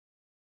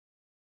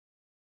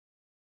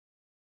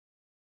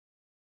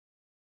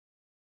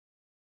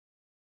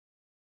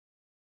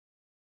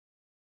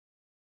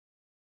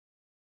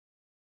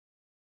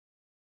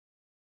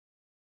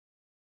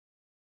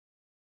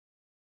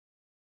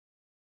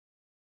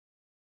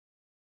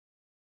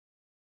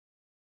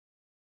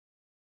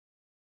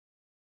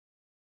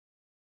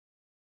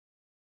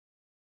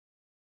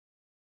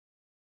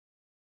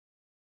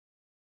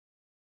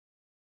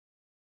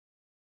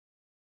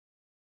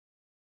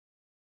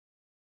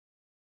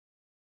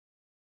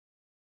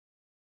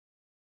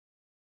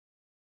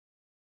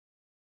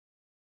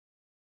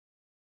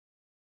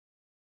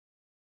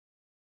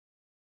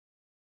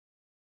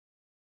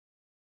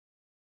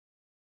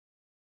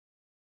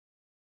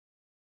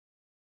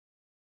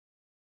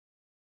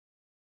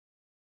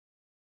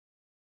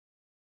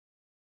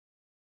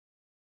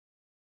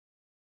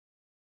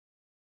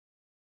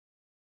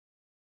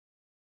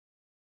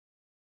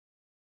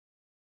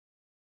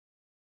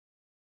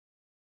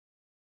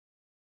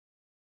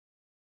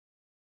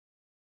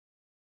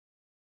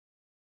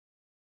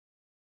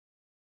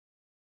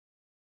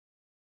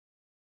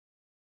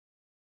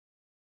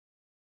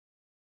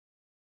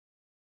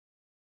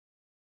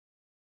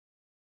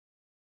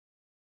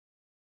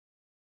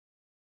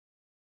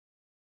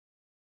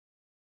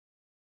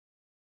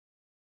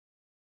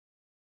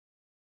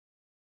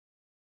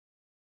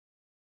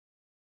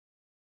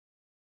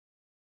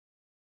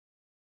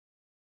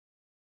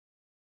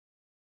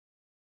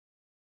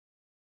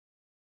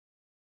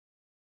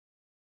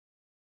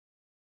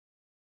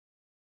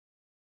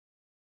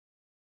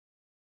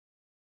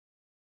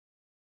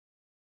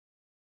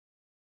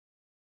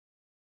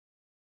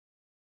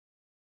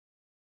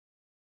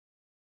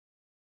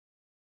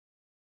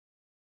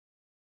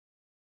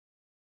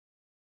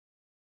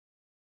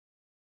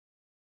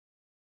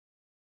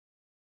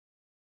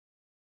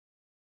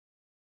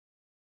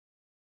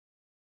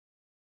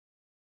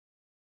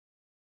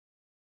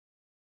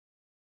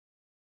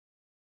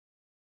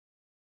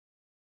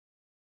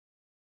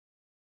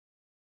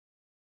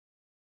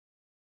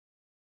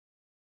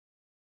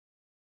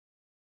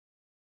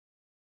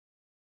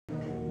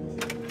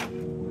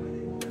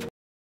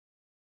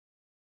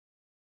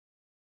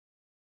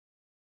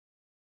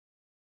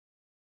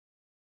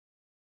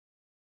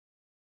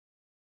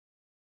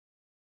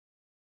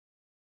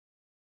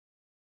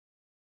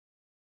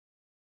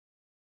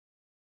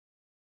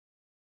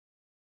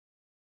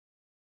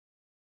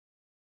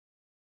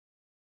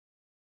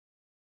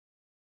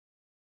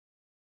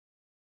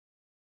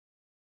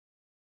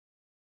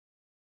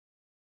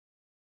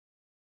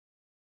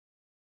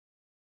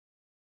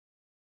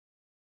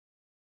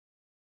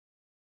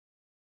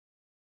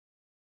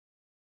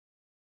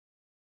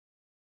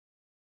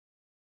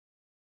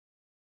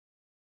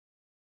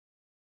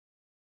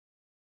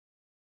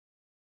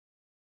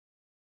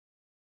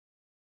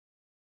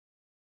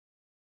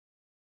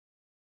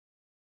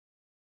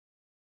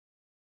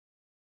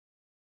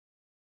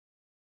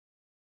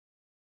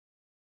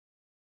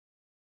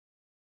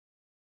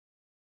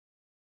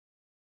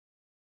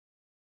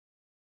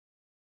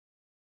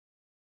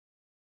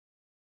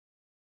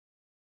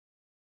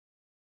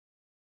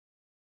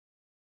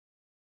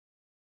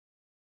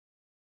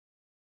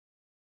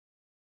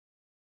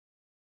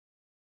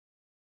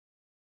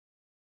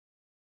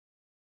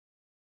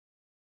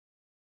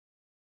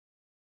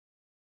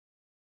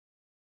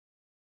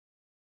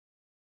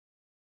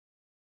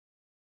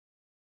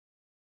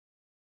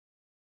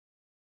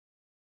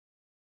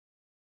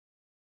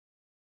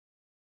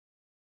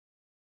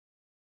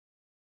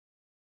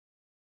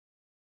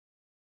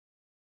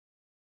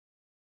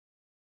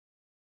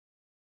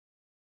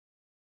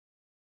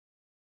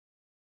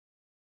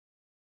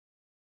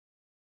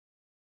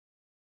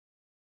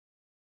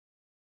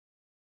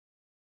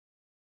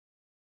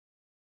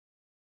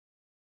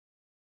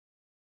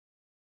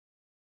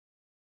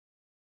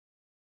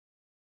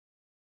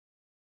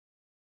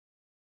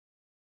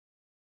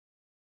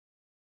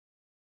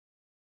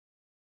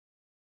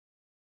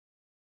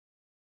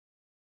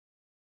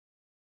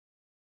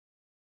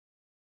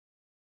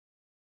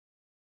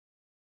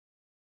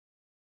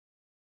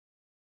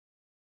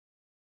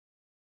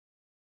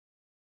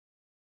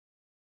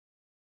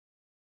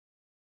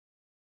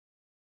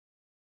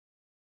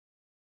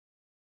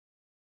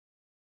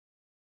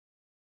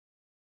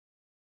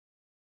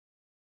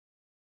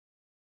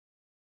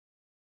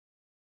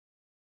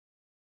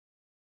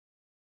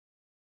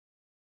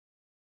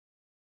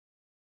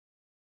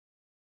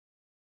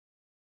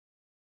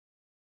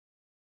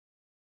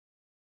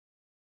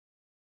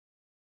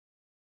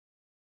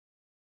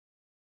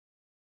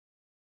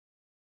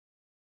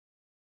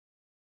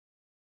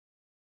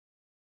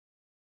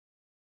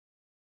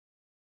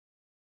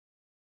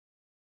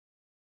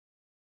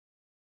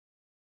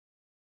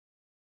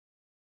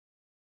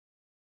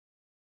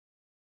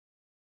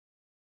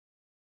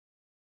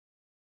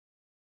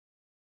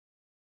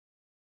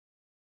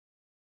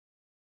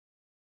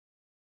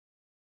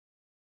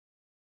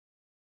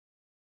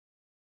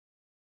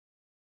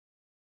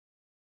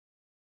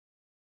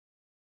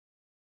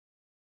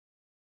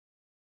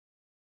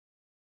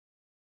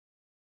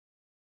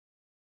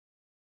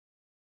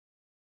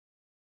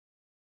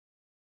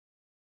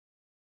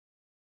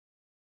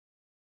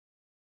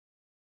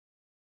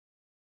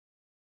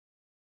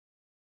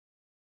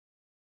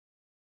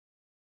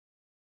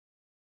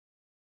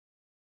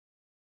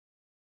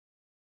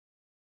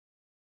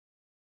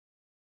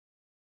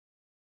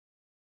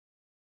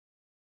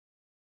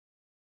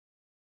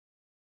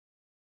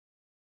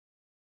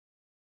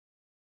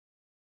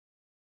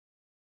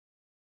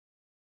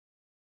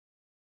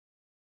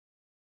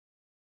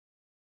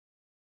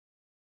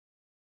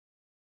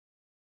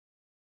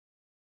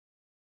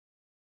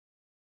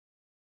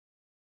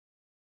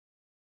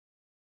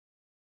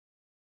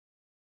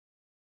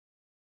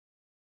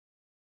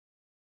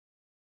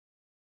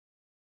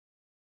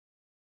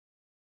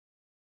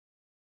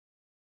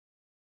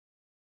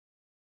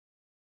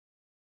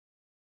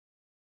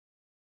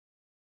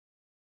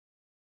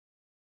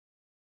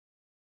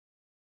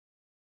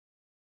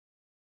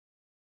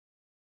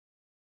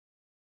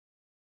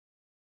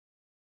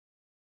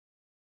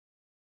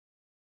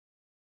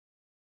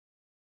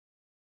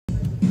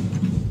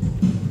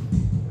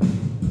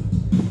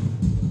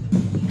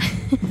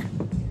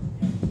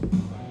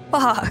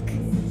 Fuck.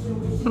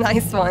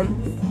 Nice one.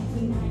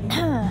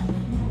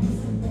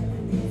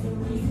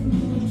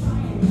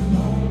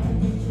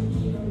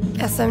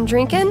 Guess I'm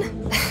drinking?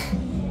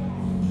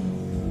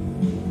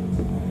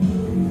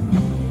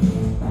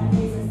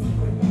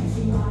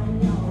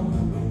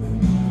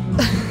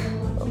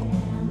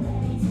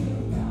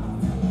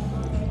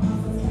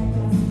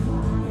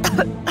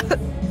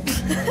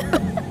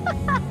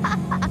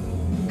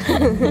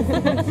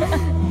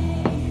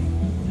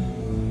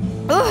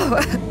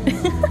 Oh.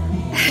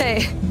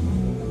 Hey,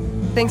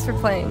 thanks for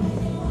playing.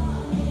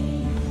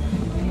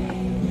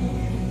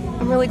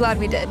 I'm really glad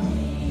we did.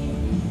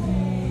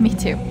 Me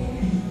too.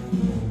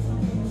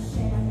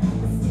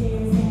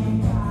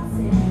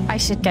 I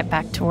should get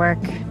back to work.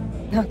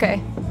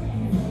 Okay.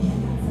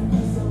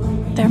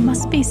 There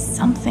must be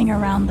something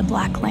around the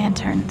Black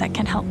Lantern that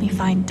can help me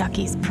find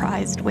Ducky's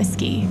prized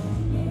whiskey.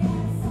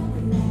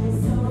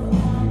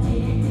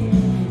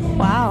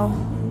 Wow.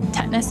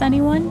 Tetanus,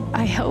 anyone?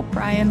 I hope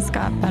Brian's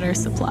got better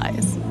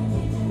supplies.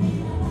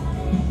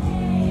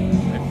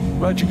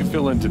 Glad you could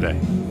fill in today.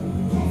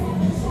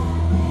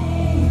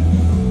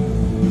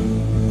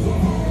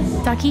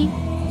 Ducky,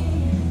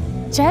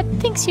 Jed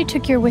thinks you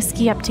took your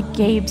whiskey up to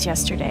Gabe's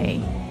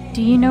yesterday.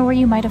 Do you know where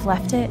you might have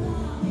left it?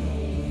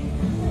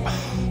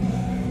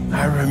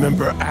 I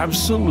remember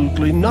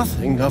absolutely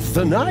nothing of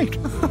the night.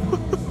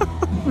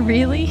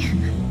 Really?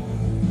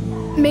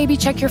 Maybe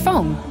check your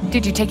phone.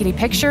 Did you take any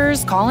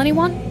pictures? Call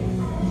anyone?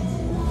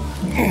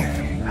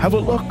 Have a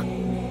look.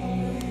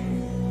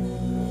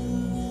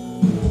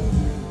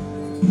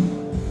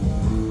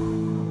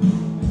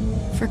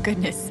 For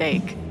goodness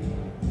sake.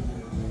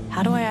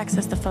 How do I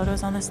access the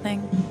photos on this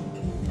thing?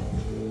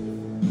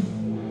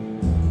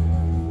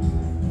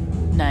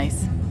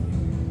 Nice.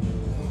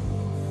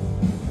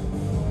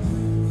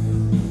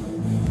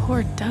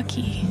 Poor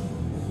Ducky.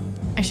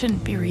 I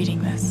shouldn't be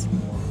reading this.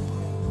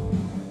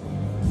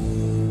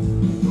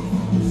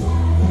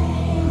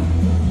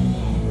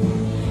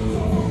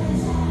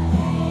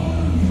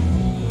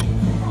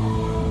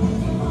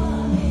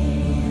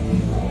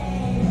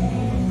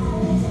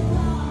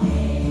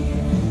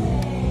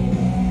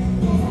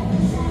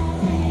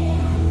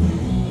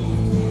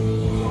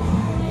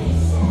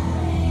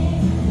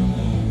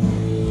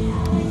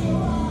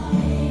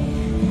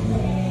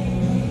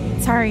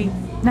 Sorry,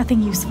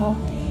 nothing useful.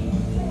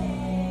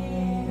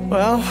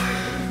 Well,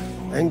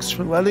 thanks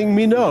for letting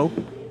me know.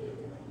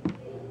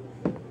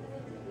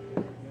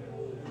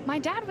 My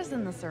dad was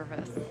in the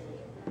service.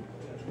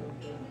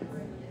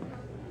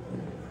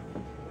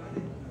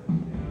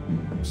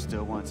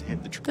 Still wants to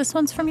hit the This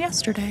one's from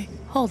yesterday.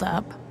 Hold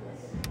up.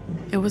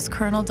 It was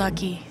Colonel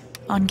Ducky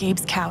on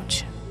Gabe's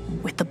couch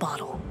with the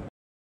bottle.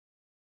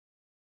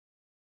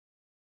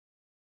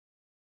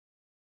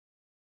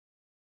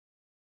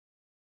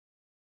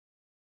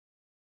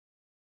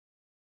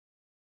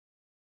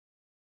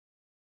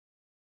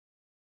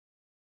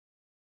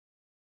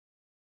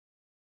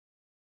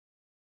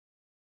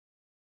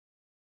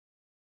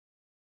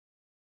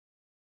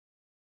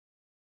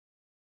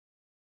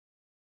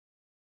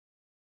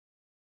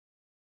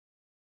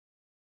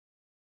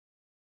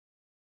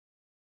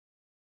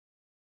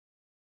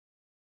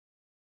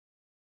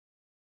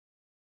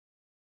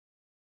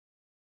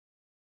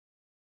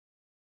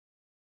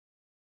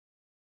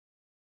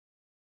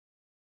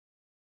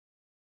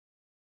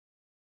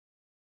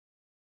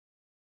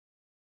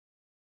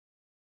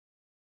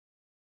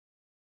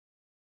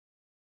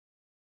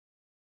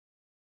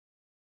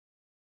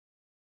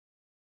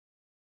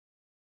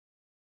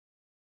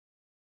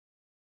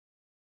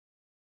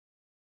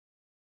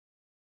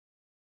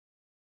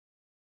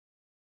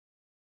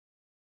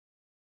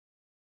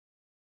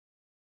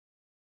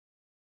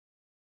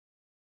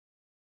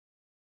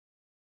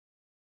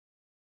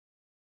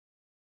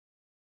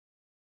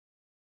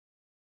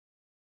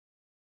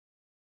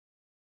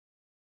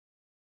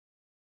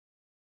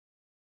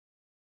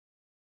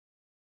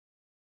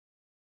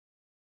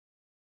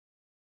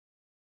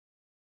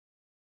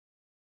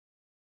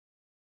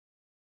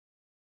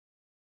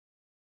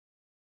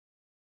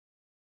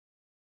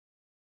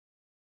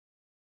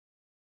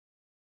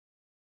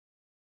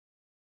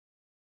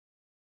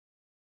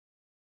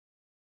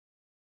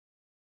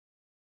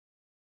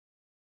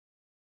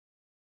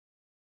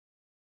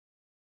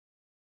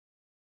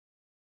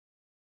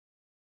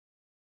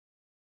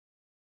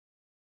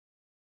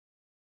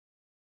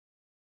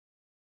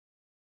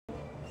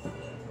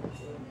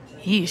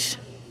 Yeesh.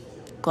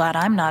 Glad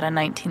I'm not a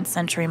 19th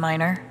century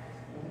miner.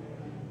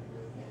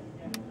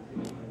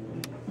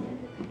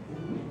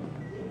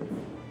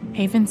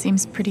 Haven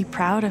seems pretty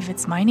proud of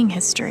its mining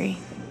history.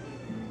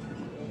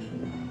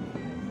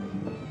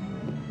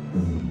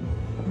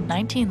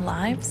 19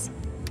 lives?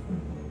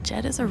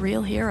 Jed is a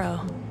real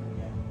hero.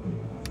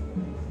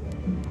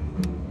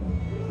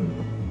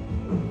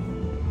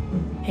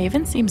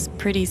 Haven seems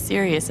pretty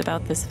serious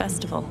about this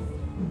festival.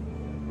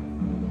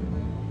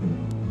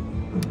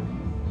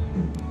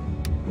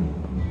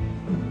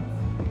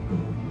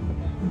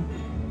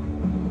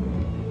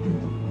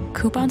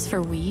 Coupons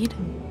for weed?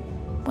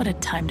 What a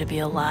time to be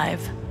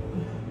alive.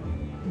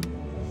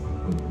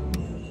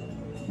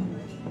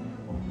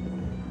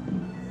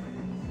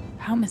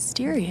 How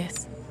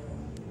mysterious.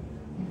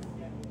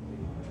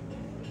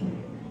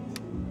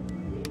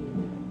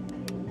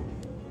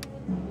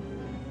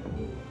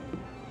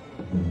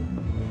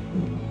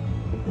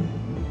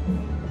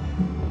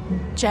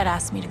 Jed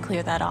asked me to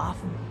clear that off.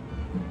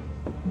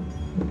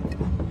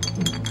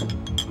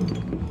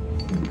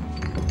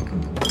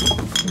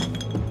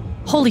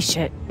 Holy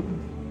shit.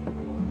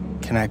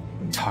 Can I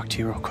talk to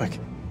you real quick?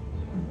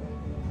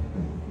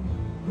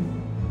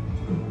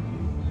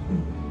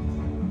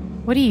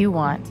 What do you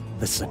want?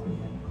 Listen,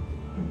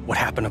 what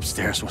happened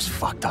upstairs was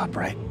fucked up,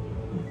 right?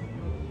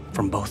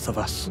 From both of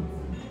us.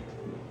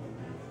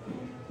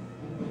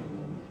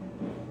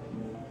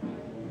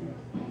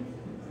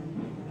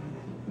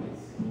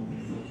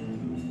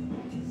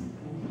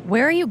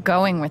 Where are you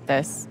going with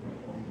this?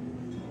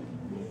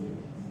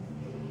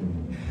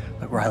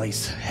 But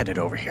Riley's headed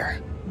over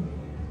here.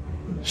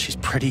 She's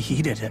pretty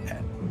heated.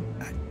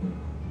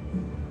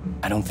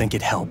 I don't think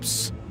it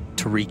helps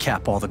to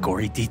recap all the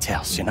gory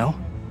details, you know?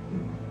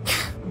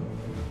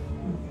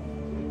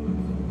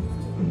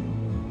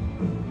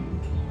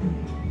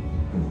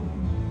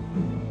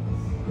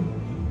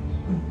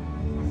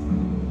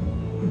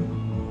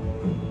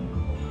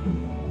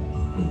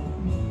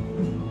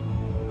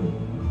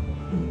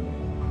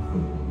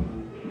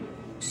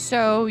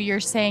 So you're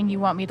saying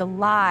you want me to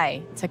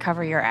lie to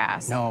cover your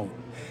ass? No,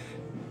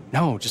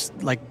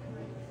 just like,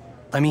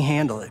 let me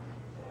handle it.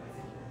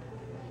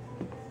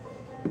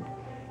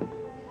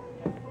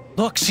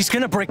 Look, she's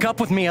gonna break up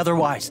with me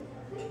otherwise.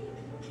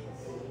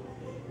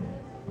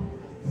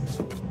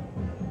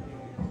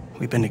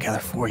 We've been together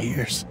 4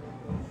 years.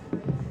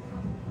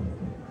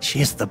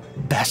 She is the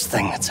best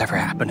thing that's ever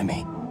happened to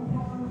me.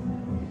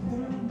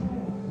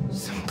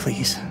 So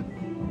please,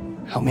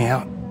 help me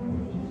out.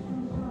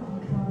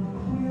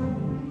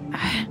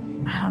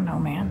 I don't know,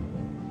 man.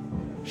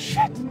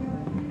 Shit.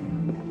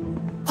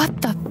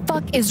 What the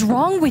fuck is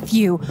wrong with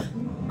you?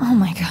 Oh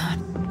my god,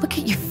 look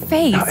at your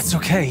face. No, it's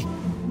okay.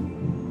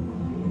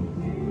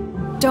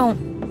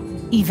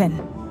 Don't even.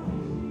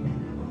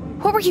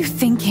 What were you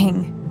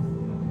thinking?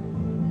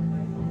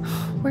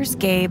 Where's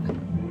Gabe?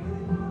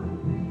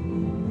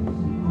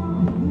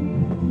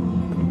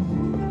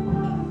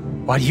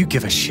 Why do you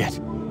give a shit?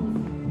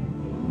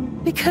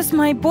 Because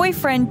my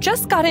boyfriend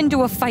just got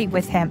into a fight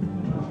with him.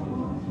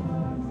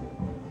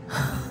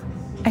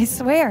 I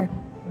swear.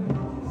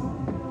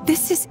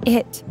 This is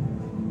it.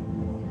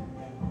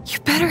 You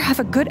better have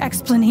a good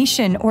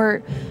explanation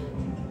or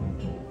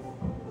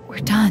we're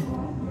done.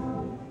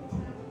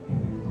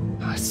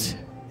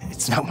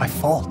 It's not my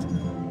fault.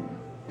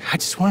 I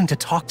just wanted to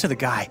talk to the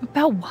guy.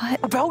 About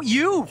what? About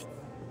you!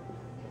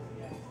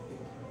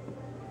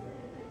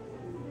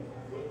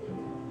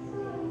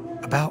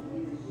 About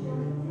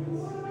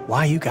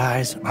why you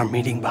guys are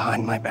meeting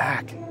behind my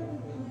back.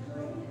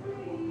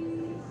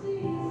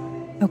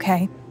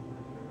 Okay.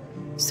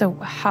 So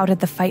how did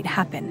the fight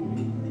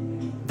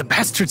happen? The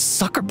bastard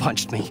sucker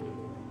punched me.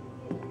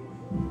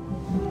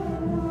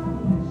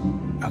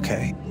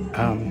 Okay,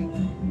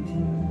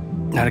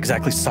 not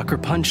exactly sucker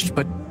punched,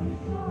 but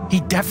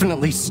he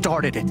definitely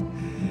started it.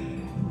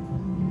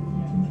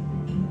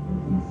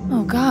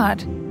 Oh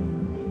God.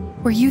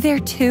 Were you there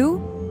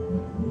too?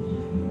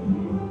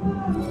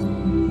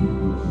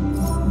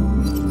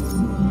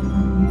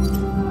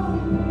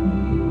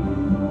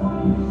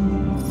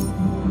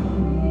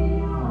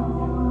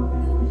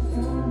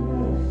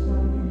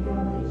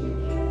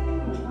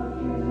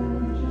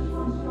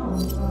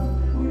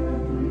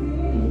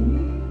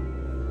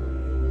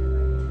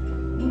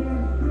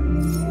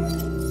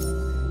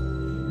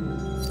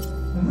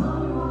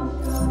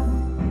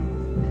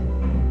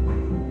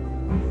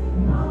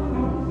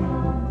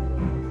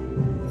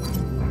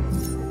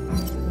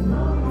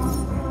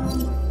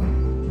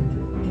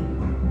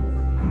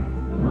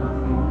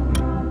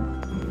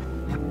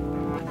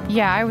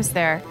 Yeah, I was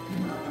there.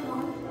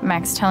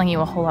 Mac's telling you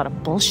a whole lot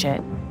of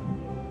bullshit.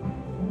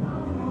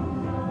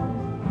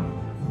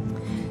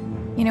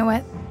 You know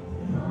what?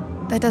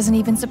 That doesn't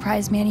even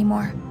surprise me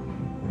anymore.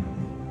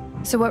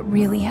 So what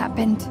really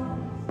happened?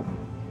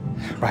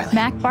 Riley.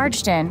 Mac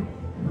barged in,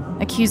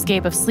 accused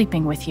Gabe of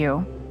sleeping with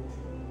you,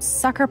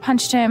 sucker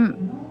punched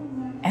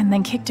him, and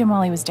then kicked him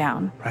while he was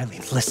down. Riley,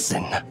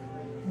 listen.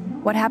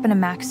 What happened to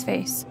Mac's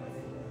face?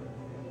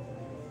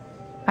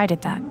 I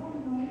did that.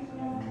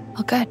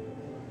 Oh, good.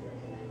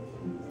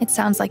 It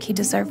sounds like he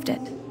deserved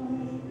it.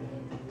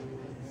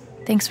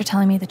 Thanks for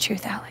telling me the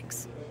truth,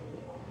 Alex.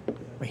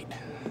 Wait,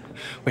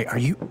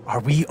 are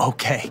we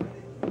okay?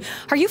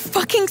 Are you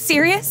fucking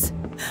serious?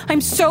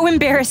 I'm so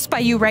embarrassed by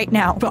you right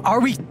now. But are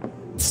we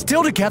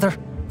still together?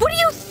 What do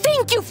you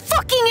think, you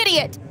fucking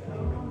idiot?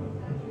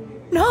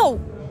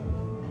 No.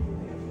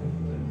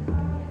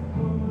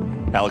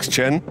 Alex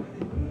Chen?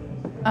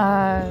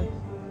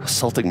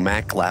 Assaulting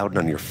Mac Loudon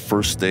on your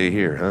first day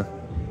here, huh?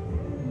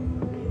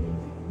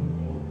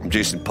 I'm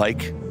Jason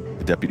Pike,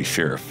 the deputy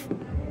sheriff.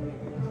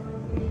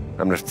 I'm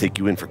gonna have to take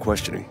you in for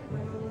questioning.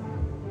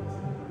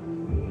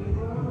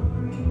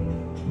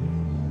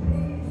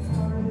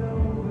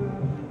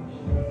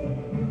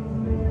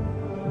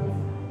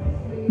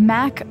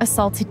 Mac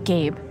assaulted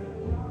Gabe.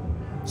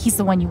 He's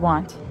the one you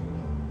want.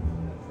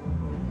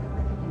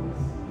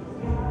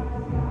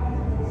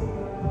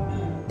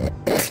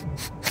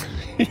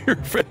 Your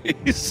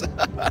face.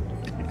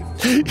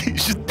 You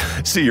should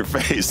see your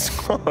face.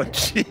 Oh,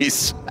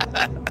 jeez.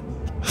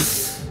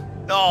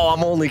 No,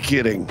 I'm only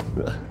kidding.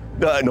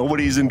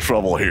 Nobody's in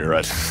trouble here.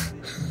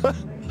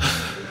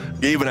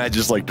 Gabe and I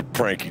just like to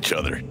prank each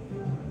other.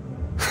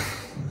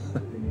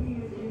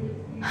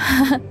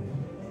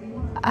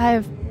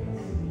 I've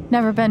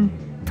never been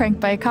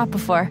pranked by a cop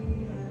before.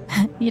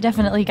 You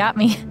definitely got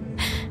me.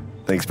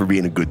 Thanks for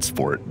being a good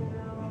sport.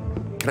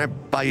 Can I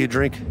buy you a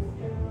drink?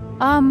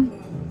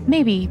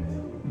 Maybe.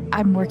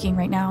 I'm working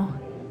right now.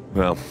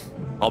 Well,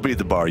 I'll be at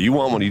the bar. You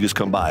want one, you just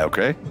come by,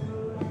 okay?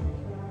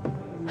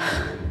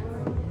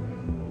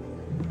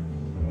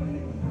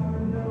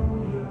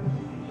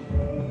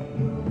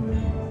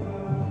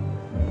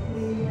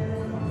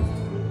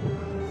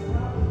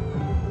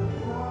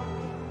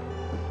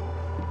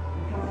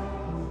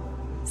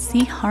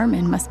 See,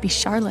 Harmon must be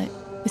Charlotte.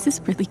 This is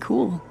really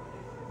cool.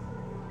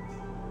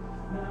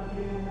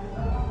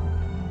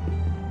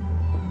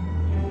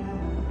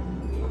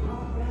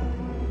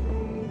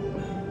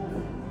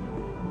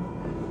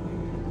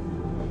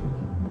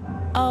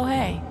 Oh,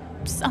 hey.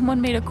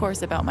 Someone made a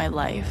course about my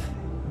life.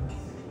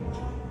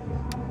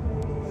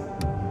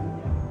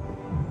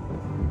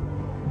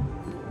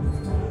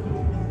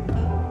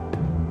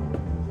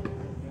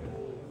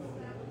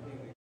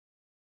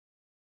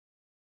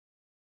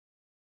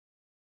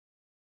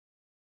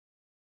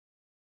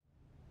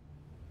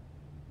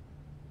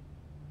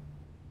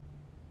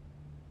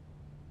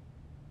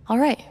 All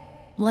right,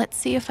 let's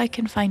see if I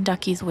can find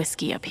Ducky's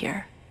whiskey up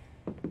here.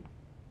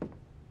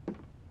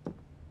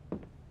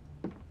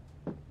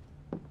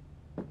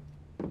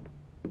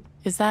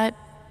 Is that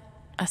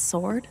a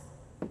sword?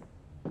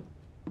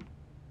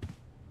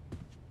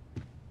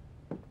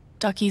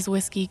 Ducky's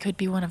whiskey could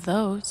be one of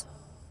those.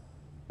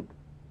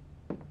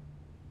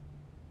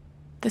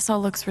 This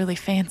all looks really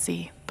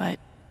fancy, but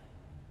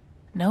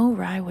no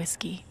rye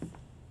whiskey.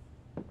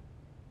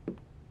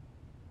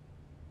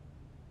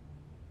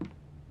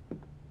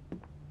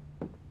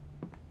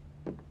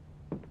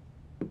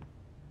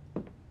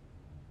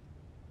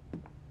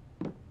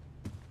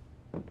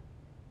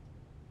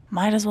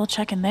 Might as well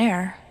check in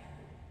there.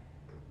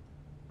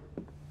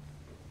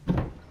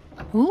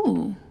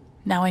 Ooh,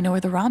 now I know where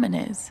the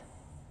ramen is.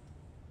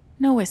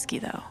 No whiskey,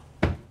 though.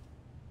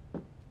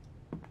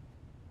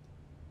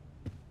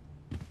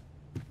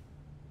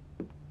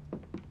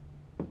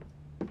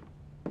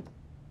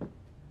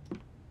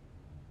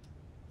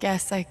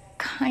 Guess I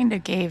kinda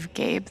gave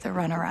Gabe the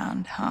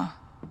runaround, huh?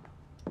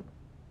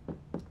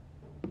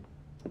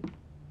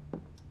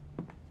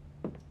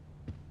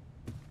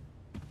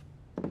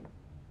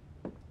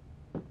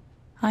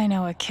 I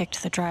know I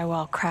kicked the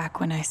drywall crack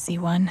when I see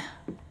one.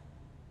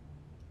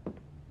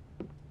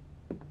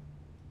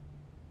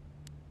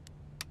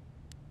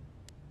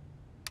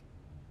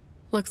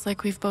 Looks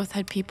like we've both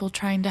had people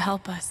trying to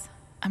help us.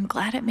 I'm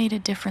glad it made a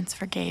difference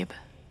for Gabe.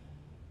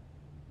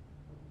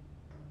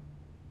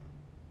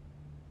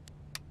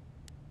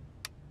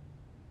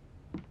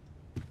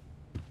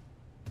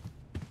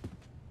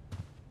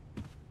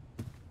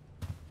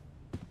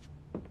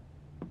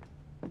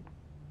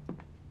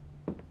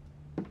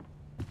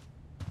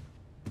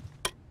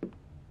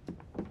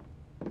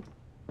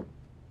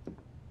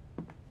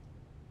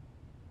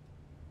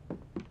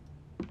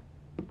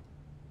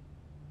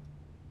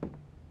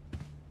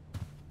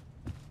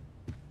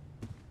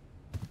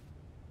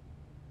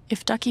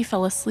 If Ducky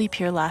fell asleep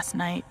here last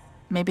night,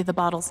 maybe the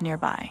bottle's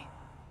nearby.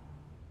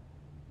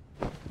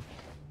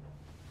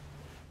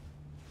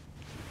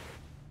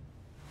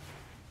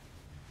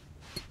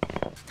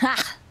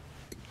 Ha!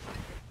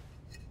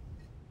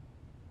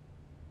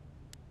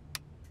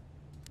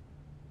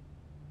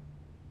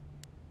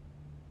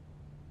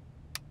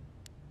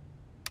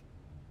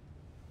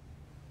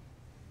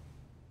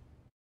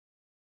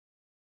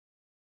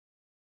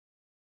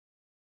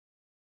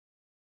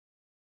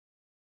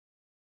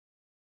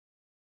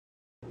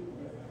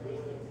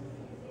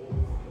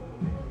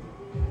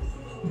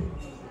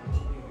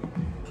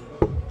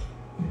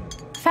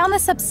 Found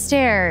this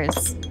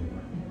upstairs.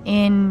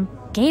 In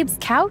Gabe's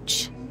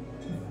couch?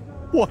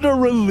 What a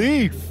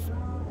relief.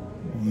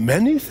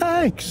 Many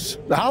thanks,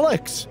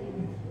 Alex.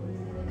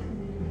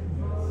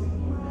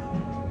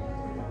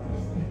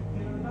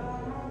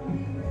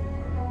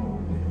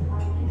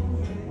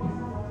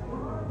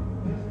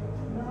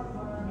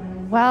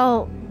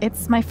 Well,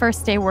 it's my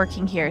first day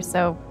working here,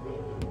 so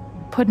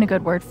put in a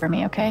good word for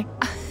me, okay?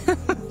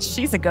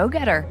 She's a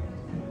go-getter.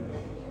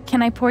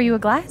 Can I pour you a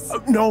glass?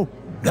 No.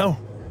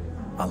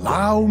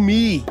 Allow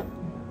me.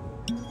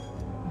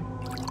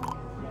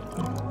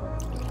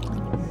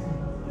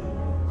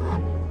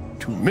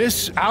 To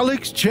Miss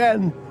Alex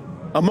Chen,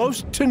 a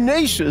most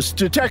tenacious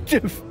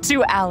detective.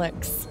 To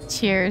Alex.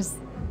 Cheers.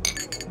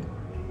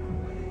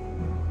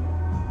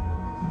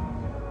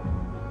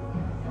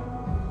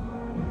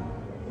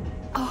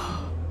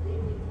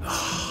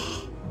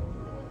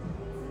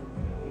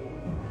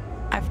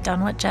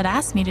 done what Jed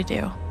asked me to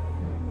do.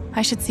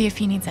 I should see if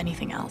he needs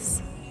anything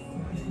else.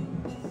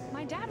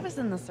 My dad was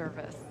in the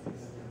service.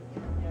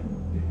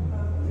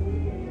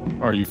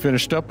 Are you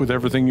finished up with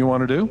everything you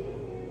want to do?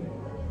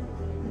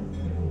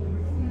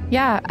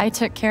 Yeah, I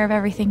took care of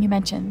everything you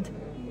mentioned.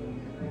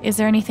 Is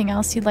there anything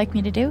else you'd like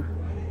me to do?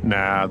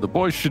 Nah, the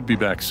boys should be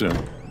back soon.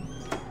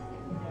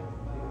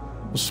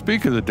 Well,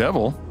 speak of the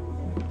devil.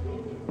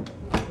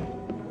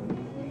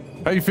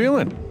 How you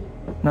feeling?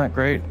 Not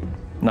great.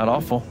 Not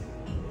awful.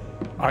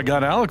 I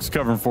got Alex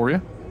covering for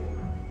you.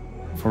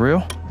 For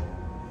real?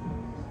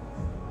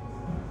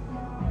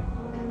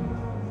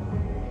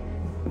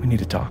 We need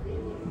to talk.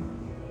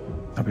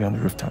 I'll be on the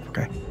rooftop,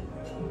 okay?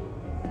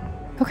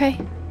 Okay.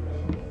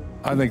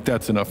 I think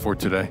that's enough for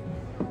today.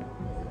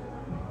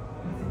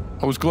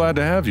 I was glad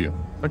to have you.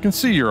 I can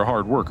see you're a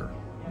hard worker.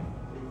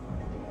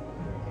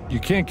 You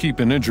can't keep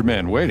an injured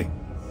man waiting.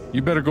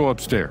 You better go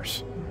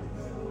upstairs.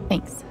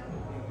 Thanks.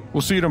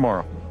 We'll see you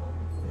tomorrow.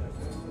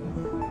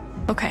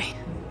 Okay.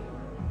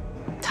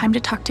 Time to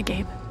talk to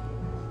Gabe.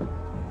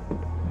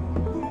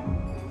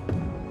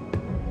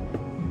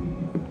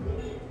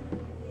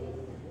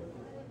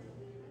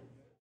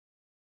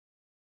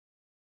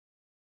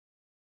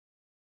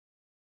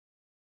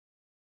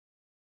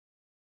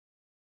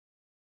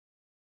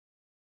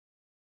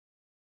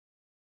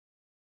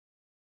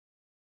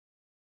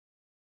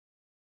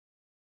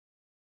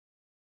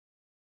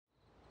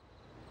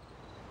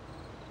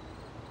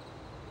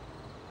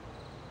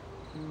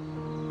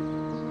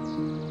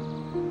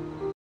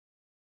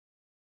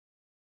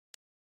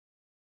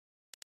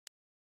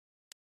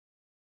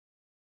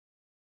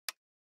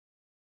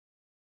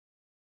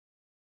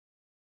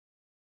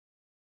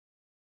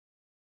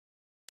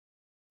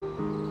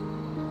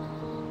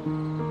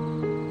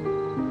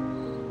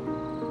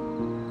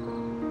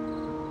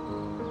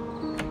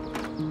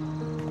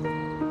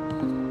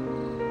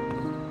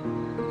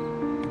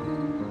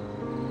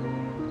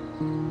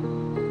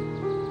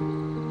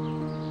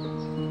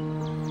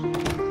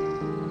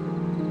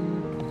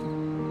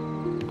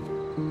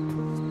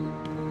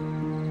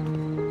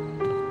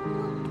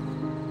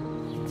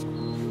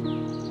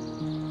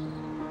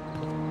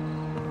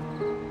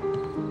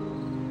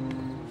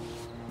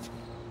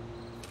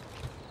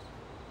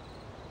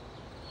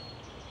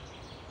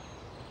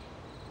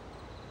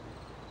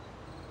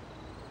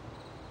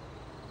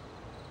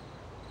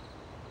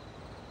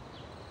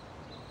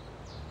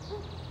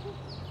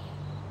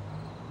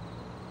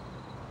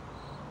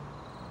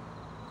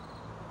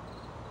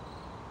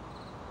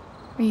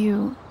 Are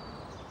you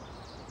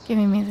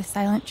giving me the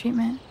silent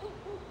treatment?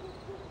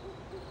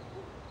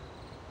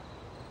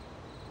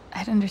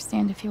 I'd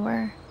understand if you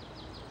were.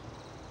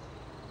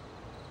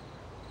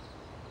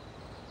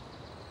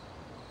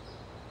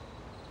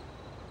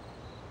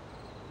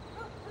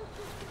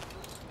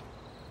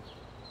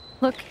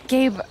 Look,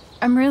 Gabe,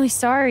 I'm really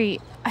sorry.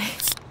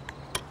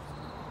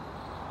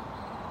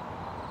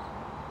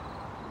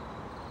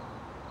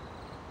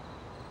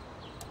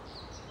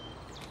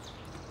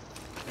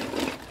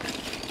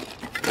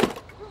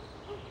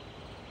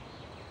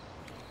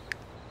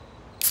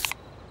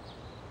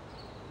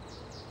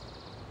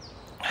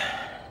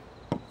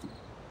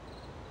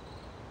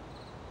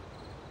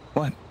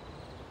 What?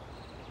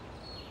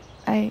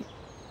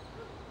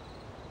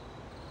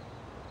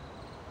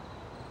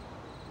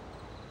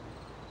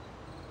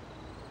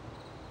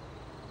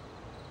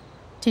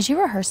 Did you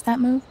rehearse that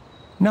move?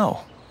 No.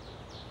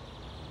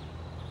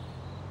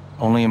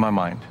 Only in my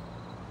mind.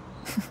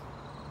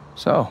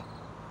 So,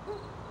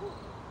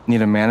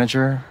 need a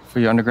manager for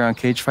your underground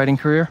cage fighting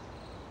career?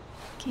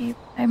 Gabe,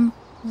 I'm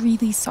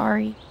really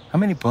sorry. How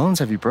many bones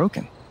have you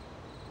broken?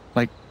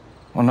 Like,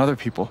 on other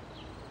people?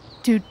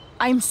 Dude,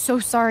 I'm so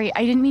sorry.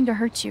 I didn't mean to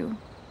hurt you.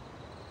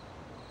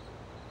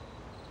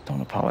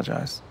 Don't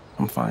apologize.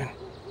 I'm fine.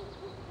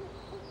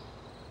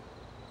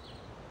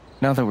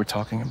 Now that we're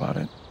talking about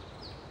it,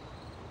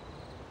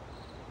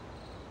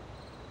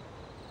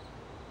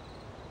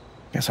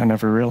 guess I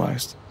never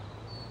realized.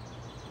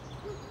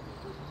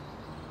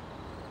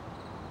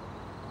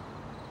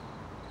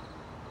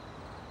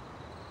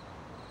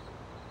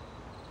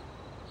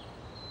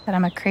 That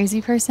I'm a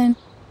crazy person?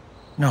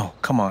 No,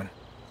 come on.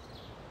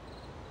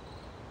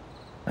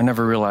 I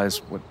never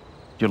realized what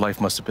your life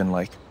must have been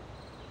like.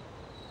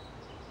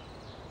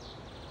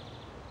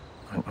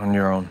 On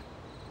your own.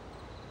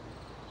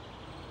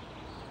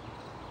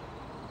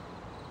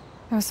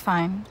 It was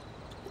fine.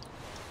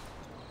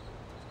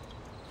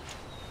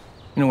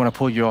 You know, when I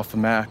pulled you off the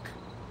Mac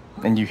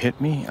and you hit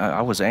me,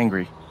 I was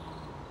angry.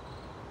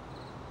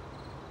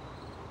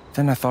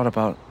 Then I thought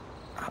about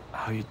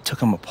how you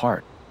took him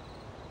apart.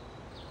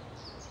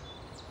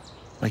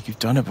 Like you've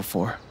done it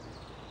before.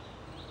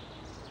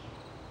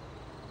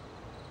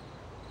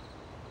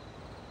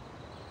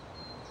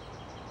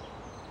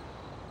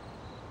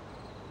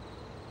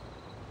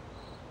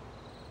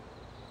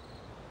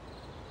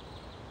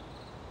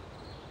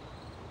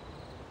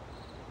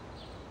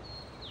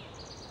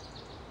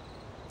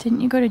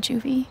 Didn't you go to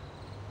juvie?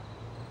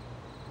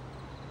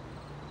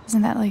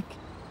 Isn't that like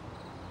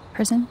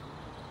prison?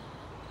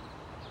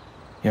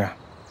 Yeah.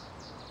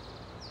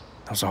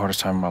 That was the hardest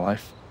time of my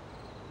life.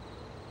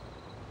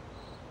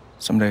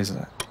 Some days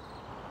I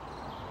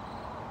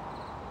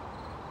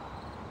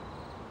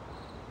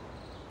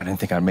didn't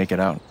think I'd make it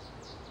out.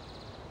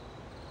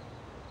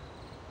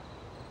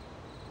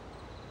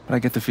 But I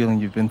get the feeling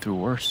you've been through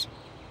worse.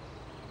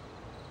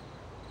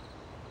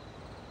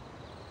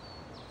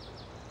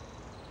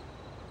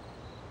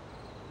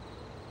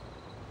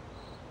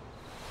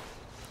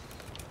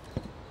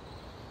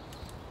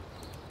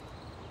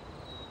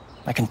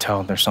 I can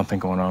tell there's something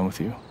going on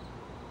with you.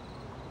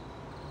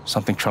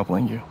 Something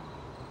troubling you.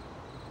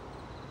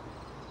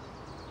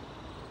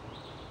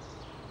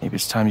 Maybe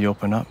it's time you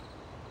open up.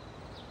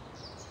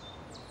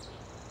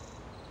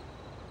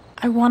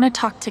 I want to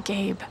talk to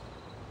Gabe,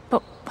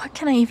 but what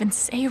can I even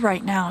say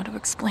right now to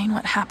explain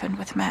what happened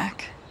with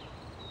Mac?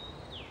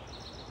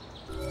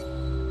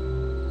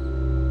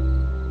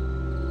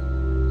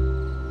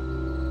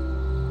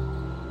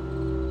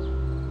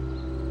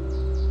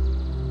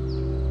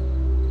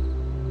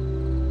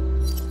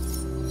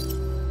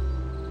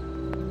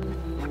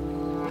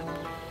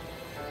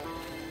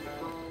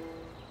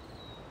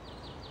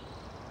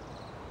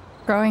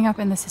 Growing up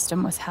in the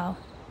system was hell.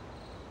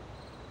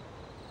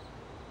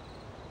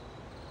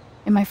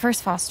 In my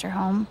first foster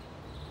home,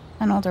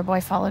 an older boy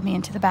followed me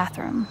into the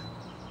bathroom,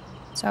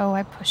 so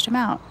I pushed him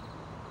out.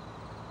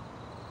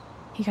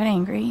 He got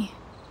angry.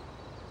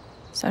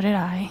 So did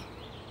I.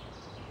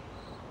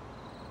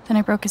 Then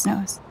I broke his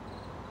nose.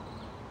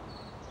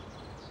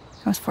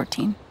 I was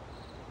 14.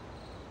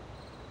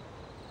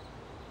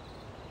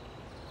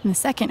 In the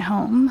second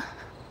home,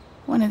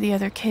 one of the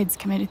other kids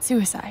committed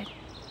suicide.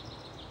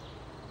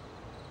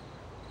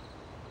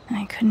 And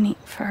I couldn't eat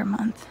for a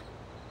month.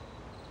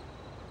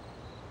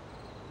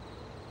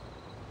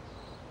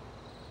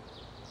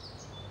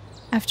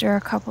 After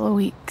a couple of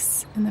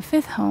weeks in the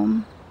fifth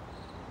home,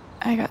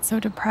 I got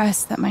so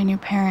depressed that my new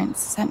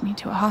parents sent me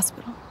to a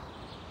hospital.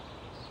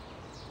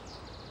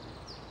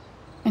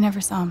 I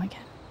never saw him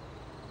again.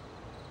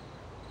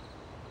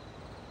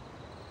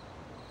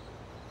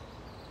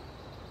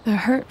 The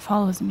hurt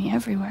follows me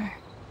everywhere.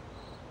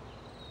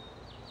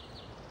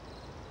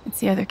 It's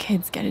the other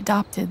kids get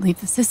adopted,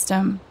 leave the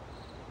system.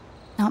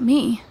 Not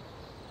me.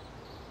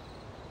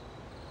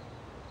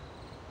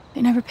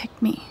 They never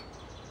picked me.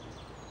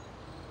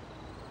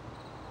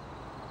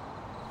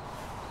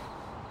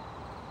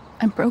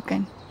 I'm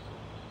broken.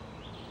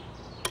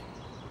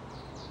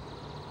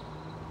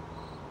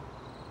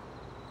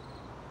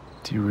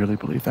 Do you really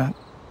believe that?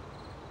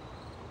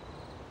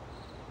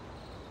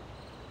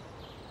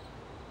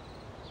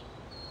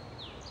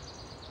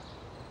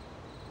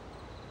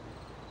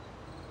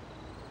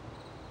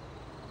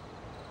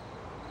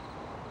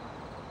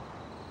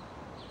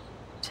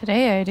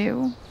 Today I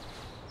do.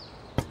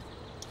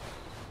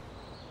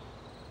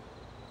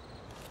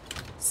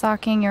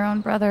 Socking your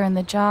own brother in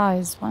the jaw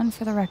is one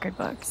for the record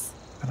books.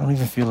 I don't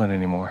even feel it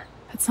anymore.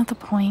 That's not the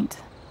point.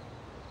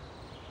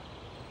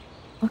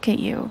 Look at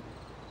you.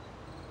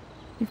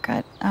 You've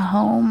got a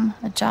home,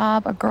 a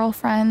job, a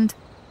girlfriend.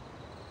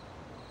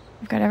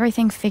 You've got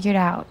everything figured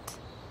out.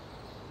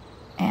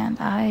 And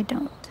I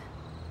don't.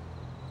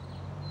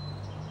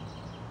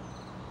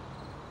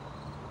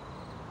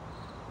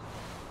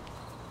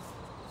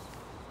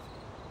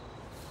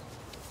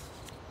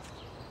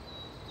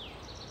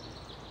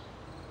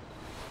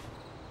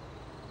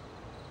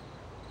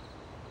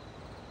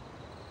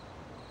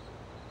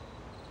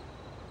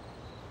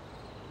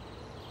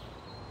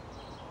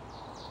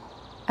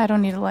 I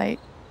don't need a light.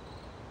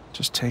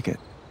 Just take it.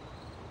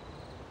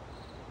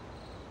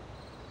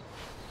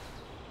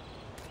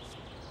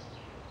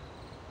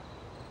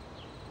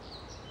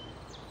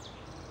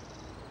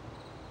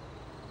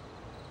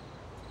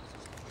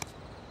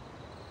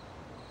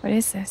 What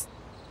is this?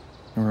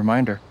 A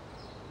reminder.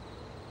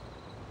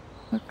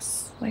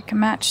 Looks like a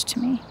match to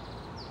me.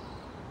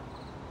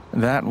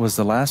 That was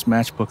the last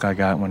matchbook I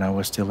got when I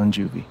was still in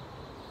juvie.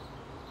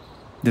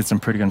 Did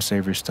some pretty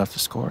unsavory stuff to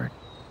score it.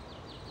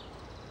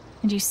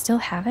 And you still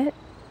have it?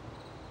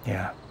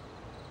 Yeah.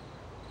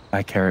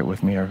 I carry it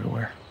with me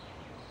everywhere.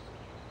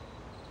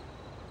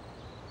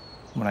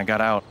 When I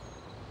got out,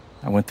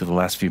 I went through the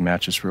last few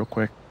matches real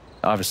quick,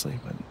 obviously,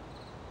 but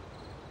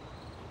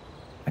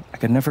I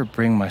could never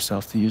bring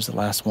myself to use the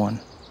last one.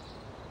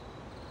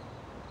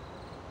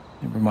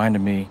 It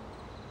reminded me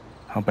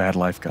how bad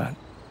life got.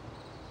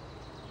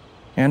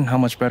 And how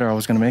much better I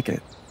was going to make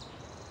it.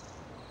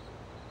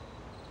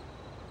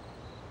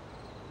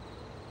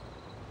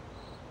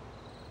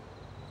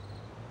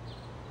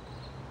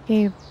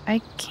 Gabe, I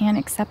can't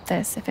accept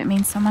this if it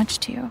means so much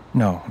to you.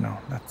 No,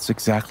 that's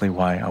exactly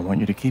why I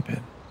want you to keep it.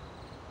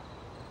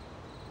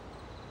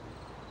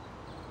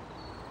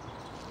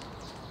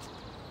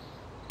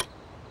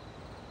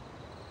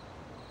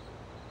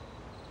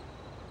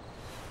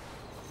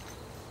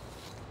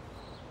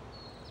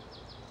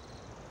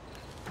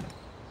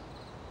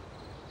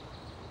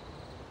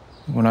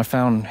 When I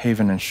found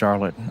Haven and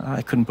Charlotte,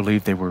 I couldn't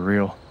believe they were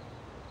real.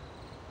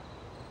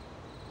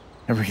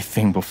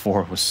 Everything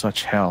before was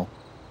such hell.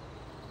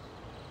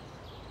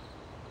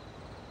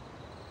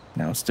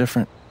 Now it's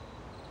different.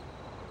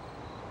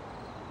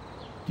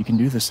 You can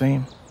do the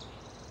same.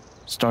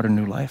 Start a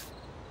new life.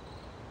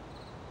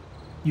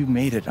 You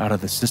made it out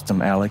of the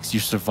system, Alex. You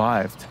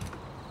survived.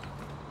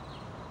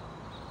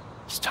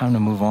 It's time to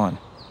move on.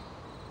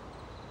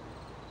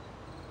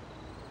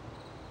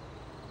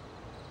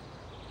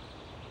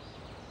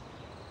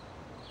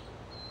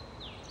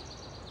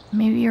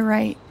 Maybe you're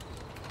right.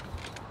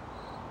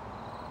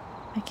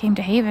 I came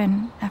to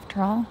Haven,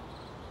 after all.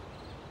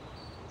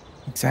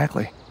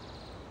 Exactly.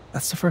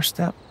 That's the first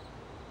step.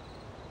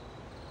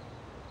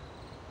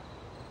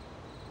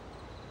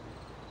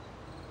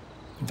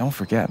 And don't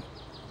forget,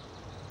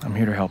 I'm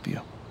here to help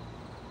you.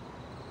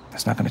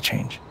 That's not going to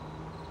change.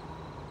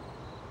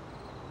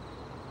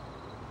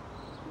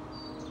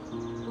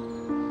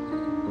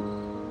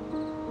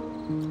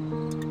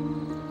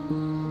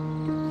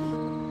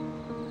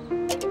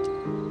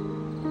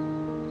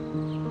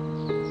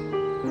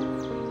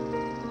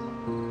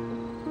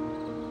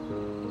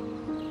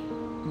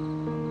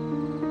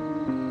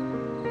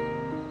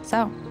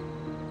 So,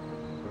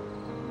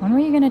 when were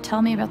you going to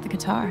tell me about the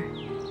guitar?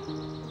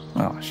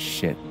 Oh,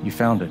 shit. You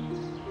found it.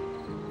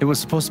 It was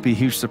supposed to be a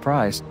huge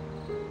surprise.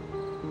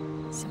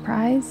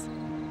 Surprise?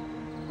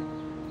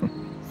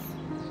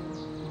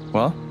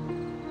 Well,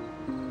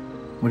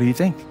 what do you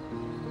think?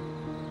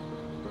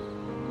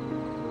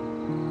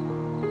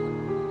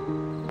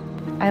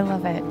 I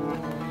love it.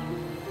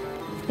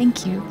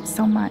 Thank you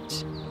so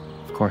much.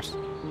 Of course.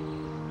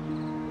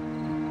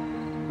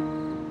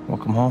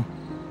 Welcome home.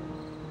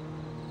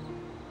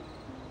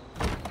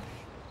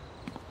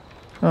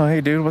 Oh,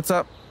 hey, dude, what's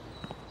up?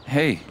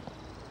 Hey,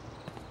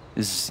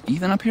 is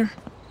Ethan up here?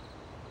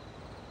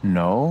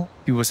 No,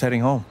 he was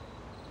heading home.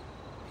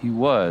 He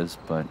was,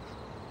 but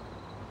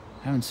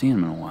I haven't seen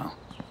him in a while.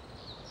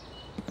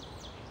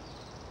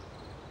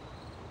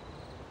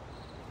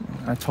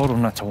 I told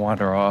him not to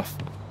wander off.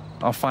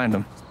 I'll find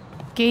him.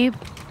 Gabe,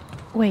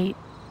 wait.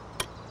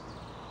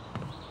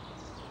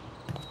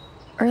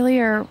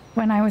 Earlier,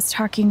 when I was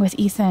talking with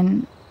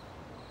Ethan,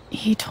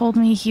 he told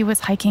me he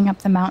was hiking up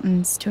the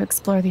mountains to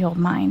explore the old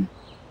mine.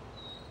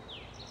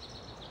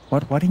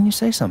 What? Why didn't you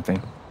say something?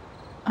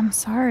 I'm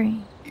sorry.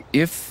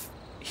 If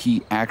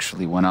he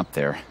actually went up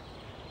there,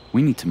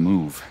 we need to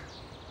move.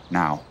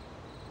 Now.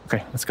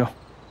 Okay, let's go.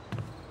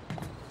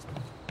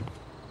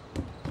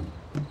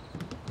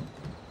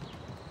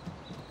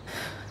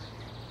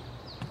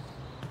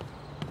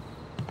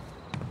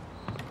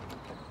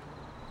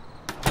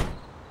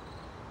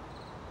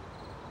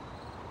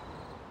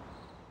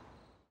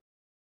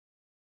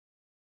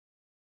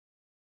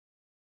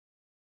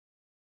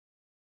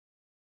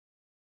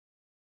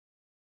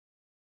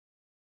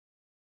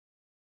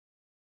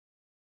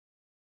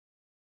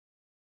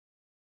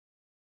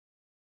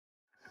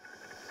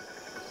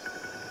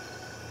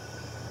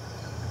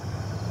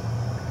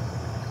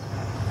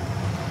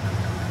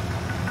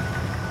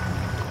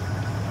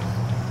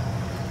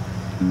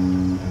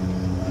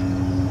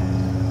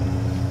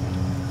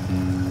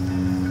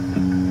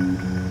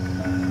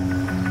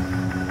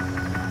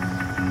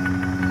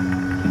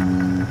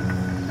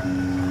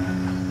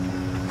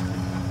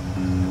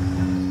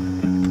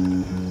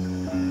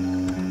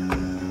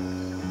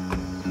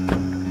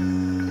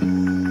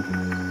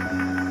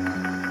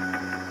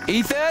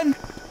 Ethan?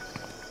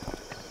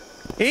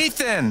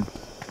 Ethan!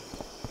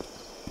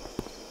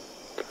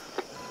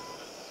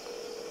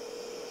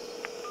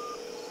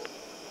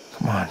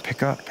 Come on,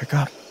 pick up, pick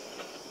up.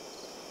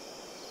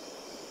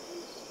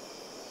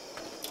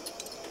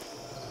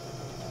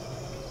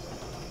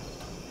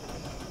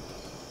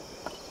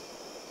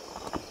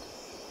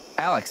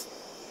 Alex.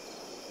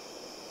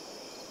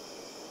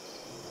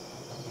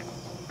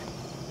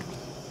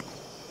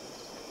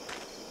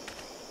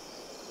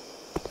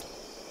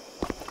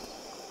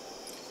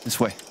 This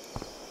way.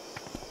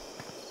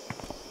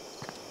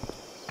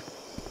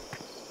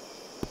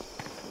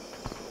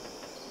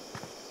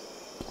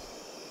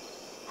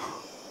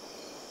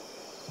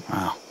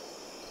 Wow.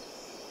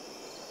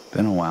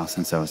 Been a while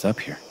since I was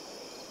up here.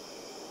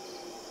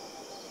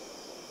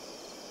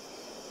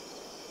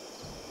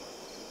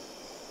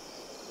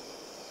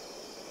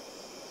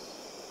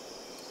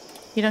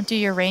 You don't do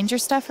your ranger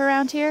stuff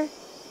around here?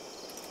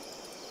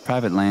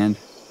 Private land.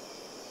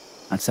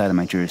 Outside of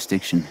my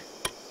jurisdiction.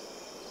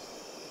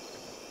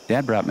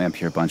 Dad brought me up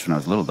here a bunch when I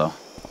was little, though.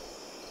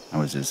 I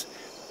was his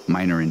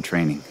miner in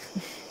training.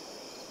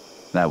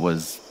 That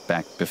was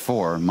back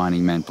before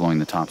mining meant blowing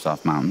the tops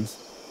off mountains.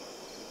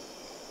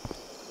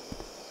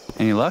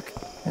 Any luck?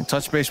 And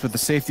touch base with the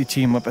safety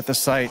team up at the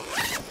site.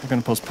 We're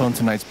gonna postpone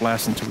tonight's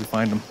blast until we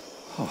find them.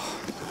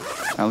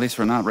 Oh, at least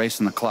we're not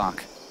racing the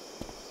clock.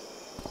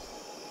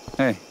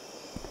 Hey,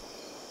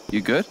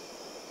 you good?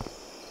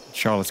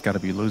 Charlotte's gotta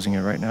be losing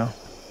it right now.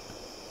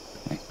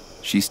 Hey,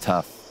 she's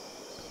tough.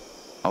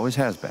 Always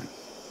has been.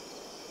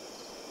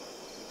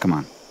 Come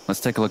on, let's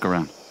take a look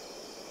around.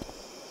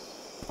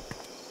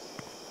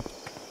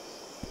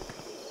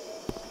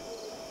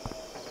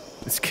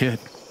 This kid.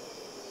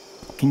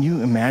 Can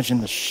you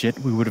imagine the shit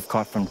we would have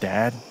caught from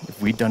Dad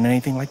if we'd done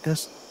anything like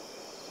this?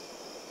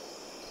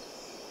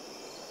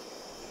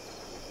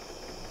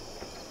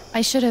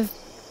 I should have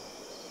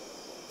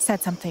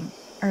said something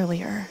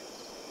earlier.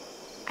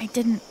 I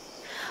didn't.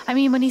 I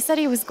mean, when he said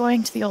he was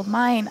going to the old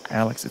mine...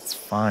 Alex, it's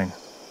fine.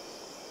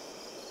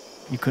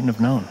 You couldn't have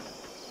known.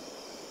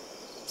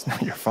 It's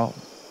not your fault.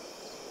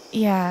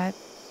 Yeah,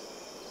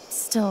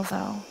 still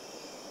though.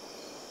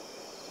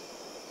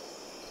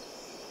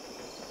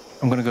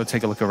 I'm gonna go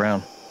take a look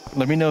around.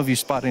 Let me know if you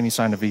spot any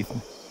sign of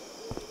Ethan.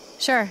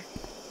 Sure.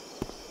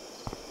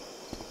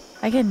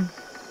 I can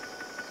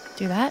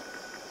do that.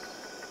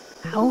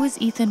 How was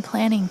Ethan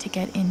planning to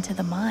get into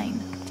the mine?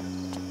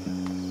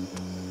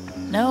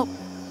 Nope.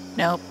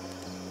 Nope.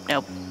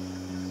 Nope.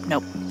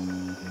 Nope.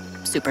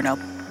 Super nope.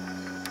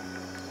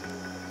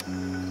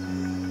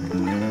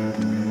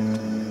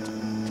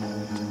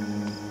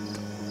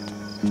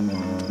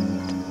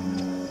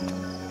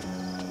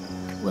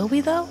 Will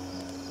we, though?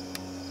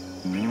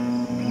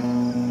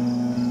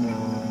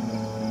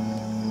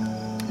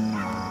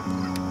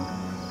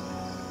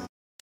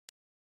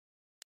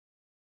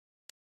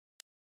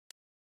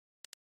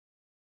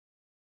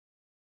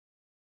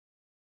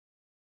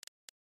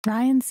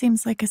 Ryan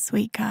seems like a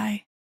sweet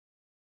guy.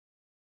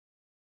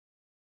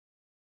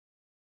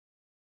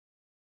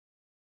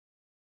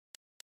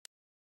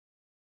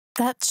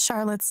 That's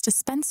Charlotte's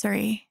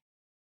dispensary.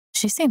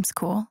 She seems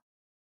cool.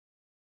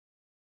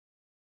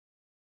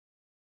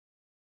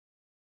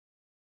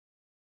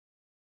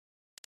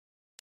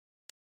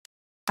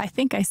 I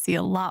think I see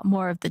a lot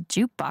more of the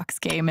jukebox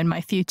game in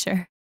my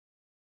future.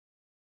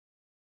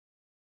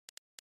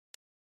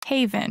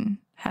 Haven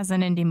has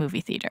an indie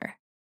movie theater.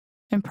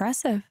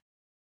 Impressive.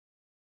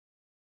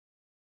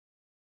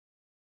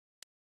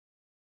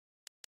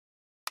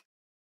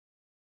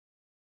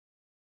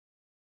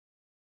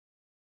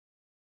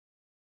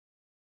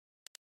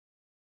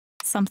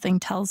 Something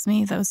tells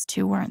me those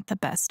two weren't the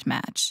best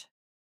match.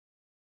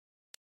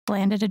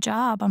 Landed a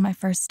job on my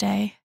first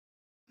day.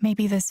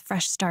 Maybe this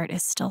fresh start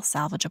is still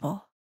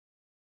salvageable.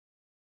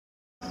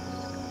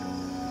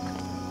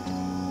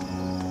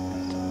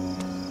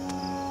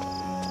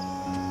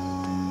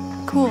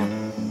 Cool.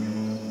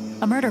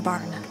 A murder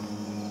barn.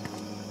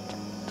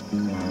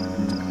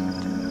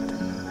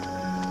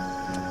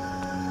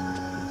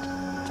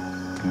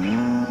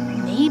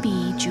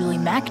 Maybe Julie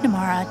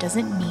McNamara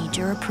doesn't need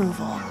your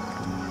approval.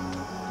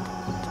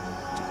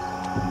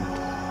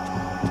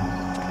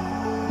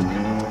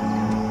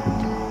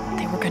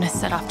 They were gonna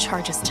set off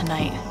charges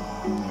tonight.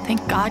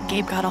 Thank God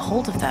Gabe got a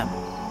hold of them.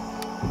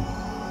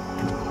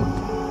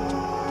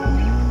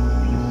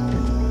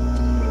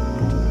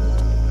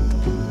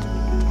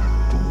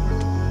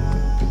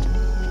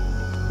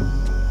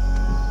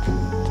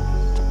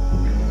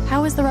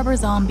 How is the rubber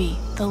zombie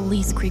the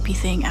least creepy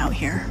thing out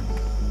here?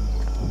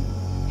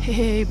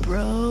 Hey,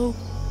 bro.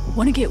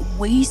 Wanna get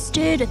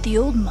wasted at the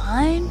old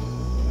mine?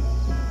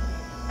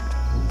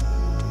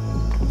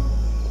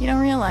 You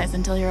don't realize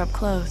until you're up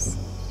close,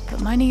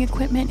 but mining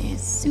equipment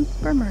is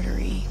super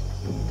murdery.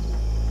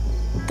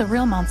 The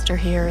real monster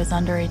here is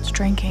underage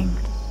drinking.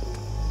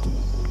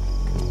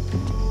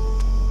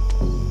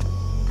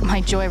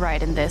 My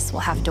joyride in this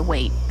will have to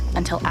wait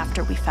until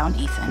after we found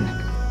Ethan.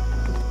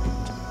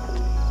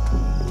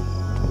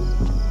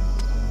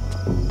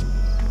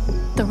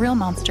 The real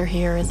monster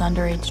here is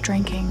underage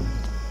drinking.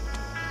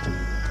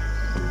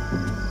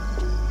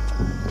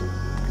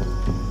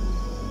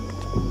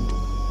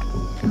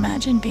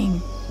 Imagine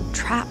being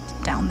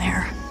trapped down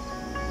there.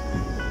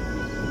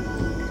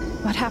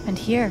 What happened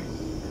here?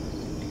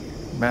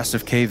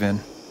 Massive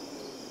cave-in.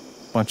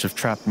 Bunch of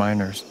trapped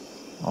miners.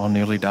 All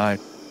nearly died.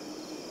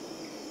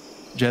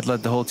 Jed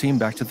led the whole team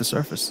back to the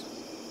surface.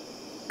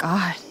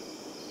 God.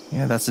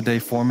 Yeah, that's the day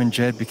Foreman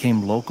Jed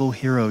became local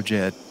hero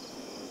Jed.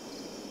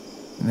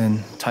 And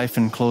then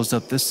Typhon closed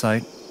up this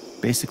site,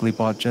 basically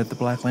bought Jed the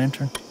Black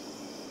Lantern.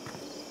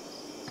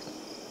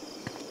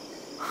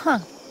 Huh.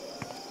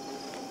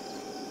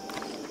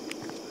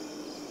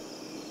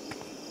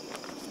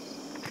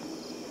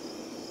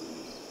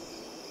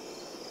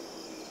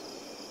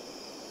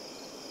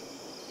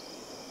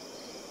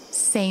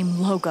 Same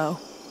logo.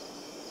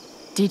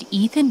 Did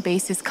Ethan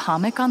base his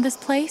comic on this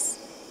place?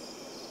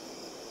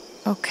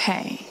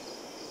 Okay.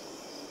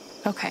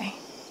 Okay.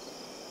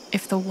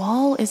 If the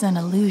wall is an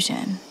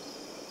illusion...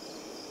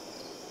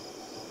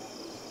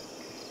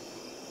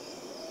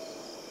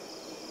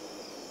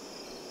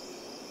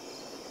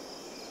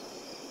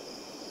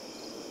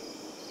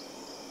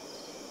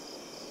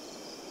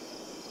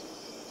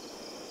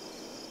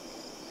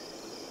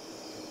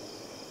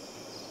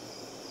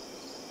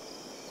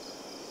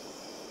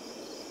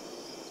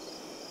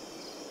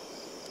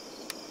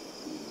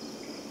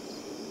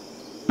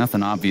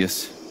 Nothing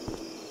obvious.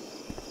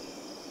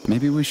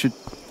 Maybe we should...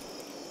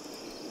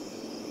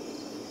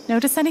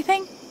 Notice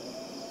anything?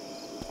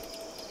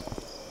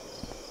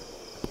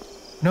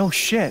 No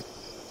shit.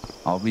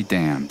 I'll be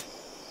damned.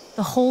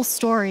 The whole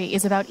story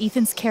is about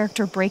Ethan's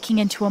character breaking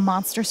into a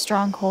monster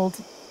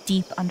stronghold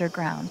deep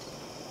underground.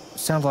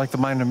 Sounds like the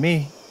mine to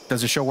me.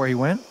 Does it show where he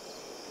went?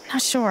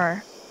 Not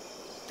sure.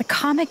 The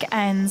comic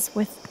ends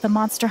with the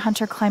monster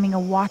hunter climbing a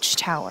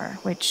watchtower,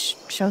 which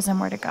shows him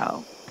where to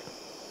go.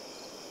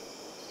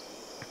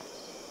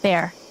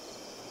 There.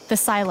 The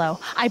silo.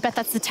 I bet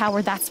that's the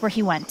tower. That's where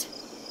he went.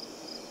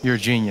 You're a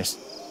genius.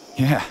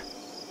 Yeah.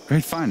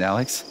 Great find,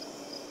 Alex.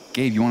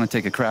 Gabe, you want to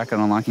take a crack at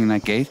unlocking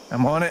that gate?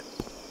 I'm on it.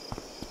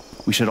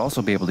 We should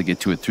also be able to get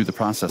to it through the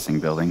processing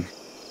building.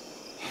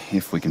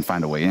 If we can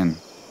find a way in.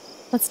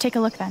 Let's take a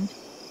look then.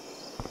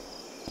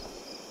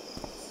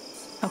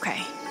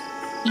 Okay.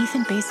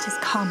 Ethan based his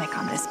comic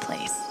on this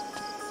place.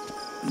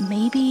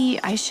 Maybe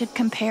I should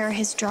compare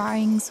his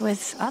drawings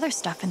with other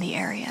stuff in the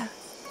area.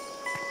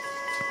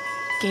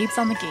 Gabe's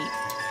on the gate.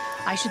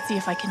 I should see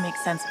if I can make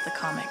sense of the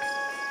comic.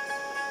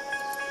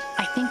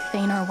 I think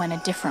Thanor went a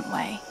different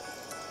way.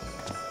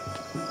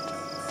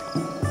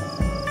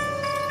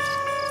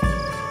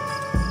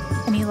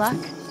 Any luck?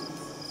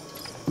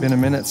 Been a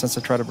minute since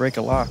I tried to break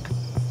a lock.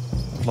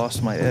 I've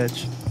lost my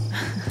edge.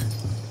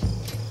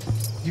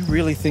 You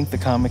really think the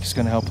comic's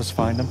gonna help us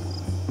find him?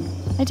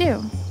 I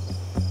do.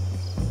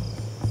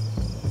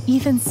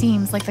 Ethan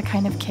seems like the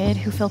kind of kid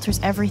who filters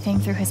everything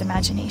through his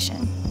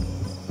imagination.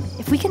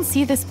 If we can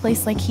see this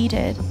place like he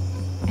did,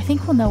 I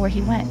think we'll know where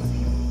he went.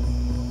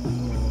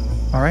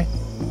 All right.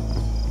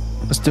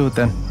 Let's do it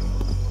then.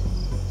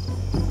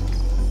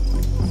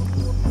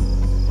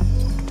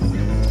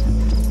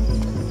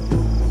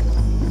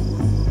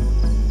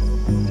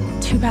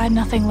 Too bad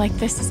nothing like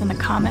this is in the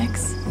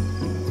comics.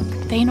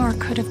 Thanor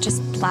could have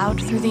just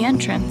plowed through the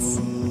entrance.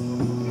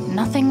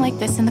 Nothing like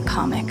this in the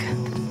comic.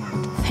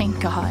 Thank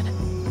God.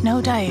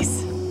 No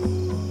dice.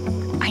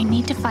 I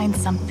need to find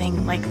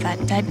something like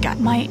that dead guy.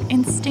 My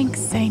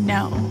instincts say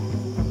no,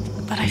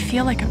 but I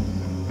feel like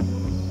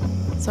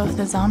So if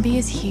the zombie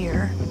is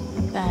here,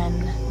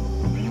 then...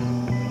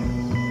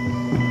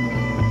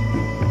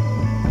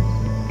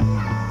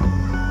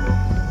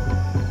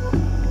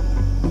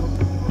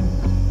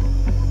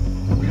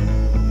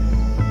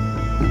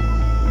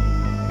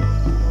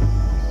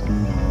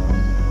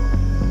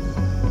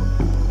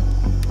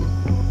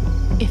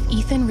 If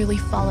Ethan really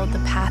followed the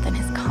path in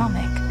his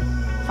comic,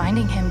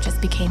 finding him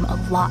just became a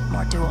lot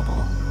more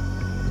doable.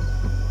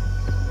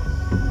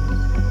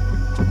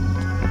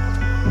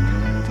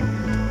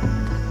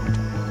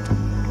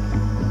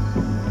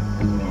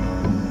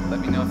 Let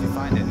me know if you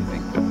find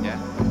anything, yeah?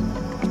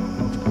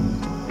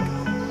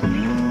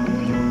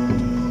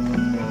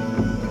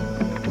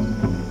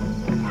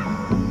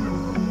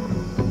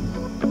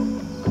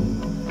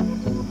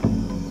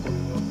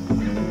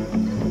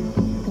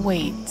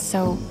 Wait,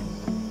 so...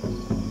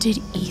 did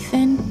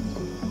Ethan?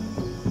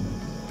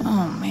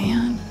 Oh,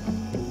 man.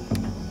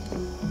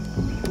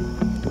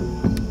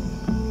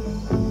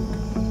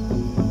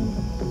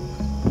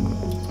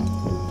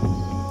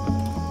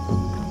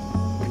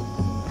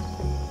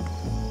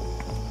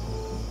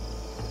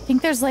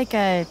 Think there's like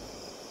a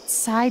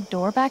side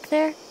door back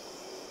there?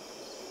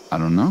 I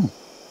don't know.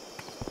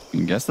 You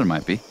can guess there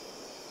might be.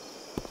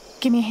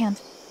 Give me a hand.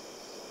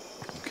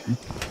 Okay.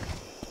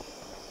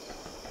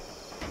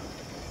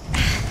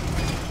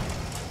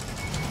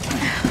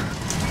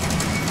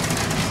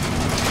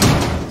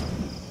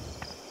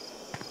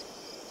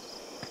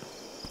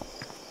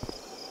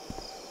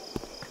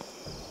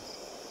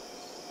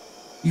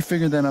 You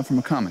figured that out from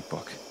a comic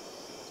book.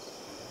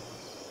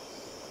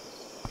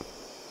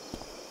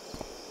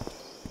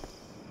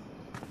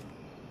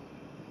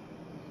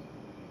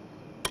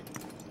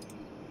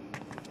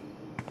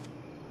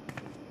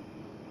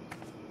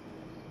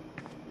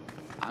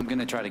 I'm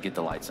gonna try to get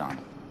the lights on.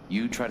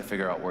 You try to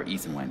figure out where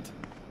Ethan went.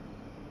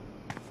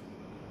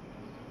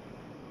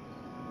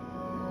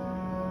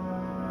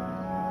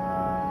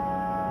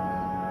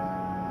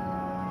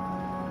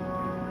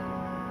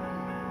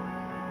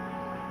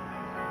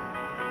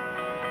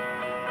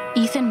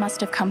 Ethan must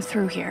have come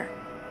through here.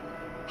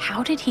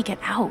 How did he get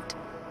out?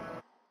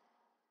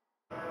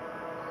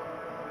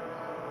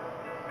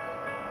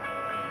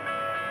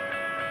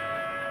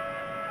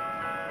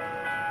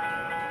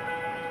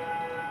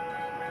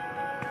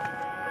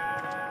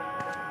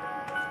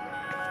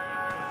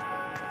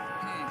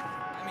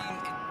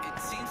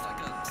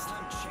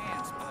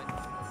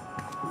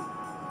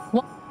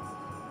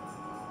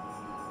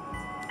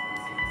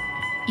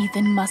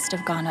 Ethan must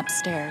have gone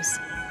upstairs.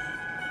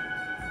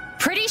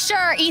 Pretty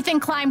sure Ethan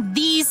climbed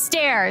these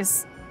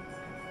stairs.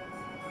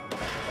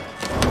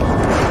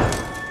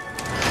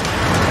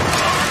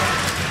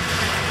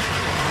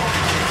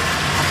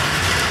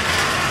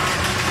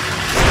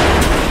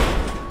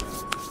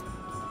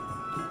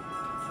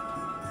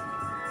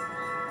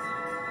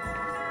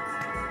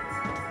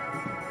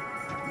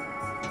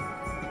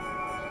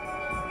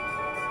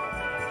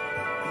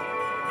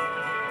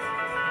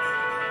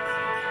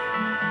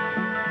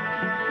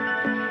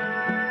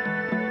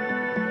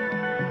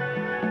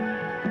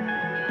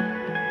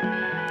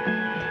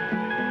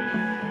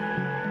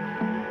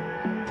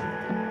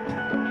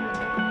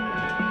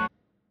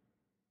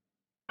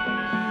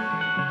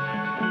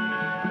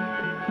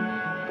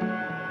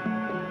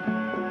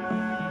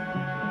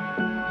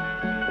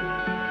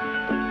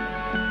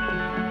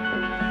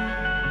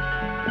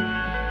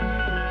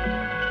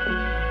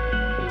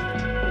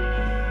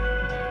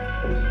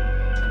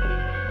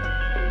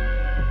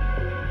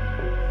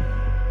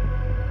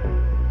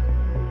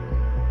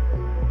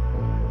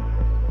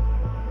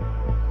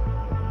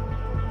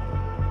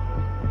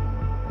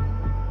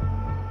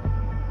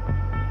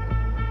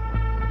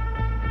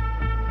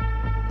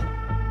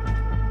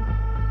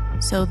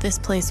 So this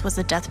place was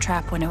a death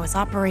trap when it was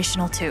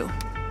operational too.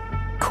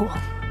 Cool.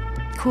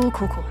 Cool,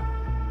 cool, cool.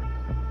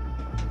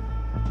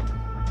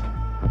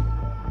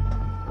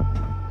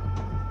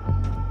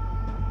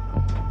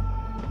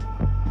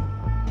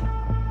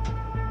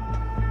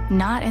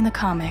 Not in the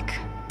comic.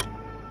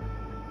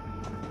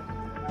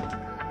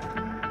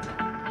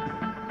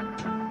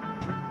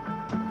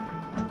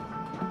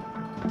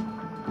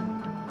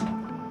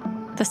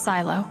 The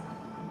silo.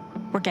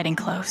 We're getting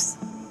close.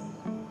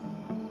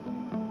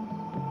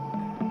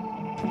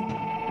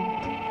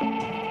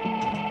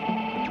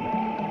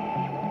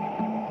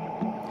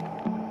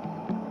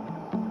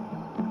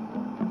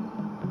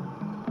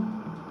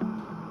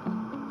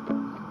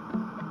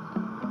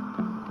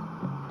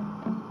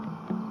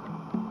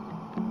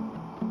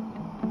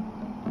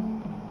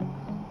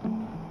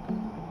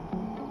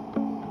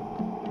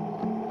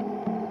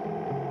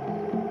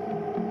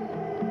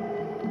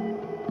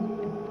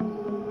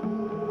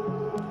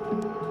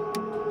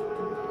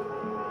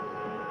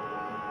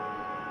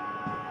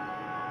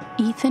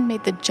 Ethan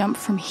made the jump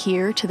from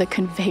here to the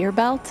conveyor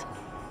belt?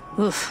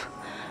 Oof.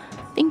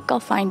 Think I'll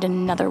find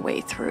another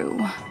way through.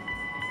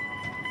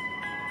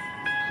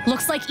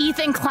 Looks like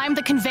Ethan climbed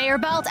the conveyor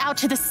belt out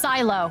to the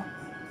silo.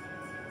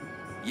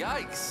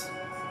 Yikes!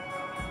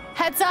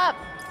 Heads up!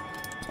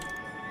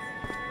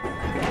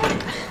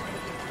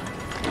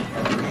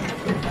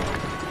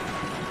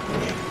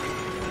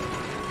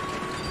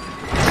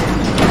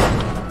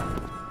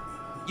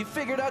 You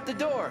figured out the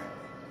door.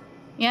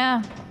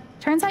 Yeah.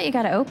 Turns out you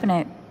gotta open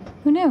it.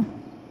 Who knew?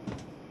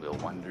 Will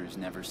wonders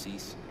never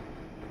cease?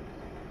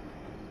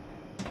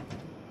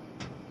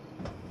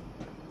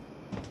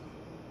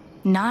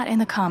 Not in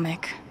the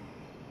comic.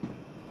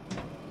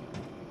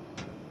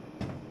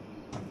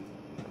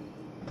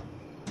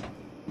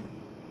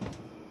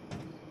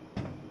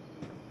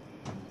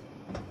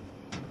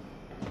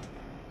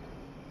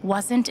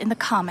 Wasn't in the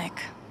comic.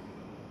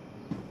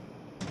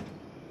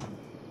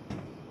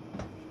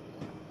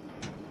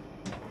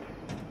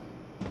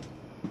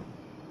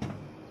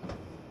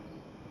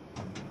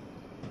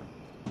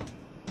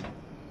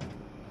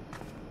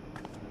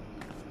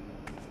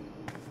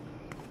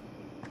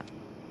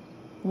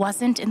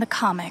 Wasn't in the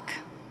comic.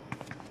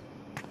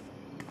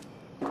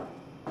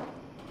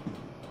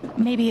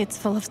 Maybe it's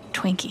full of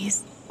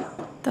Twinkies.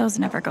 Those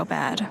never go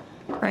bad,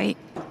 right?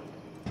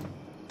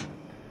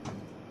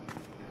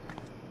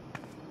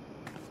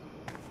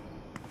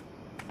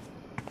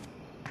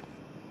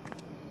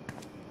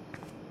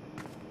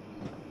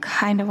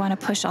 Kinda want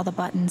to push all the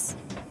buttons.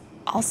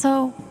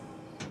 Also,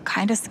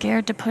 kinda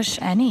scared to push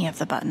any of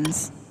the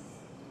buttons.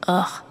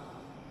 Ugh.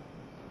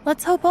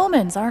 Let's hope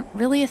omens aren't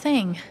really a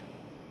thing.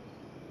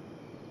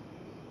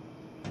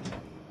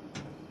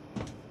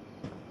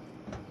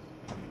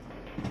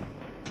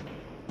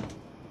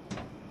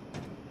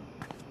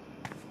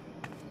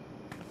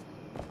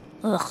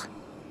 Ugh.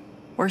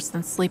 Worse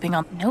than sleeping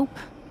on... Nope.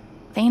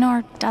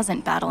 Feanor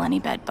doesn't battle any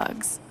bed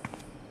bugs.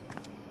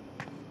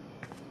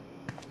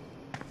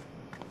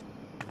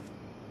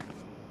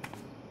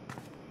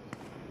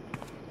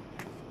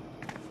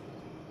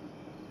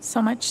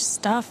 So much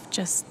stuff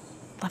just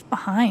left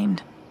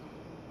behind.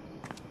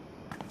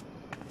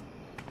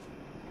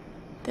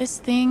 This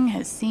thing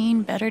has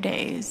seen better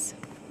days.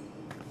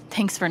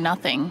 Thanks for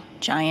nothing,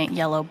 giant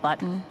yellow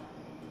button.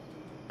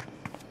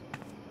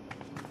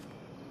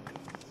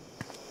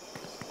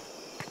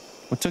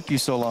 What took you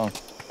so long?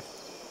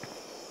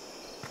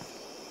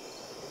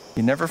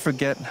 You never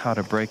forget how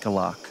to break a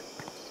lock.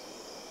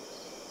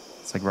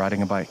 It's like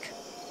riding a bike.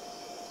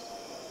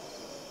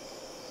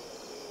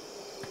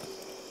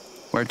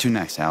 Where to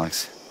next,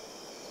 Alex?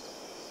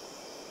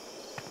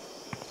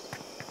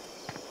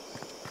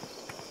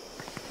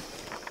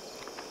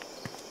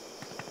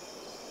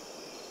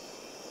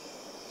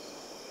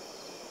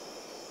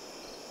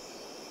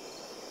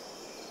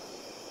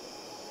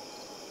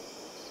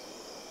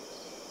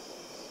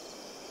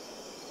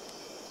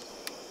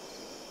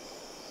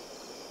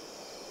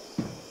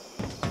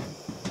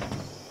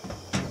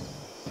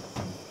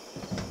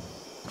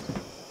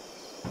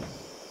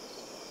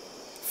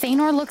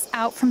 Feanor looks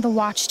out from the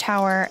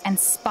watchtower and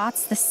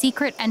spots the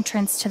secret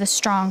entrance to the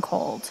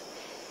stronghold.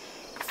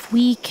 If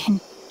we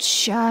can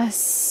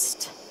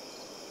just...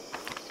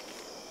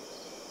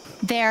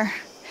 There.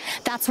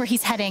 That's where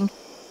he's heading.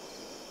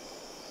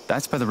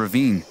 That's by the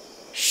ravine.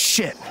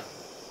 Shit.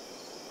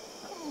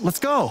 Let's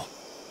go.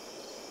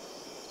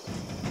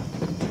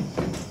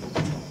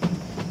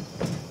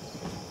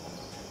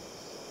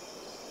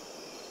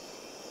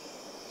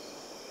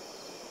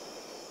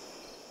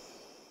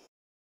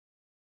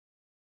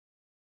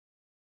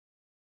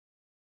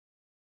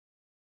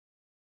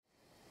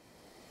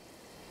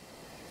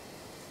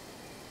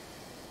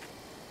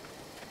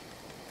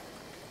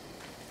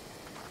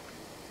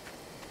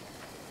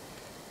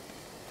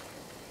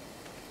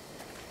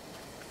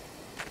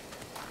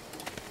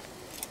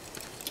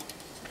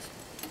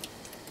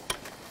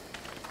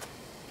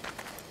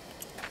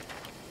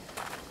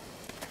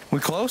 We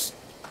close?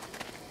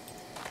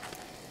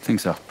 Think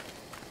so.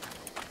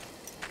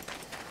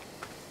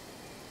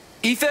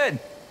 Ethan!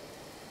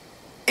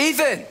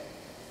 Ethan!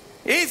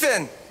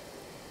 Ethan!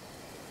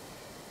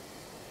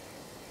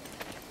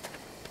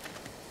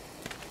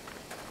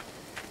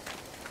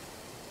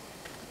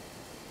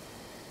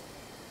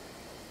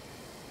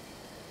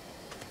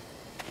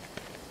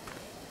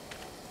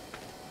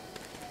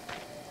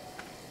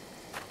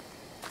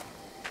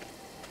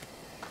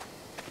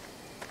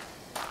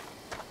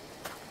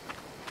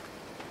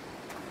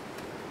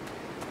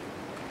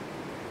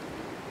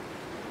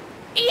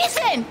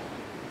 Ethan!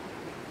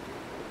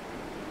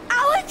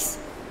 Alex!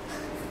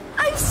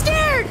 I'm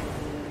scared!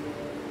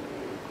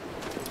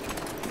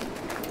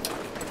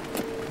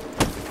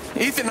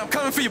 Ethan, I'm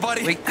coming for you,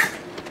 buddy. Wait.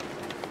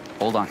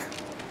 Hold on.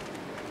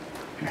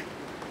 Here.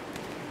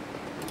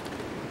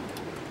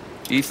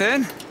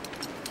 Ethan?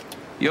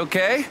 You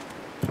okay?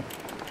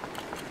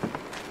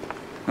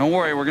 Don't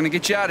worry, we're gonna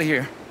get you out of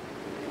here.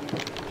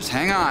 Just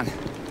hang on.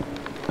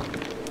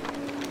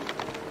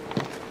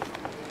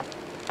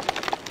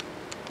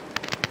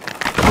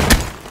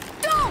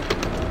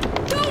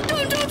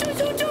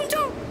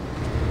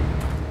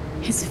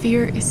 His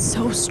fear is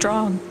so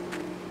strong.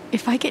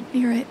 If I get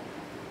near it...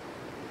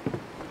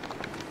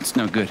 It's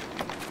no good.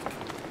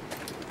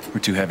 We're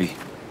too heavy.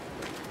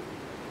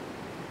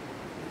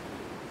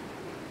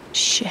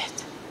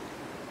 Shit.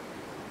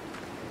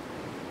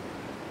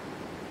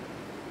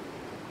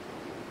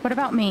 What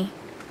about me?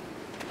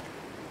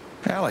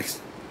 Alex.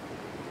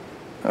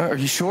 Are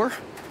you sure?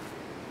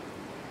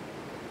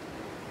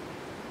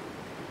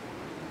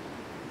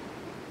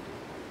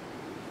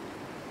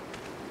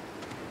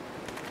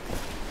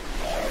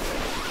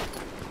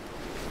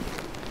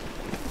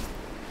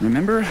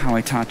 Remember how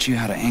I taught you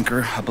how to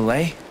anchor a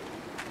belay?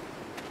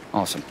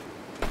 Awesome.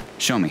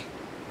 Show me.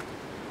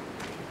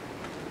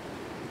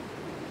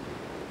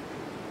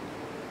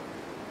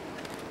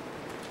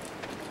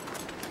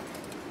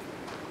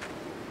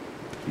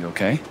 You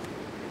okay?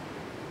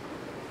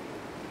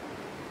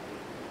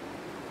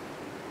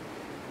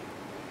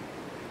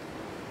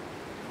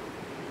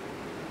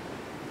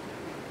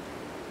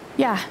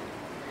 Yeah.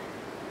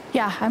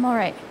 Yeah, I'm all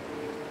right.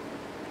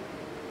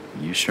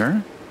 You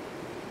sure?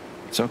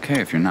 It's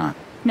okay if you're not.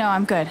 No,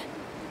 I'm good.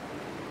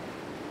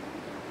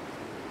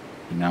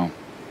 You know,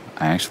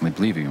 I actually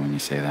believe you when you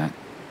say that.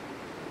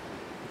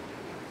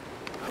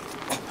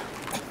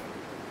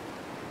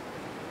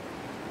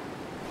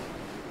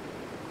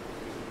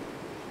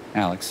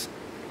 Alex,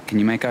 can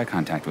you make eye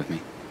contact with me?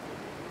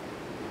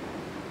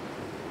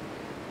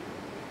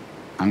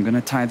 I'm gonna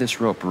tie this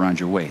rope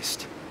around your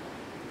waist.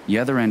 The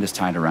other end is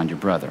tied around your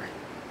brother.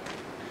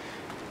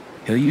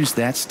 He'll use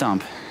that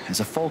stump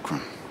as a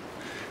fulcrum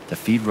to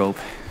feed rope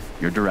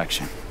your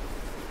direction.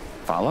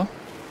 Follow?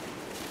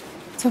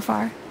 So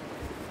far.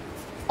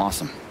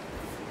 Awesome.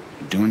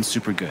 You're doing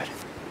super good.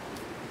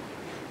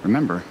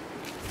 Remember,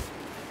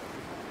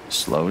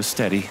 slow is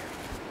steady.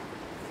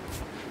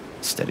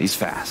 Steady's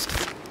fast.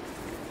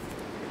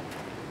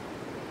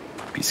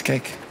 Piece of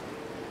cake.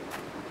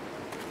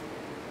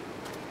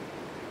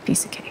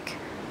 Piece of cake.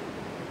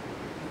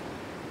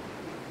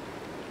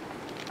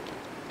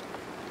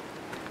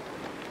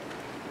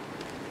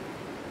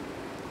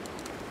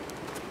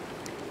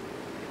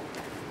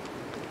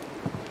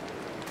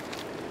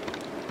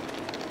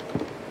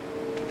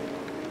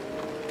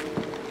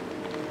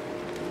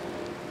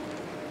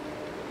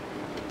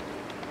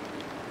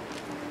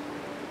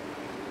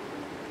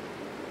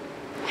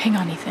 Hang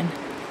on, Ethan.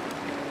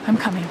 I'm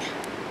coming.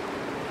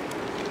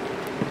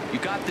 You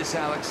got this,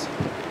 Alex.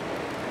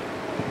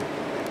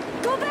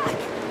 Go back!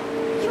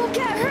 You'll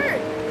get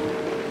hurt!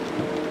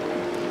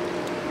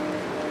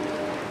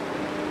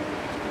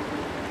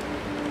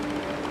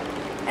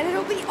 And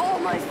it'll be all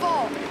my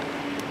fault.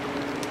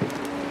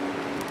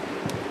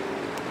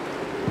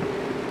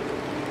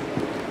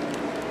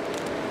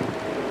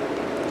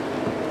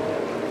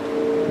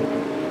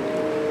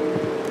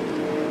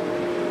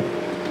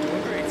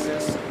 Great,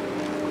 sis.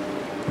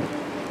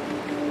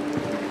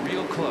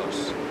 Real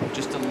close.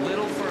 Just a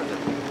little further.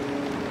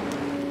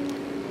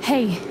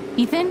 Hey,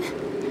 Ethan?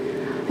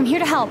 I'm here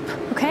to help,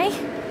 okay?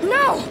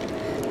 No!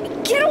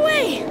 Get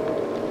away!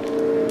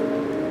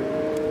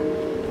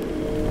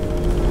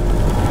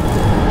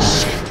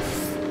 Shit.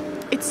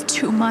 It's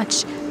too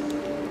much.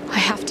 I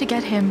have to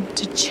get him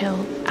to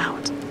chill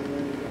out.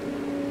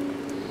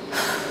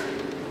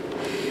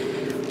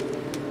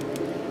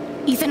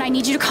 Ethan, I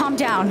need you to calm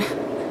down.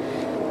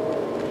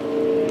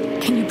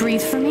 Can you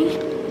breathe for me?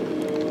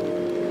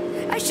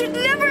 I should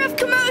never have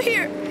come out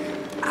here!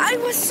 I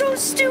was so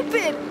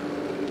stupid!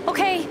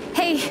 Okay,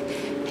 hey,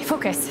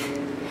 focus.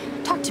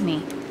 Talk to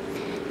me.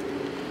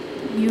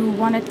 You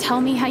want to tell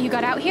me how you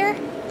got out here?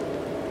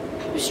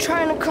 I was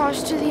trying to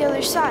cross to the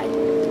other side.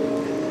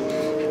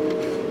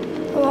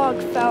 A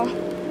log fell.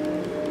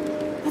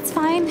 That's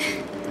fine.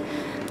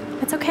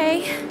 That's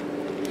okay.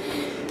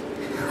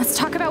 Let's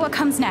talk about what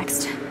comes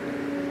next.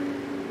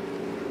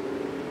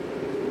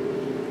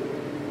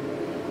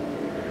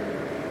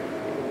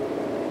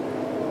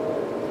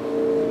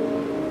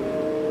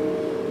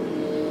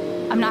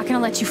 I'm not gonna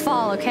let you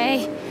fall,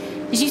 okay?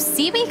 Did you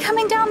see me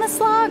coming down this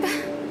log?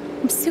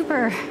 I'm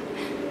super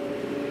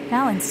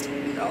balanced.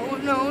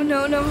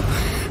 No.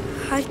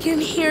 I can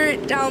hear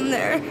it down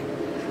there.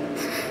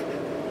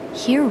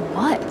 Hear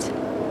what?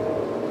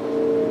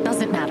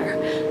 Doesn't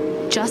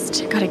matter.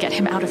 Just gotta get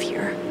him out of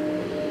here.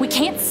 We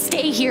can't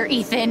stay here,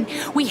 Ethan.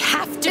 We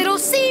have to. It'll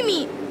see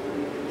me.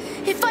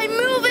 If I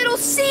move, it'll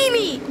see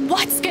me.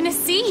 What's gonna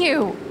see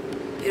you?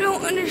 You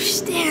don't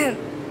understand.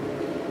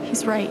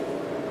 He's right.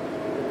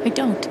 I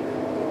don't.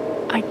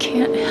 I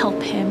can't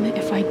help him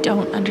if I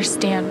don't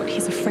understand what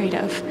he's afraid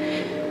of.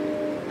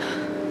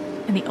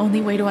 And the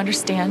only way to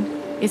understand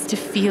is to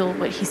feel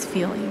what he's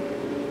feeling.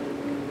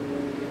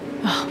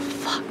 Oh,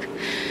 fuck.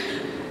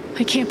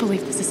 I can't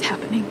believe this is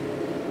happening.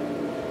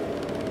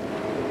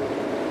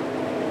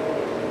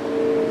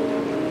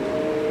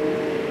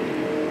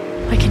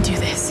 I can do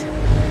this.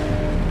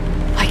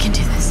 I can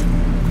do this.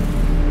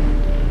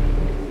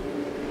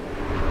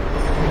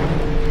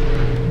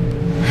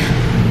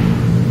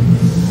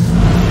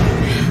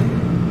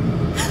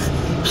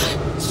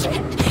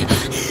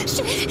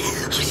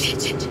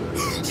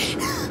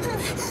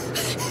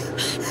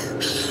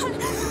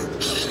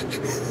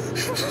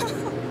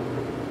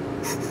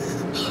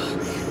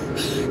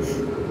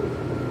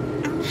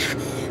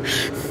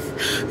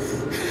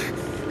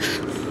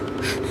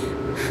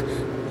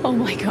 Oh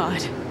my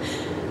God.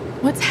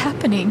 What's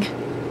happening?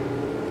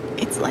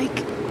 It's like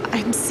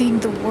I'm seeing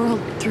the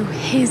world through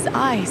his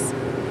eyes.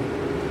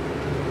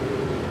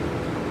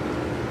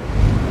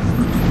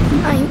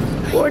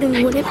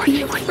 Gordon wouldn't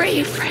be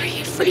afraid,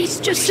 but he's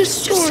just a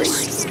story.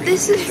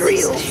 This is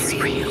real.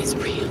 It's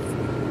real.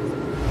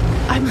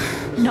 I'm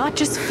not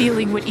just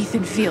feeling what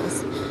Ethan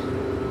feels.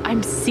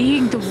 I'm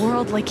seeing the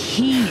world like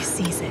he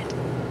sees it.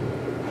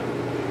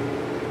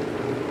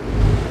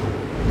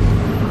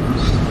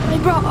 I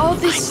brought all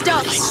this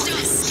stuff.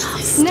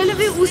 None of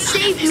it will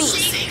save me.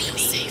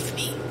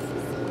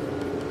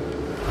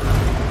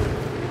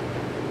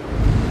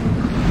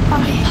 I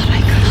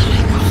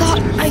thought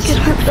I could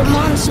hurt the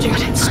monster,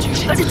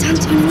 but it's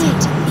hunting me.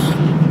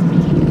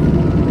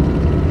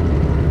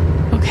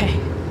 Okay.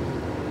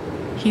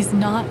 He's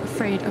not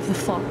afraid of the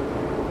fall.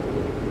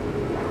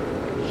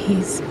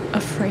 He's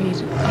afraid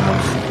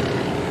of...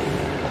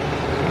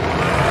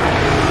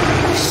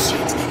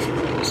 Shit.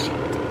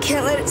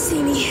 Can't let it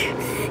see me.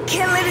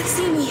 Can't let it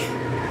see me.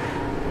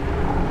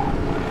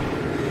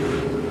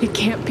 It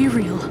can't be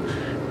real.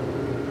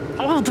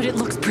 Oh, but it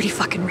looks pretty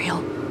fucking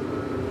real.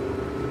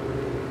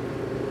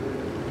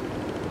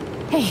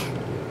 Hey,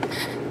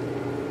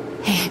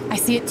 I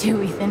see it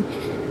too, Ethan.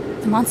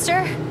 The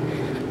monster,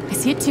 I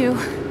see it too.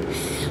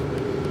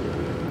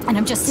 And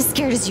I'm just as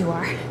scared as you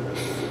are.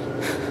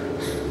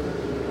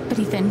 But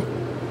Ethan,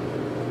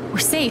 we're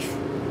safe.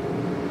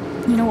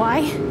 You know why?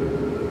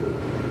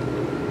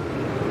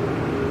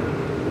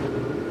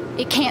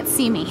 It can't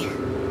see me.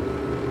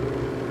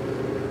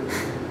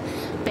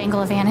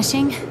 Bangle of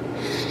vanishing,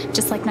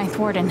 just like Ninth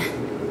Warden. I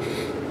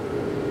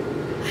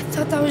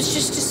thought that was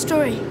just a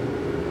story.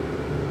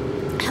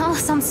 Well,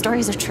 some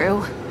stories are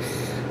true.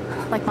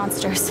 Like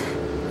monsters.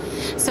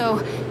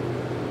 So,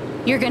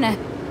 you're gonna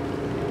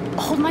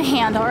hold my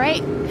hand, all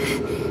right?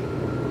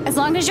 As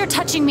long as you're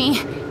touching me,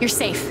 you're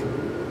safe.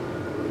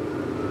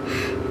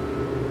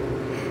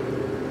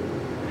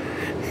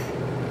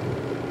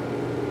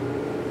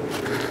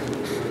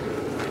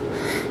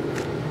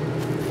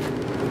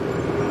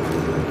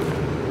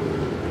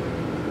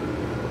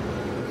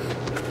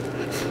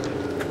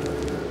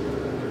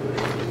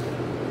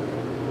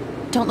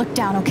 Don't look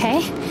down,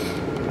 okay?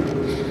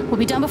 We'll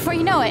be done before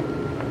you know it.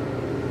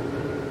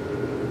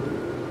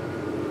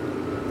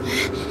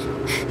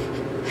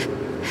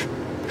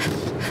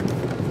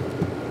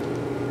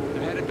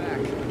 I'm headed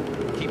back.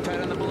 Keep tight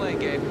on the belay,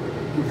 Gabe.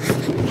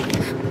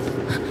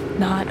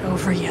 Not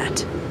over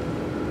yet.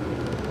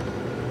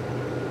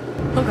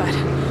 Oh God.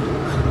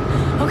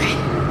 Okay.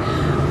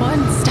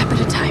 One step at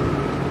a time.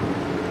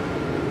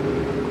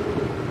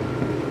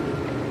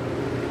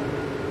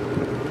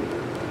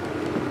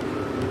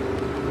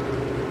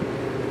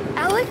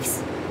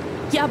 Alex?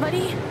 Yeah,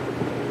 buddy?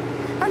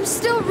 I'm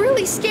still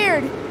really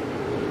scared.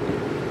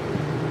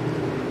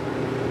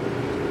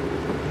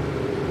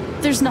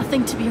 There's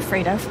nothing to be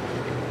afraid of.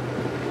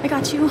 I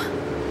got you.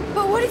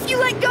 But what if you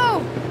let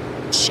go?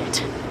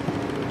 Shit.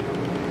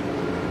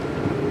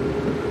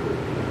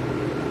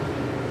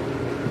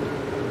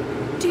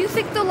 Do you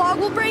think the log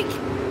will break?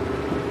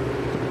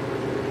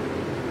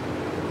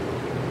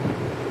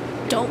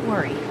 Don't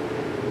worry.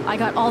 I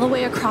got all the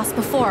way across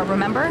before,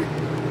 remember?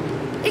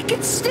 It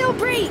could still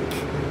break.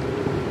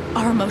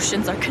 Our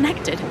emotions are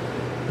connected.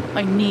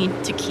 I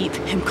need to keep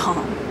him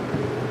calm.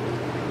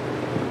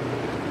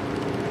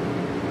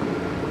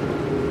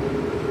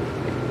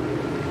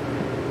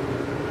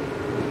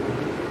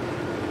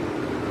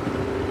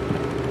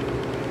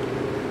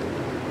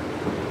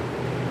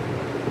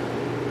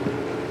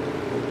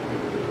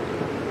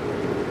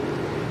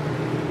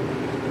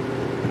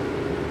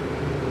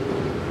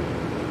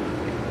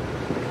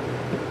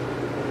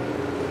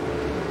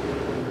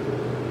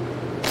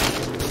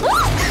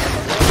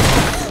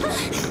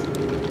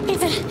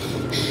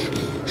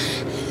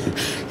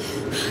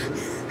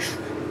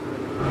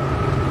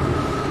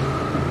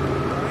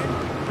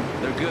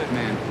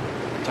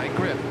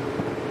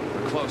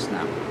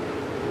 now.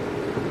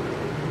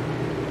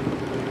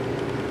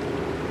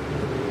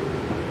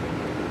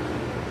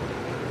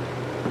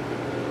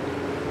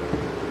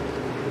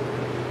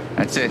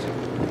 That's it.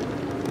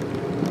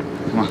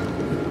 Come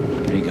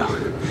on. There you go.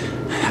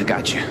 I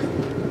got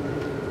you.